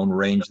cycle, a known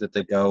range that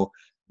they go.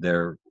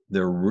 Their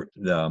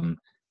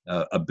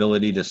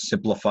ability to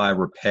simplify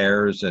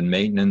repairs and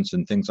maintenance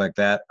and things like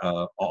that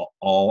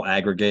all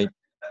aggregate.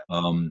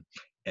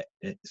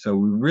 So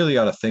we really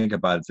ought to think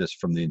about this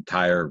from the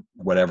entire,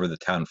 whatever the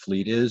town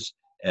fleet is.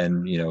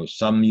 And,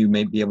 some you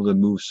may be able to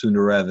move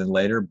sooner rather than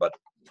later, but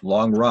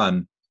long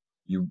run,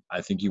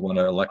 I think you want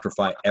to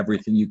electrify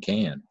everything you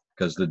can,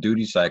 because the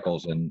duty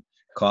cycles and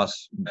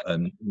costs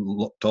and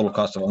total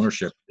cost of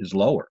ownership is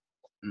lower.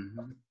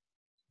 Mm-hmm.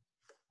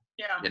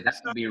 Yeah. Yeah,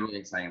 that would be a really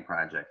exciting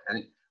project. I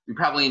think we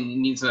probably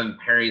need some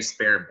Perry's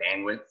spare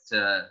bandwidth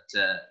to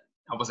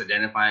help us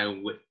identify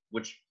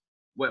what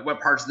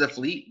parts of the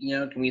fleet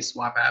can we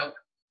swap out.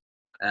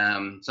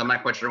 So I'm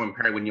not quite sure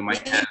when you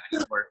might have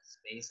more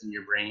space in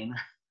your brain,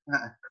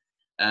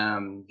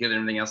 given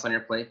everything else on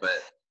your plate.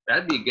 But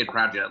that'd be a good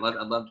project. I'd love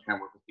to kind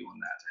of work with you on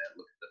that, to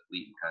look at the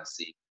fleet and kind of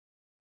see,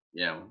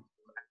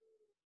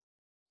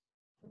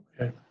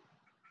 Okay.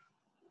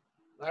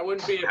 I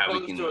wouldn't be How we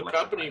opposed can to a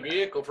electrify company that.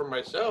 vehicle for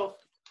myself.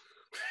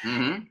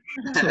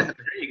 Mm-hmm. There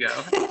you go.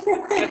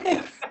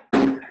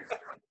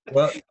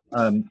 Well,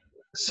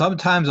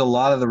 sometimes a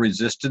lot of the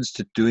resistance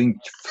to doing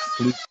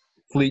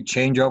fleet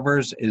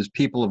changeovers is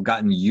people have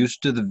gotten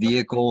used to the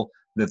vehicle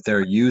that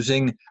they're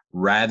using,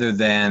 rather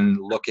than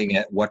looking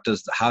at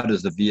how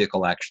does the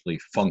vehicle actually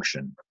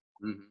function.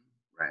 Mm-hmm.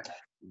 Right.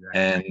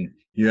 Exactly. And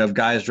you have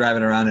guys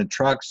driving around in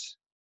trucks.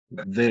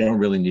 They don't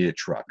really need a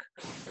truck.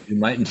 You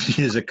might need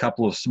is a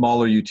couple of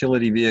smaller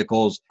utility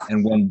vehicles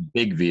and one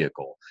big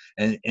vehicle.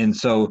 And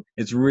so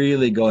it's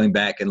really going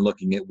back and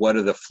looking at what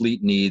are the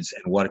fleet needs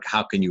and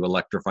how can you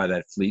electrify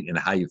that fleet and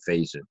how you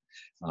phase it.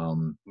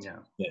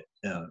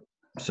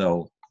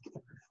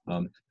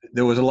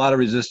 There was a lot of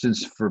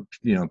resistance for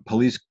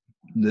police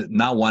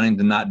not wanting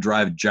to not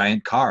drive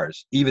giant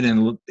cars,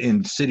 even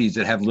in cities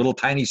that have little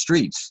tiny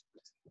streets,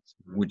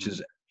 which is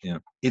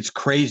it's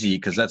crazy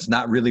because that's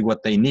not really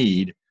what they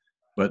need.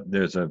 But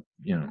there's a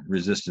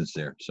resistance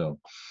there. So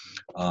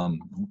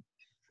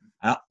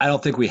I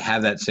don't think we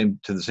have that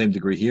to the same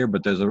degree here,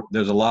 but there's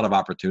a lot of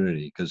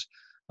opportunity, because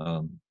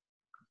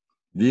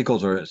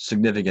vehicles are a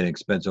significant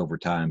expense over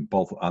time,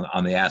 both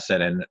on the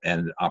asset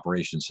and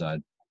operation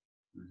side.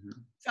 Mm-hmm.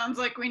 Sounds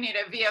like we need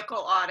a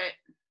vehicle audit.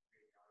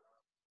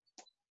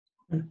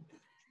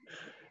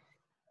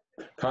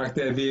 Park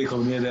that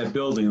vehicle near that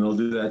building, they'll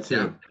do that too.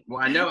 Yeah.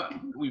 Well, I know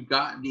we've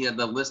got the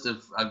list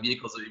of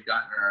vehicles that we've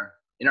got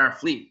in our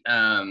fleet.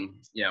 I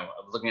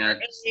was looking at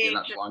it just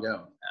not too long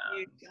ago.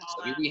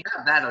 So we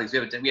have that, at least. We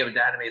have a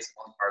database of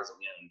all the cars that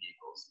we own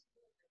vehicles.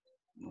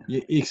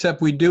 Yeah.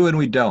 Except we do and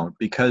we don't,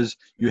 because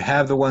you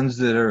have the ones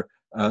that are,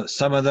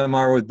 some of them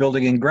are with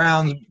building and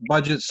grounds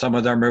budgets, some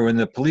of them are in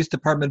the police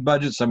department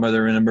budget, some of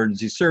them are in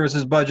emergency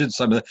services budget,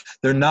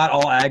 they're not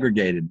all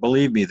aggregated.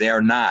 Believe me, they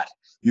are not.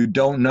 You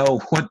don't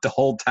know what the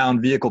whole town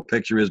vehicle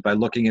picture is by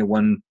looking at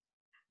one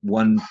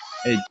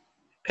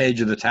page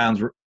of the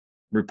town's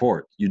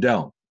report. You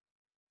don't.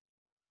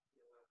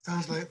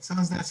 Sounds like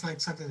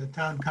something the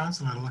town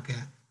council ought to look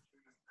at.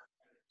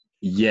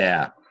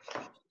 Yeah.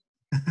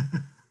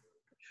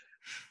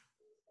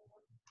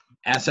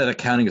 Asset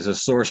accounting is a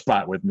sore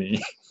spot with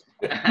me.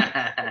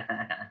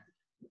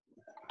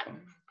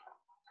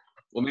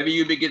 Well, maybe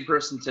you'd be a good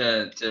person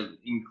to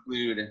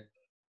include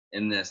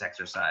in this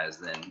exercise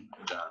then,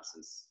 John,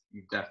 since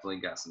you've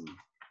definitely got some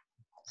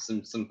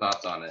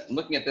thoughts on it. I'm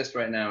looking at this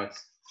right now.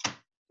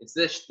 It's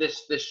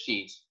this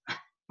sheet. You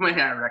might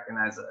not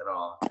recognize it at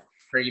all.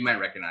 Or you might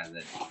recognize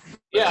it.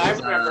 Yeah, I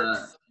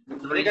remember. I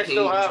think I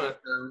still have it.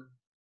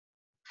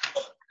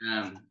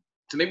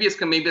 So maybe it's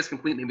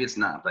complete, maybe it's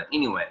not. But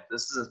anyway,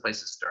 this is a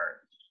place to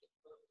start.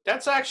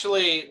 That's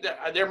actually,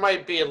 there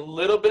might be a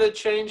little bit of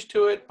change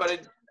to it,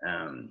 but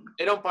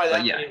they don't buy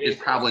that. Yeah,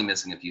 it's probably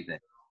missing a few things.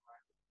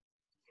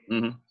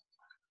 Mm-hmm.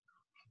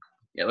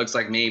 Yeah, it looks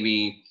like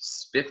maybe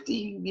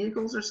 50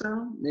 vehicles or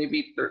so,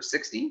 maybe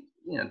 60.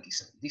 Yeah,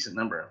 decent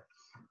number.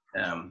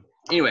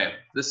 Anyway,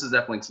 this is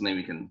definitely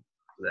something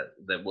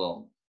that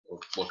we'll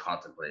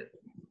contemplate.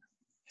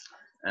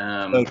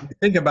 So if you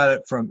think about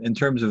it in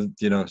terms of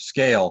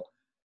scale,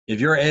 if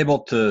you're able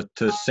to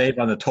save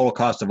on the total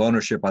cost of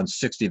ownership on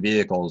 60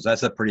 vehicles,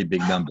 that's a pretty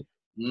big number.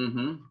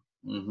 Mm-hmm.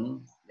 Mm-hmm.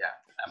 Yeah,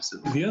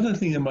 absolutely. The other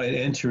thing that might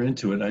enter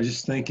into it, I was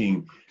just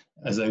thinking,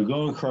 as I'm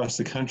going across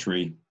the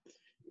country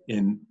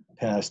in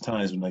past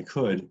times when I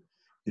could,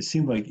 it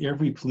seemed like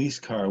every police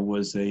car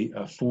was a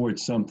Ford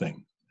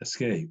something,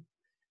 Escape.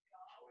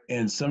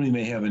 and somebody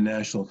may have a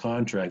national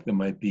contract that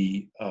might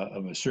be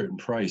of a certain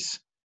price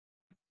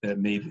that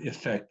may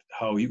affect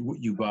how what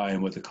you buy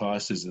and what the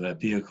cost is of that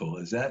vehicle.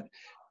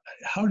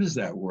 How does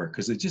that work?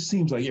 Because it just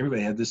seems like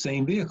everybody had the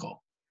same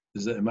vehicle.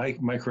 Am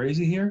I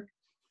crazy here?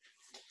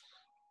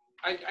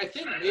 I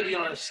think maybe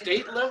on a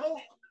state level,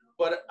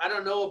 but I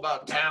don't know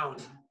about town.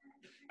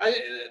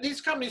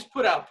 These companies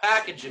put out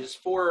packages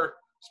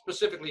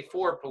specifically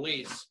for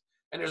police,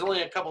 and there's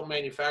only a couple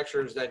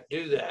manufacturers that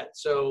do that.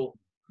 So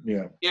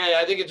yeah,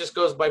 I think it just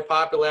goes by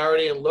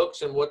popularity and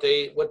looks and what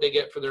they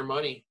get for their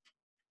money.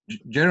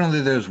 Generally,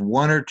 there's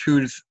one or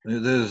two.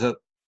 There's a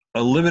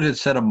limited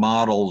set of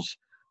models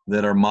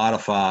that are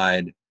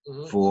modified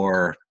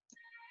for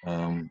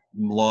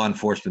law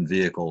enforcement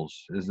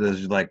vehicles.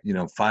 There's like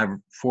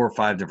 4 or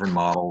 5 different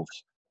models.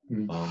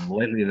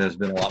 Lately, there's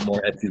been a lot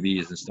more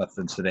SUVs and stuff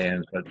than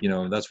sedans, but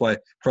that's why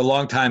for a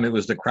long time it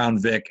was the Crown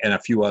Vic and a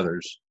few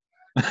others.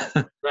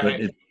 Right. But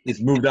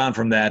it's moved on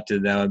from that to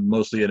now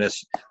mostly a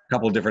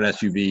couple of different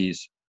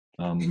SUVs.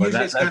 But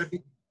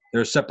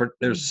there's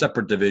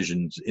separate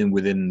divisions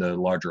within the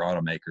larger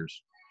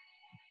automakers.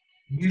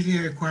 Usually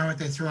a requirement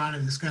they throw on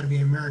it, it's got to be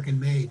American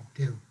made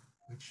too,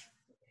 which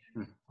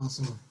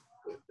also.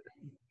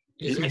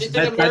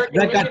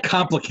 That got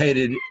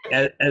complicated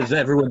as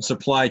everyone's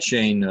supply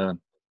chain.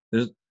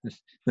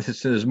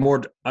 There's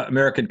more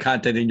American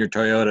content in your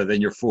Toyota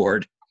than your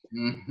Ford.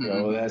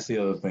 Well, that's the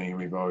other thing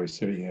we've always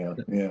said.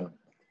 Yeah.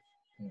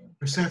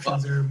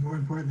 Perceptions are more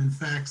important than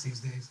facts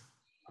these days.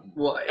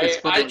 Well,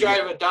 I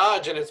drive a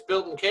Dodge and it's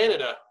built in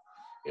Canada.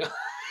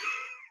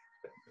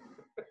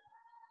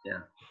 Yeah.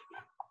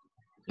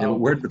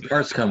 Where'd the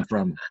parts come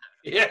from?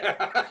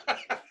 Yeah.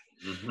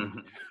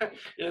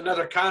 In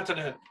another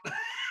continent.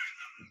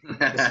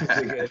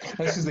 That's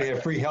because they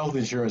have free health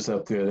insurance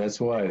up there. That's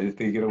why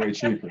they get away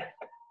cheaper.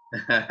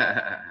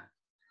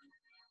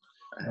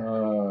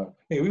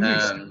 Hey, we've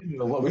expanded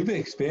a lot. We've been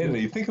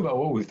expanding. You think about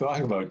what we've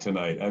talked about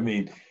tonight. I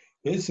mean,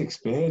 it's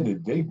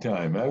expanded big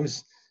time. I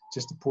was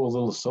just a poor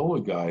little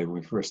solar guy when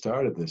we first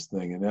started this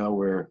thing, and now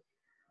we're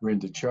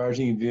into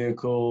charging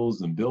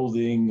vehicles and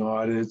building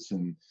audits,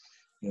 and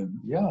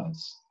yeah,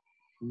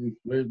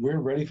 we're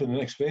ready for the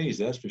next phase.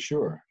 That's for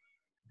sure.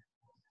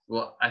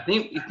 Well, I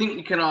think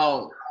we can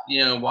all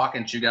walk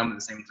and chew gum at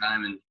the same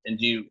time and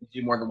do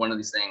more than one of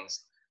these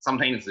things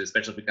simultaneously,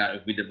 especially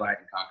if we divide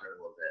and conquer a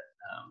little bit.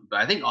 But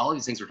I think all of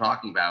these things we're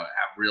talking about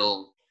have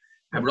real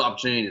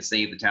opportunity to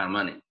save the town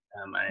money.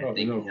 I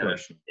think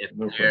if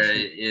there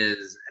is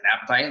an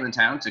appetite in the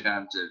town to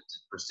kind of to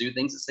pursue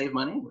things that save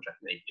money, which I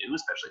think they do,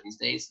 especially these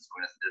days, since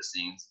they're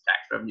seeing some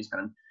tax revenues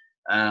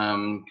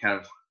kind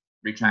of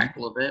retract a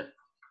little bit.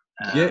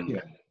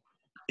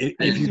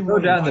 If you go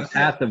down the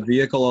path of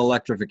vehicle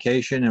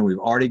electrification, and we've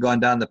already gone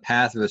down the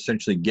path of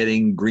essentially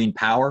getting green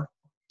power,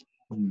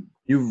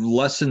 you've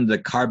lessened the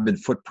carbon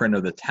footprint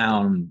of the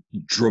town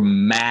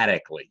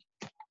dramatically.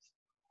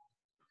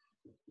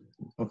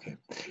 Okay.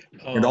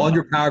 And all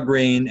your power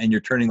green, and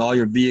you're turning all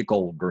your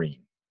vehicle green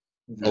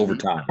over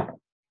time.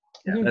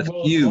 That's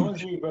huge. As long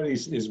as everybody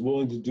is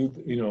willing to do,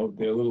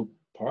 their little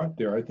part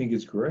there, I think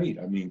it's great.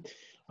 I mean,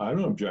 I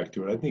don't object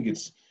to it. I think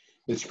it's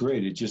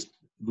great. It just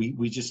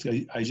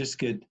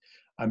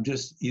I'm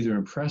just either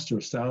impressed or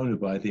astounded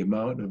by the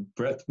amount of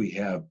breadth we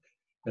have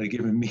at a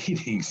given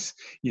meetings,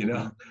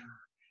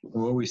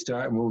 where we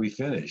start and where we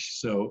finish.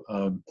 So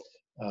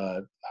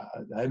I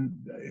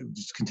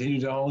just continue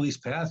down all these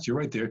paths. You're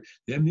right there.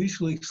 They're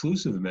mutually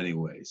exclusive in many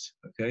ways.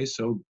 Okay,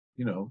 so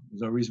there's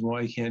no reason why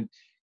you can't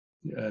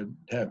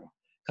have a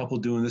couple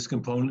doing this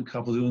component, a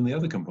couple doing the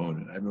other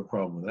component. I have no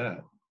problem with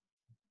that.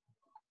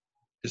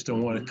 Just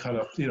don't want to cut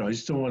off, I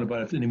just don't want to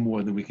bite off any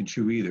more than we can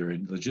chew either.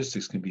 And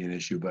logistics can be an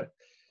issue, but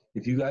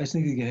if you guys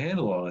think you can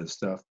handle all that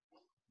stuff,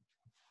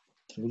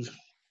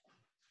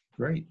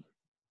 great.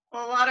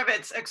 Well, a lot of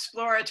it's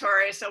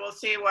exploratory, so we'll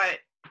see what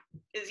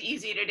is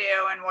easy to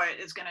do and what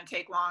is going to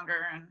take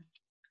longer.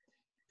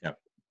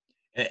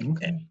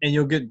 And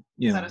you'll get,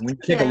 when you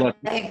take a look.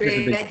 I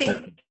agree. I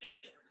think.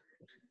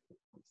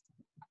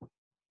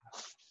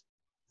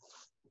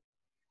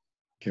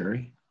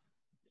 Carrie?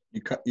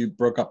 You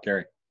broke up,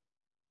 Carrie.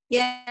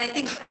 Yeah,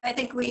 I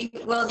think we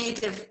will need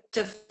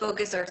to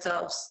focus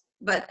ourselves,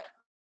 but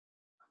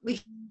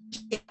we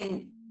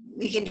can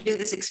do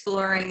this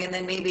exploring, and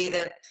then maybe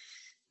the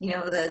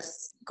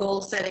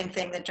goal setting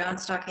thing that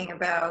John's talking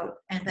about,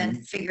 and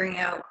then figuring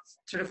out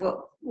sort of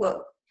what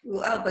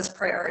will help us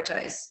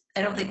prioritize.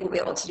 I don't think we'll be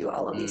able to do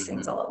all of these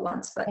things all at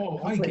once, but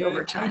hopefully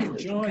over time.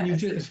 John, you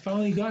just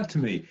finally got to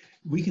me.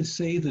 We can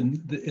say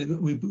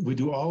we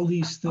do all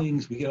these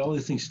things, we get all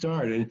these things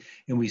started,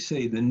 and we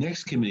say the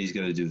next committee's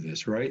got to do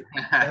this, right?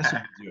 That's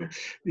what we do.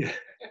 Yeah.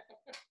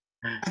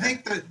 I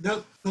think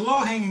the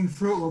low-hanging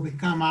fruit will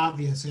become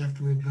obvious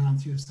after we've gone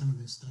through some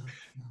of this stuff.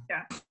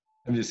 Yeah.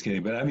 I'm just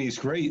kidding, but I mean, it's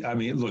great. I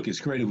mean, look,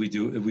 it's great if we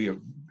have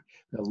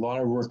a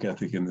lot of work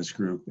ethic in this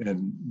group,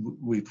 and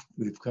we've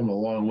come a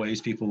long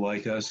ways, people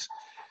like us,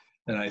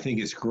 and I think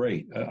it's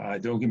great.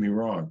 Don't get me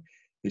wrong.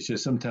 It's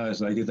just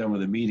sometimes when I get done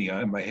with a meeting,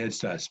 my head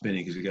starts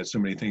spinning because we got so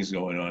many things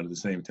going on at the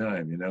same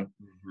time,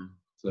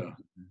 So,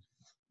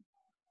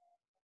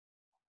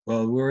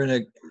 Well, we're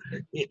in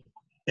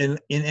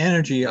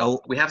energy.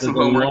 We have There's some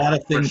a homework lot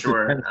of for things to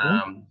sure.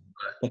 pencil,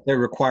 but they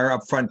require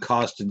upfront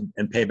cost and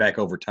payback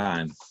over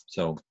time.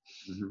 So,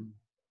 Mhm.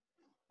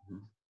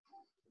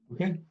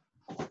 okay.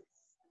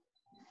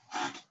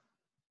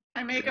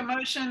 I make a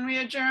motion, we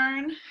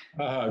adjourn.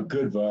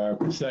 Good,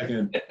 Barb.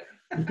 Second.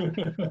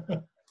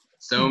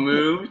 So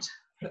moved.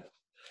 The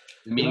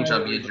meeting Good shall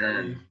night, be everybody.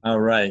 adjourned. all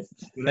right.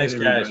 Good Thanks,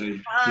 night, guys. everybody.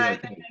 Bye, Yeah,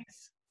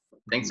 thanks.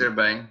 Thanks,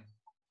 everybody.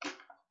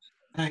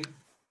 Aye.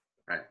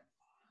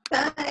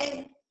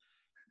 Bye.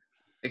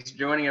 Thanks for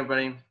joining,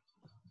 everybody.